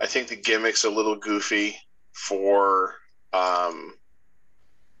gimmick's a little goofy for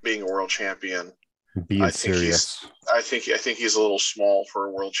being a world champion. Being serious. I think he's a little small for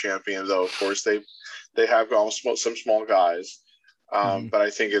a world champion, though. Of course, they have some small guys, but I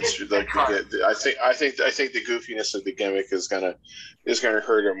think it's I think the goofiness of the gimmick is gonna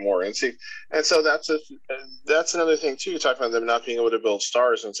hurt him more. And so that's another thing too. You're talking about them not being able to build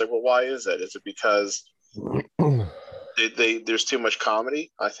stars, and it's like, well, why is that? Is it because there's too much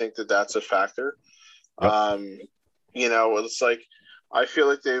comedy? I think that's a factor. Yep. It's like, I feel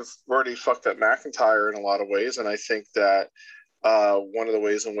like they've already fucked up McIntyre in a lot of ways, and I think that one of the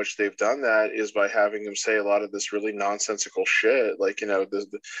ways in which they've done that is by having him say a lot of this really nonsensical shit,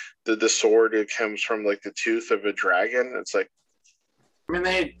 the sword, it comes from the tooth of a dragon. It's like, I mean,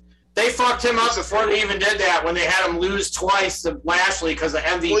 they fucked him up before they even did that when they had him lose twice to Lashley because of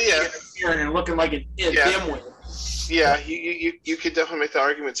MVP interfering and looking like a dimwit. Yeah, you could definitely make the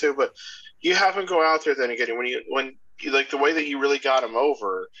argument too, but you have him go out there then again when the way that you really got him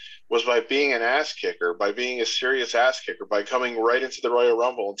over was by being an ass kicker, by being a serious ass kicker, by coming right into the Royal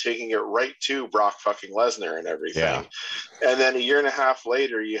Rumble and taking it right to Brock fucking Lesnar and everything. Yeah. And then a year and a half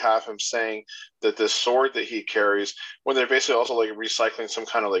later, you have him saying that this sword that he carries, when they're basically also recycling some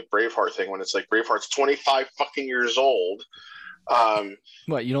kind of Braveheart thing, when it's Braveheart's 25 fucking years old.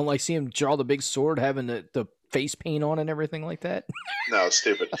 What, you don't see him draw the big sword having the face paint on and everything like that? No, it's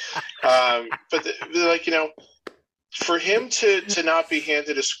stupid. But for him to not be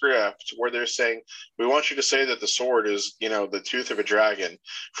handed a script where they're saying, we want you to say that the sword is, the tooth of a dragon,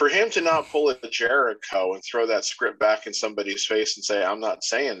 for him to not pull a Jericho and throw that script back in somebody's face and say, I'm not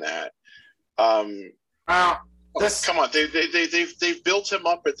saying that. Come on, they've built him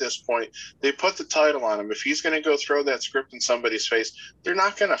up at this point. They put the title on him. If he's going to go throw that script in somebody's face, they're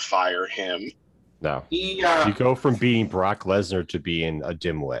not going to fire him. No. You go from being Brock Lesnar to being a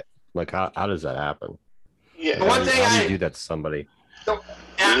dimwit. How does that happen? Yeah. How do you do that to somebody?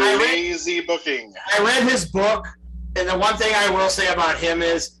 Lazy booking. I read his book, And the one thing I will say about him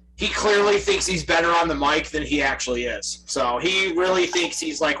is he clearly thinks he's better on the mic than he actually is. So he really thinks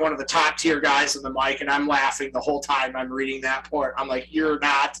he's like one of the top tier guys on the mic, and I'm laughing the whole time I'm reading that part. I'm like, you're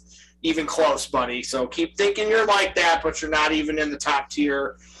not even close, buddy. So keep thinking you're like that, but you're not even in the top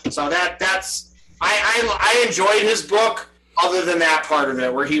tier. So that's I enjoyed his book, other than that part of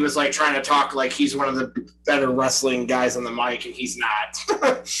it where he was like trying to talk like he's one of the better wrestling guys on the mic, and he's not.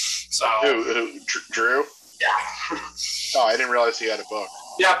 So Who, Drew? Yeah. Oh, I didn't realize he had a book.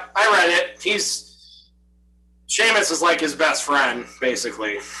 Yep, I read it. Sheamus is like his best friend,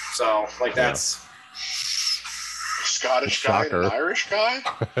 basically. So, like, that's Scottish guy and an Irish guy?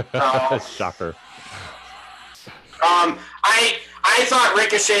 Shocker. I thought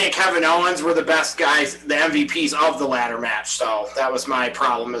Ricochet and Kevin Owens were the best guys, the MVPs of the ladder match. So that was my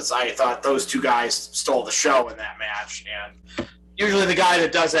problem, is I thought those two guys stole the show in that match, and usually the guy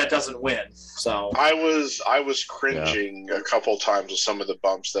that does that doesn't win. So I was cringing a couple times with some of the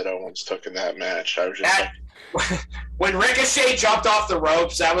bumps that Owens took in that match. I was just when Ricochet jumped off the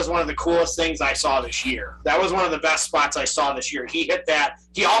ropes, that was one of the coolest things I saw this year. That was one of the best spots I saw this year. He hit that.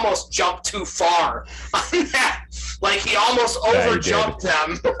 He almost jumped too far on that. Like, he almost overjumped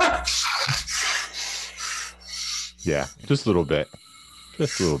them. Yeah, just a little bit.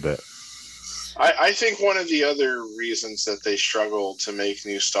 Just a little bit. I think one of the other reasons that they struggle to make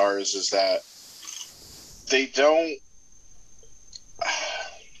new stars is that they don't,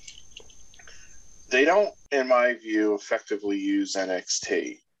 in my view, effectively use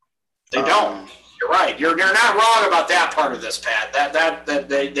NXT. They don't. You're right. You're not wrong about that part of this, Pat. That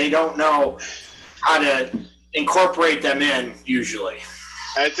they don't know how to incorporate them in usually.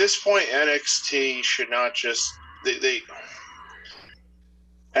 At this point, NXT should not just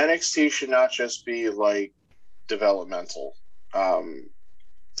NXT should not just be like developmental.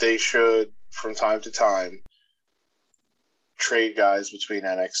 They should, from time to time, trade guys between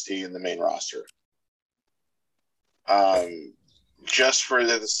NXT and the main roster. Just for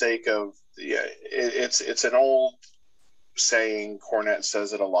the sake of, it's an old saying. Cornette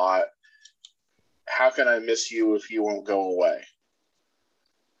says it a lot. How can I miss you if you won't go away?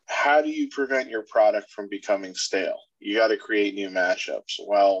 How do you prevent your product from becoming stale? You got to create new matchups.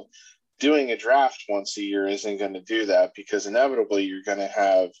 Well, doing a draft once a year isn't going to do that, because inevitably you're going to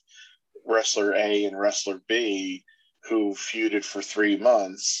have wrestler A and wrestler B who feuded for 3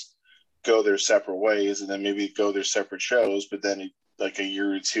 months go their separate ways, and then maybe go their separate shows, but then like a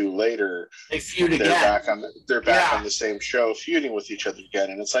year or two later, they feud again. They're back on the same show, feuding with each other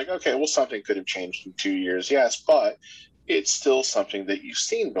again. And it's like, okay, well, something could have changed in 2 years, yes, but it's still something that you've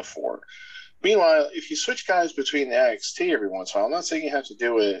seen before. Meanwhile, if you switch guys between NXT every once in a while, I'm not saying you have to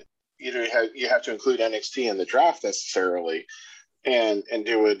do it. You have to include NXT in the draft necessarily, and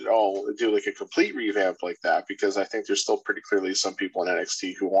do like a complete revamp like that, because I think there's still pretty clearly some people in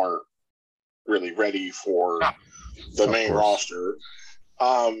NXT who aren't really ready for the main roster.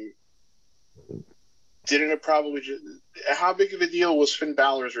 Didn't it probably how big of a deal was Finn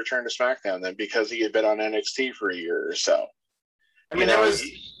Balor's return to SmackDown then, because he had been on NXT for a year or so? I mean, there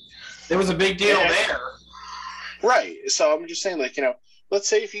was a big deal there, right? So I'm just saying, like, let's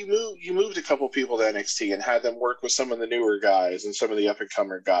say if you moved a couple people to NXT and had them work with some of the newer guys and some of the up and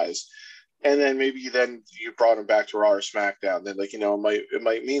comer guys, and then maybe you brought them back to Raw or SmackDown, then it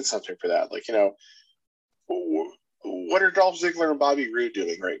might mean something for that. Like, what are Dolph Ziggler and Bobby Roode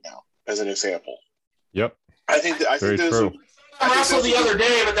doing right now, as an example? Yep. I think I wrestled the other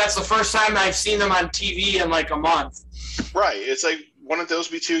day, but that's the first time I've seen them on TV in like a month. Right. It's like, wouldn't those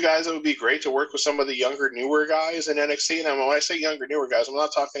be two guys that would be great to work with some of the younger, newer guys in NXT? And when I say younger, newer guys, I'm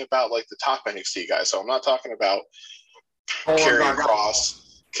not talking about like the top NXT guys. So I'm not talking about Karrion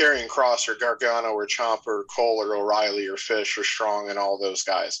Kross or Gargano or Ciampa or Cole or O'Reilly or Fish or Strong and all those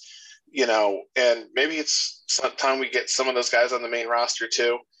guys. And maybe it's sometime we get some of those guys on the main roster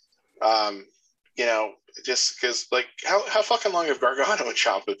too. Just because, like, how fucking long have Gargano and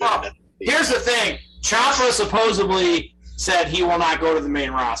Ciampa been? Well, here's the thing. Ciampa supposedly said he will not go to the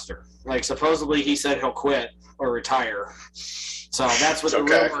main roster. Like, supposedly he said he'll quit or retire. So that's what the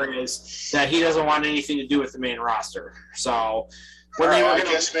rumor is, that he doesn't want anything to do with the main roster. So I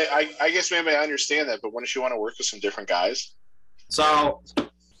guess maybe I understand that, but wouldn't you want to work with some different guys? So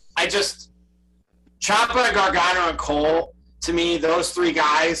Ciampa, Gargano, and Cole, to me, those three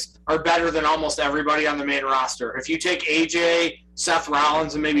guys are better than almost everybody on the main roster. If you take AJ, Seth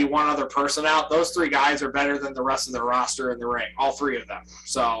Rollins, and maybe one other person out, those three guys are better than the rest of the roster in the ring, all three of them.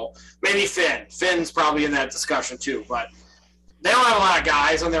 So maybe Finn. Finn's probably in that discussion too, but they don't have a lot of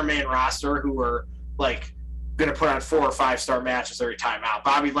guys on their main roster who are like going to put on 4 or 5 star matches every time out.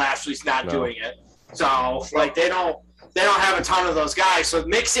 Bobby Lashley's not doing it. So like they don't have a ton of those guys. So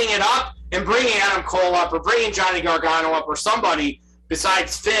mixing it up and bringing Adam Cole up or bringing Johnny Gargano up or somebody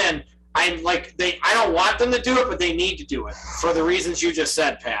besides Finn, I don't want them to do it, but they need to do it for the reasons you just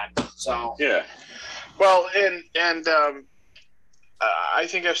said, Pat. So yeah. Well, and I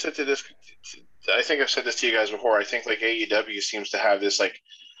think I've said this to you guys before. I think like AEW seems to have this like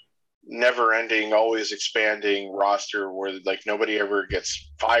never-ending, always expanding roster where like nobody ever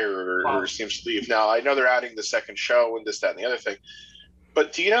gets fired or seems to leave. Now I know they're adding the second show and this, that, and the other thing,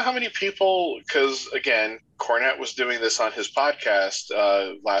 but do you know how many people? Because again, Cornette was doing this on his podcast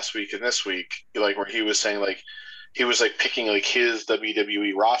last week and this week, like where he was saying like he was like picking like his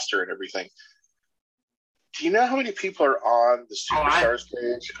WWE roster and everything. Do you know how many people are on the Superstars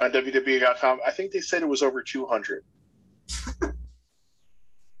page on WWE.com? I think they said it was over 200.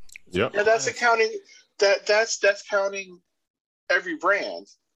 Yep. And that's accounting that's counting every brand.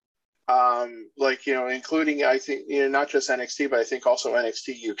 Like, you know, including I think, you know, not just NXT, but I think also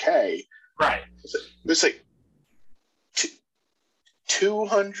NXT UK. right. It's like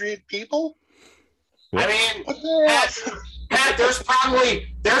 200 people? I mean, Pat, there's probably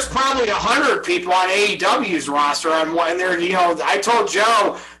 100 people on AEW's roster on one. And they're, you know, I told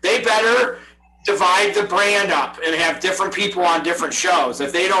Joe they better divide the brand up and have different people on different shows.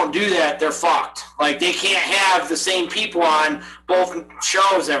 If they don't do that, they're fucked. Like they can't have the same people on both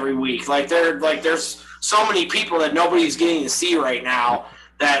shows every week. Like there's so many people that nobody's getting to see right now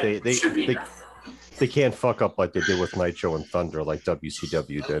that should be. They can't fuck up like they did with Nitro and Thunder, like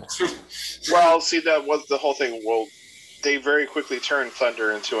WCW did. Well, see, that was the whole thing. Well, they very quickly turned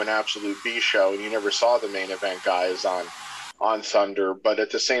Thunder into an absolute B show, and you never saw the main event guys on Thunder. But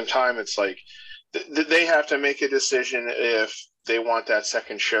at the same time, it's like they have to make a decision if they want that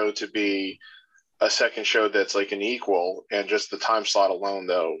second show to be a second show that's like an equal, and just the time slot alone,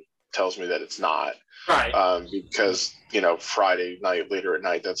 though, tells me that it's not. Right. Because, you know, Friday night, later at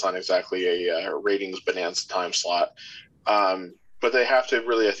night, that's not exactly a ratings bonanza time slot. But they have to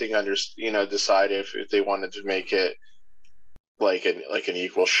really, I think, decide if they wanted to make it like an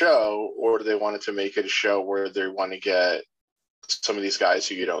equal show, or do they wanted to make it a show where they want to get some of these guys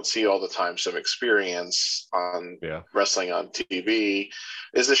who you don't see all the time some experience on wrestling on TV.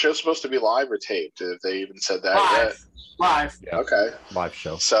 Is the show supposed to be live or taped? Have they even said that yet? Live. Yeah. Okay. Live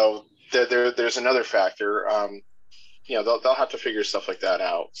show. So there's another factor. You know, they'll have to figure stuff like that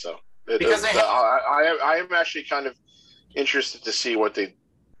out. So I am actually kind of interested to see what they.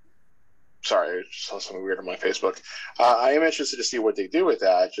 Sorry, I saw something weird on my Facebook. I am interested to see what they do with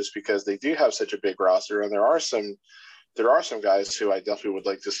that, just because they do have such a big roster, and there are some guys who I definitely would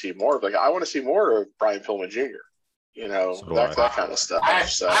like to see more of. Like, I want to see more of Brian Pillman Jr. You know, that kind of stuff.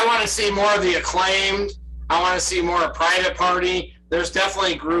 I want to see more of the Acclaimed. I want to see more of Private Party. There's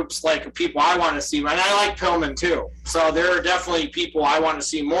definitely groups like people I want to see, and I like Pillman too. So there are definitely people I want to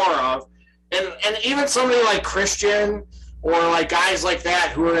see more of, and even somebody like Christian or like guys like that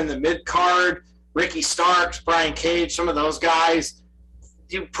who are in the mid card, Ricky Starks, Brian Cage, some of those guys.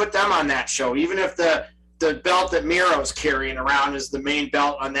 You put them on that show, even if the belt that Miro's carrying around is the main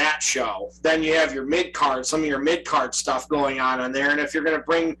belt on that show. Then you have your mid card, some of your mid card stuff going on there, and if you're going to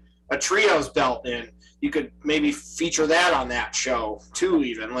bring a trios belt in, you could maybe feature that on that show too.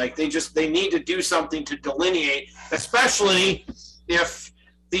 Even like they need to do something to delineate, especially if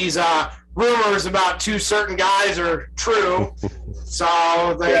these rumors about two certain guys are true. So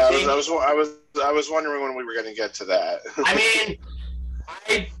I was wondering when we were going to get to that. I mean,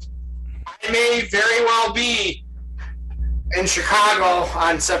 I may very well be in Chicago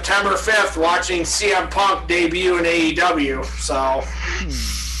on September 5th watching CM Punk debut in AEW. So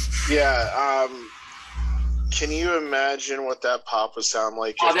yeah. Can you imagine what that pop would sound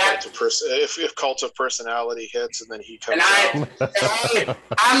like if Cult of Personality hits and then he comes out?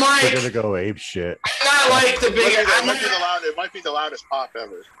 I'm like, they're gonna go ape shit. I'm not like the biggest. It might be the loudest pop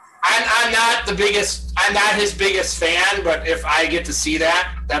ever. I'm not the biggest. I'm not his biggest fan, but if I get to see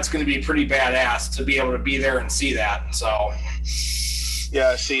that, that's going to be pretty badass to be able to be there and see that. So.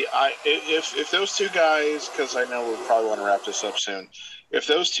 Yeah. See, if those two guys, because I know we'll probably want to wrap this up soon. If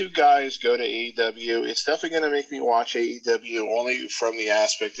those two guys go to AEW, it's definitely going to make me watch AEW only from the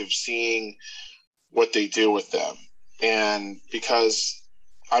aspect of seeing what they do with them. And because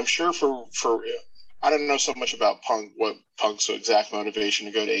I'm sure for I don't know so much about Punk, what Punk's exact motivation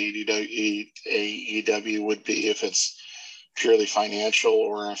to go to AEW would be, if it's purely financial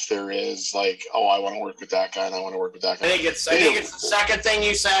or if there is like, oh, I want to work with that guy and I want to work with that guy. I think it's the second thing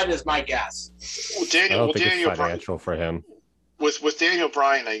you said is my guess. Well, Daniel, I don't think it's financial for him. With Daniel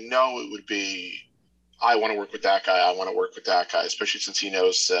Bryan, I know it would be, I want to work with that guy. I want to work with that guy, especially since he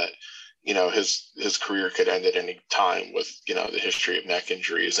knows that his career could end at any time with, the history of neck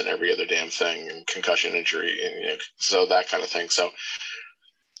injuries and every other damn thing, and concussion injury, and so that kind of thing. So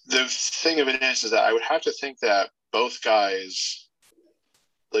the thing of it is that I would have to think that both guys,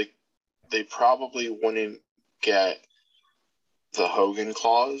 like, they probably wouldn't get the Hogan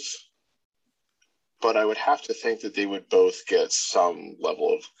clause, but I would have to think that they would both get some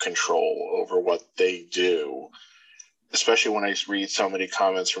level of control over what they do, especially when I read so many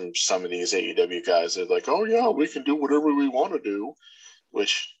comments from some of these AEW guys. They're like, oh yeah, we can do whatever we want to do,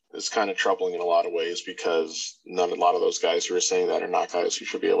 which is kind of troubling in a lot of ways, because a lot of those guys who are saying that are not guys who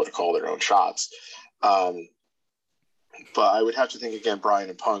should be able to call their own shots. But I would have to think, again, Bryan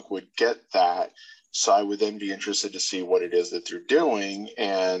and Punk would get that. So I would then be interested to see what it is that they're doing,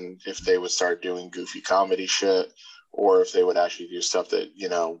 and if they would start doing goofy comedy shit, or if they would actually do stuff that,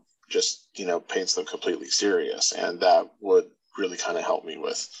 just, paints them completely serious. And that would really kind of help me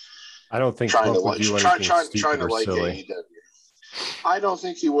with I don't think trying Punk would do anything stupid or like silly. AEW. I don't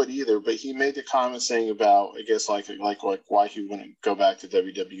think he would either, but he made the comment saying about, I guess, like why he wouldn't go back to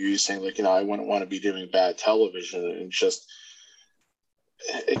WWE, saying like, I wouldn't want to be doing bad television. And just,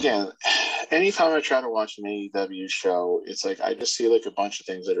 again, anytime I try to watch an AEW show, it's like I just see like a bunch of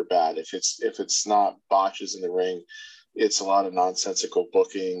things that are bad. If it's not botches in the ring, it's a lot of nonsensical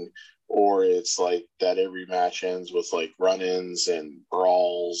booking, or it's like that every match ends with like run-ins and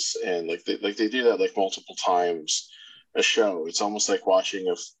brawls, and like they do that like multiple times a show. It's almost like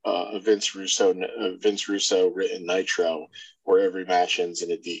watching a Vince Russo written Nitro, where every match ends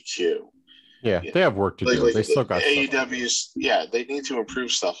in a DQ. Yeah, they have work to do. They still got AEW's. Yeah, they need to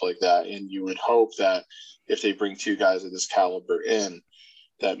improve stuff like that. And you would hope that if they bring two guys of this caliber in,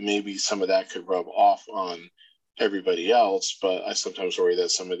 that maybe some of that could rub off on everybody else. But I sometimes worry that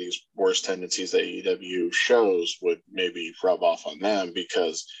some of these worst tendencies that AEW shows would maybe rub off on them,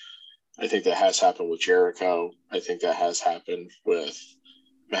 because I think that has happened with Jericho. I think that has happened with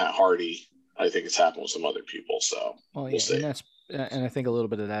Matt Hardy. I think it's happened with some other people. So we'll see. And I think a little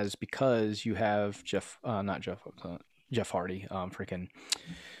bit of that is because you have Jeff Hardy. Freaking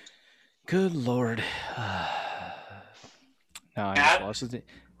good Lord. Now I just lost his name.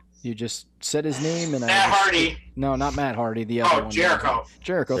 You just said his name, and Matt Hardy. No, not Matt Hardy. The other one. Jericho.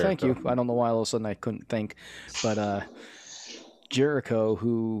 Thank you. I don't know why all of a sudden I couldn't think, but Jericho,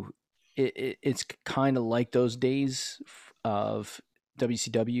 who it's kind of like those days of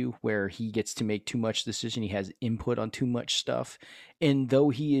WCW where he gets to make too much decision. He has input on too much stuff. And though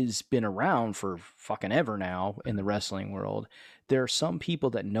he has been around for fucking ever now in the wrestling world, there are some people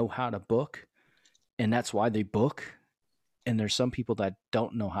that know how to book, and that's why they book. And there's some people that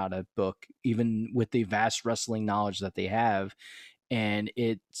don't know how to book, even with the vast wrestling knowledge that they have. And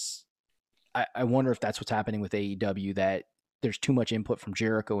I wonder if that's what's happening with AEW, that there's too much input from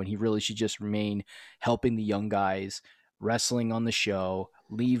Jericho, and he really should just remain helping the young guys, wrestling on the show,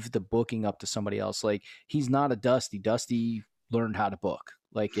 leave the booking up to somebody else. Like, he's not a Dusty. Dusty learned how to book.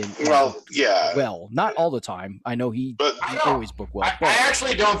 Well, not all the time. I know he always booked well. I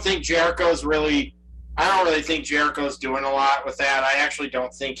actually don't think Jericho's really. I don't really think Jericho's doing a lot with that. I actually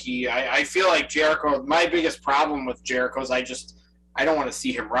don't think I feel like Jericho. My biggest problem with Jericho is I don't want to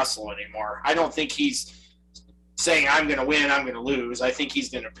see him wrestle anymore. I don't think he's saying I'm going to win, I'm going to lose. I think he's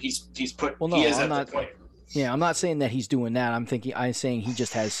put. Well, no, he is at the point. Yeah, I'm not saying that he's doing that. I'm saying he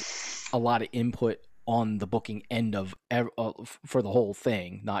just has a lot of input on the booking end of for the whole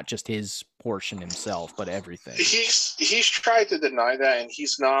thing, not just his portion himself, but everything. He's tried to deny that, and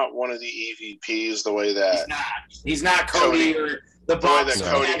he's not one of the EVPs the way that he's not Cody or the Bucks.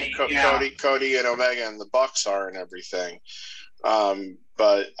 The way that Cody and Omega and the Bucks are and everything.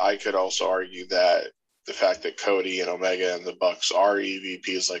 But I could also argue that the fact that Cody and Omega and the Bucks are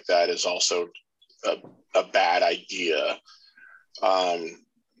EVPs like that is also a bad idea.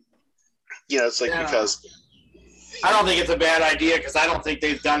 It's like, because I don't think it's a bad idea, because I don't think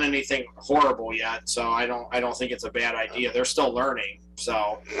they've done anything horrible yet. So I don't think it's a bad idea. They're still learning.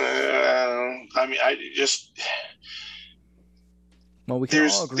 So well, we can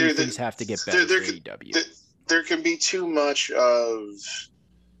all agree things have to get better for AEW. There can be too much of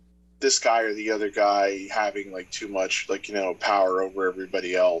this guy or the other guy having like too much power over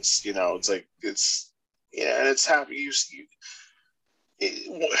everybody else. It's like and it's happy.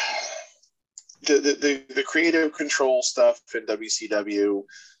 The creative control stuff in WCW,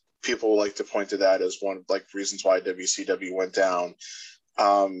 people like to point to that as one of reasons why WCW went down.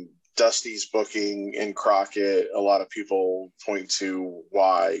 Dusty's booking in Crockett, a lot of people point to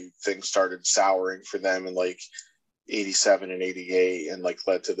why things started souring for them in 87 and 88, and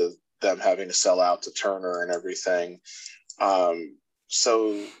led to them having to sell out to Turner and everything.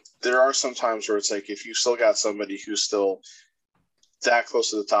 So there are some times where it's like if you still got somebody who's still that close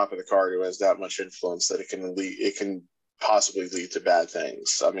to the top of the card who has that much influence that it can possibly lead to bad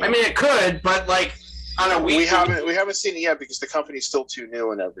things. I mean, it could, but like on a week, we haven't seen it yet because the company's still too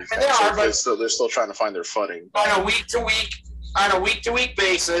new and everything. They are, but they're still trying to find their footing. On a week to week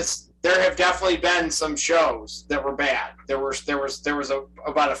basis, there have definitely been some shows that were bad. There was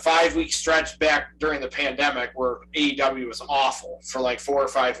about a 5-week stretch back during the pandemic where AEW was awful for like 4 or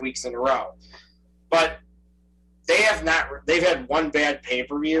 5 weeks in a row. But they've had one bad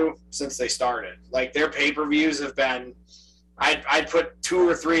pay-per-view since they started. Like their pay-per-views have been, I'd put 2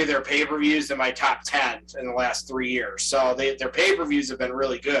 or 3 of their pay-per-views in my top 10 in the last 3 years. So their pay-per-views have been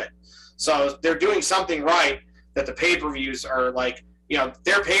really good. So they're doing something right that the pay-per-views are like,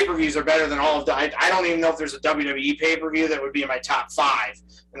 their pay-per-views are better than all of the. I don't even know if there's a WWE pay-per-view that would be in my top 5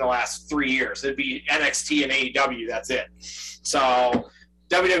 in the last 3 years. It'd be NXT and AEW. That's it. So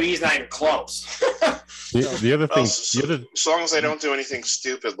WWE's not even close. the other thing, as long as they don't do anything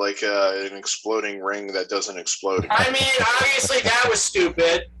stupid like an exploding ring that doesn't explode. I mean, obviously that was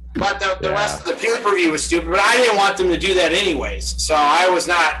stupid, but the rest of the pay-per-view was stupid. But I didn't want them to do that anyways, so I was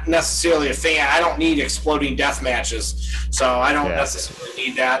not necessarily a fan. I don't need exploding death matches, so I don't necessarily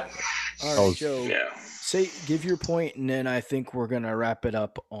need that. All right, Joe. Give your point, and then I think we're gonna wrap it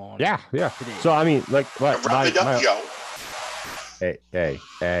up on. Yeah. Today. So I mean, like, wrap it up, yo. Hey.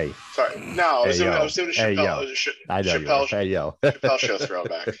 Sorry. No, I was doing a Chappelle show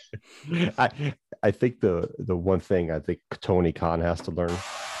throwback. I think the one thing I think Tony Khan has to learn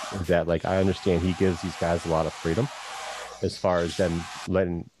is that, like, I understand he gives these guys a lot of freedom as far as them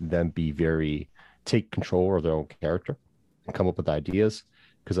letting them take control of their own character and come up with ideas.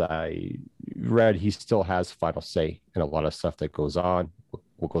 Because I read he still has final say in a lot of stuff that goes on,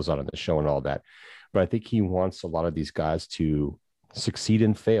 what goes on in the show and all that. But I think he wants a lot of these guys to succeed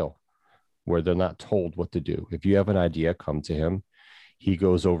and fail where they're not told what to do. If you have an idea, come to him. He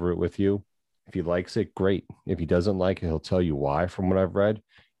goes over it with you. If he likes it, great. If he doesn't like it, he'll tell you why from what I've read.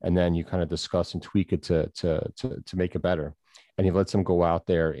 And then you kind of discuss and tweak it to make it better. And he lets them go out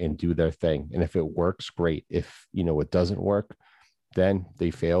there and do their thing. And if it works, great. If, it doesn't work, then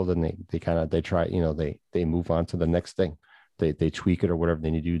they failed and they try, they move on to the next thing. They tweak it or whatever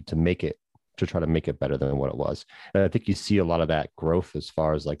they need to do to try to make it better than what it was. And I think you see a lot of that growth as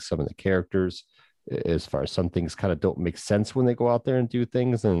far as like some of the characters, as far as some things kind of don't make sense when they go out there and do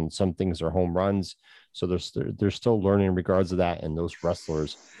things, and some things are home runs. So they're still learning in regards to that. And those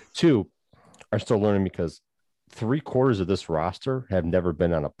wrestlers too are still learning because 3/4 of this roster have never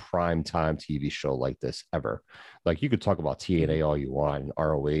been on a prime time TV show like this ever. Like, you could talk about TNA all you want, and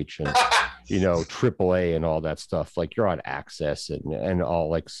ROH and AAA and all that stuff. Like, you're on Access and all,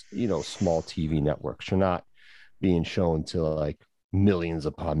 like, small TV networks. You're not being shown to like millions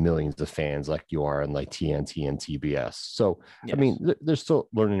upon millions of fans like you are in like TNT and TBS. So yes. I mean, they're still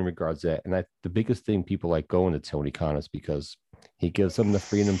learning in regards to that. And the biggest thing people like going to Tony Khan is because he gives them the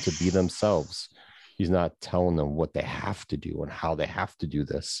freedom to be themselves. He's not telling them what they have to do and how they have to do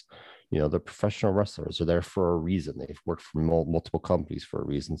this. The professional wrestlers are there for a reason. They've worked for multiple companies for a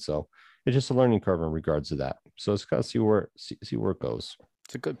reason. So it's just a learning curve in regards to that. So it's got to see where it goes.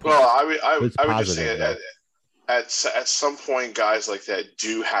 It's a good point. Well, I would just say at some point, guys like that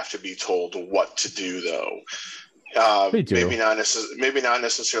do have to be told what to do, though. They do. Maybe not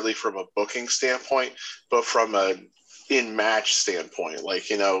necessarily from a booking standpoint, but from a in-match standpoint. Like,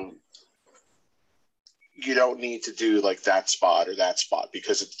 you don't need to do like that spot or that spot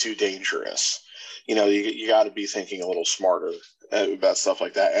because it's too dangerous. You got to be thinking a little smarter about stuff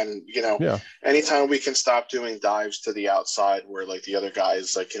like that. And, anytime we can stop doing dives to the outside where like the other guy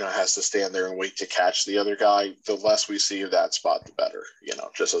is like, has to stand there and wait to catch the other guy, the less we see of that spot, the better,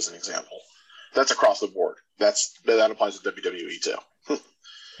 just as an example. That's across the board. That applies to WWE too.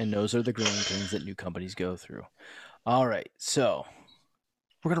 And those are the growing pains that new companies go through. All right. So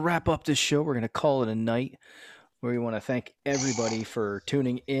we're going to wrap up this show. We're going to call it a night. We want to thank everybody for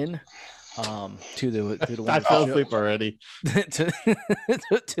tuning in to the I fell asleep already. to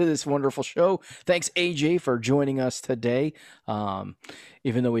this wonderful show. Thanks, AJ, for joining us today.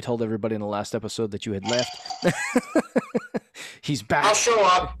 Even though we told everybody in the last episode that you had left. He's back. I'll show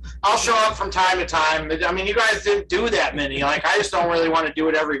up from time to time. I mean, you guys didn't do that many. Like, I just don't really want to do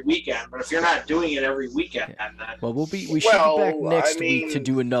it every weekend. But if you're not doing it every weekend, then well, we should be back next week to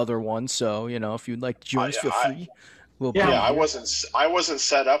do another one. So, if you'd like to join us, feel free. I wasn't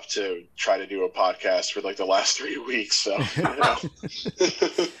set up to try to do a podcast for like the last 3 weeks. So,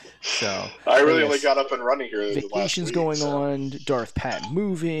 So I really yes, only got up and running here. vacations going on, Darth Pat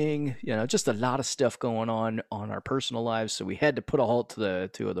moving, just a lot of stuff going on our personal lives. So we had to put a halt to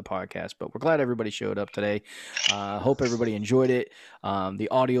the podcast, but we're glad everybody showed up today. Hope everybody enjoyed it. The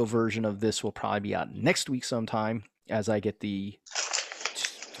audio version of this will probably be out next week sometime, as I get the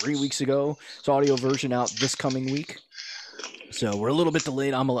 3 weeks ago. So audio version out this coming week. So we're a little bit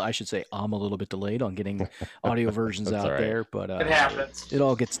delayed. I'm a little bit delayed on getting audio versions out there, but it happens. It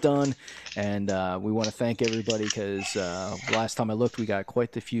all gets done, and we want to thank everybody because last time I looked, we got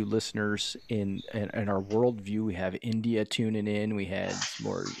quite a few listeners in our worldview. We have India tuning in. We had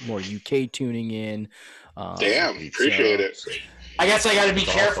more UK tuning in. Damn, appreciate it. I guess I got to be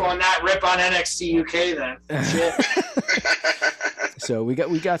careful and not rip on NXT UK then. Shit. So we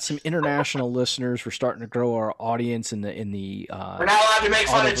got some international listeners. We're starting to grow our audience in the. We're not allowed to make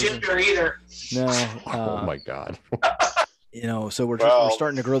fun of gender either. No. Oh my God. So we're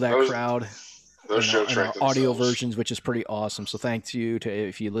starting to grow that crowd. Those in our audio versions, which is pretty awesome. So thanks you to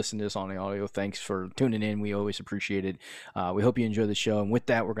if you listen to this on the audio. Thanks for tuning in. We always appreciate it. We hope you enjoy the show. And with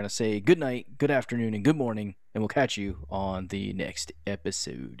that, we're going to say good night, good afternoon, and good morning. And we'll catch you on the next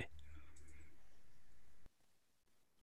episode.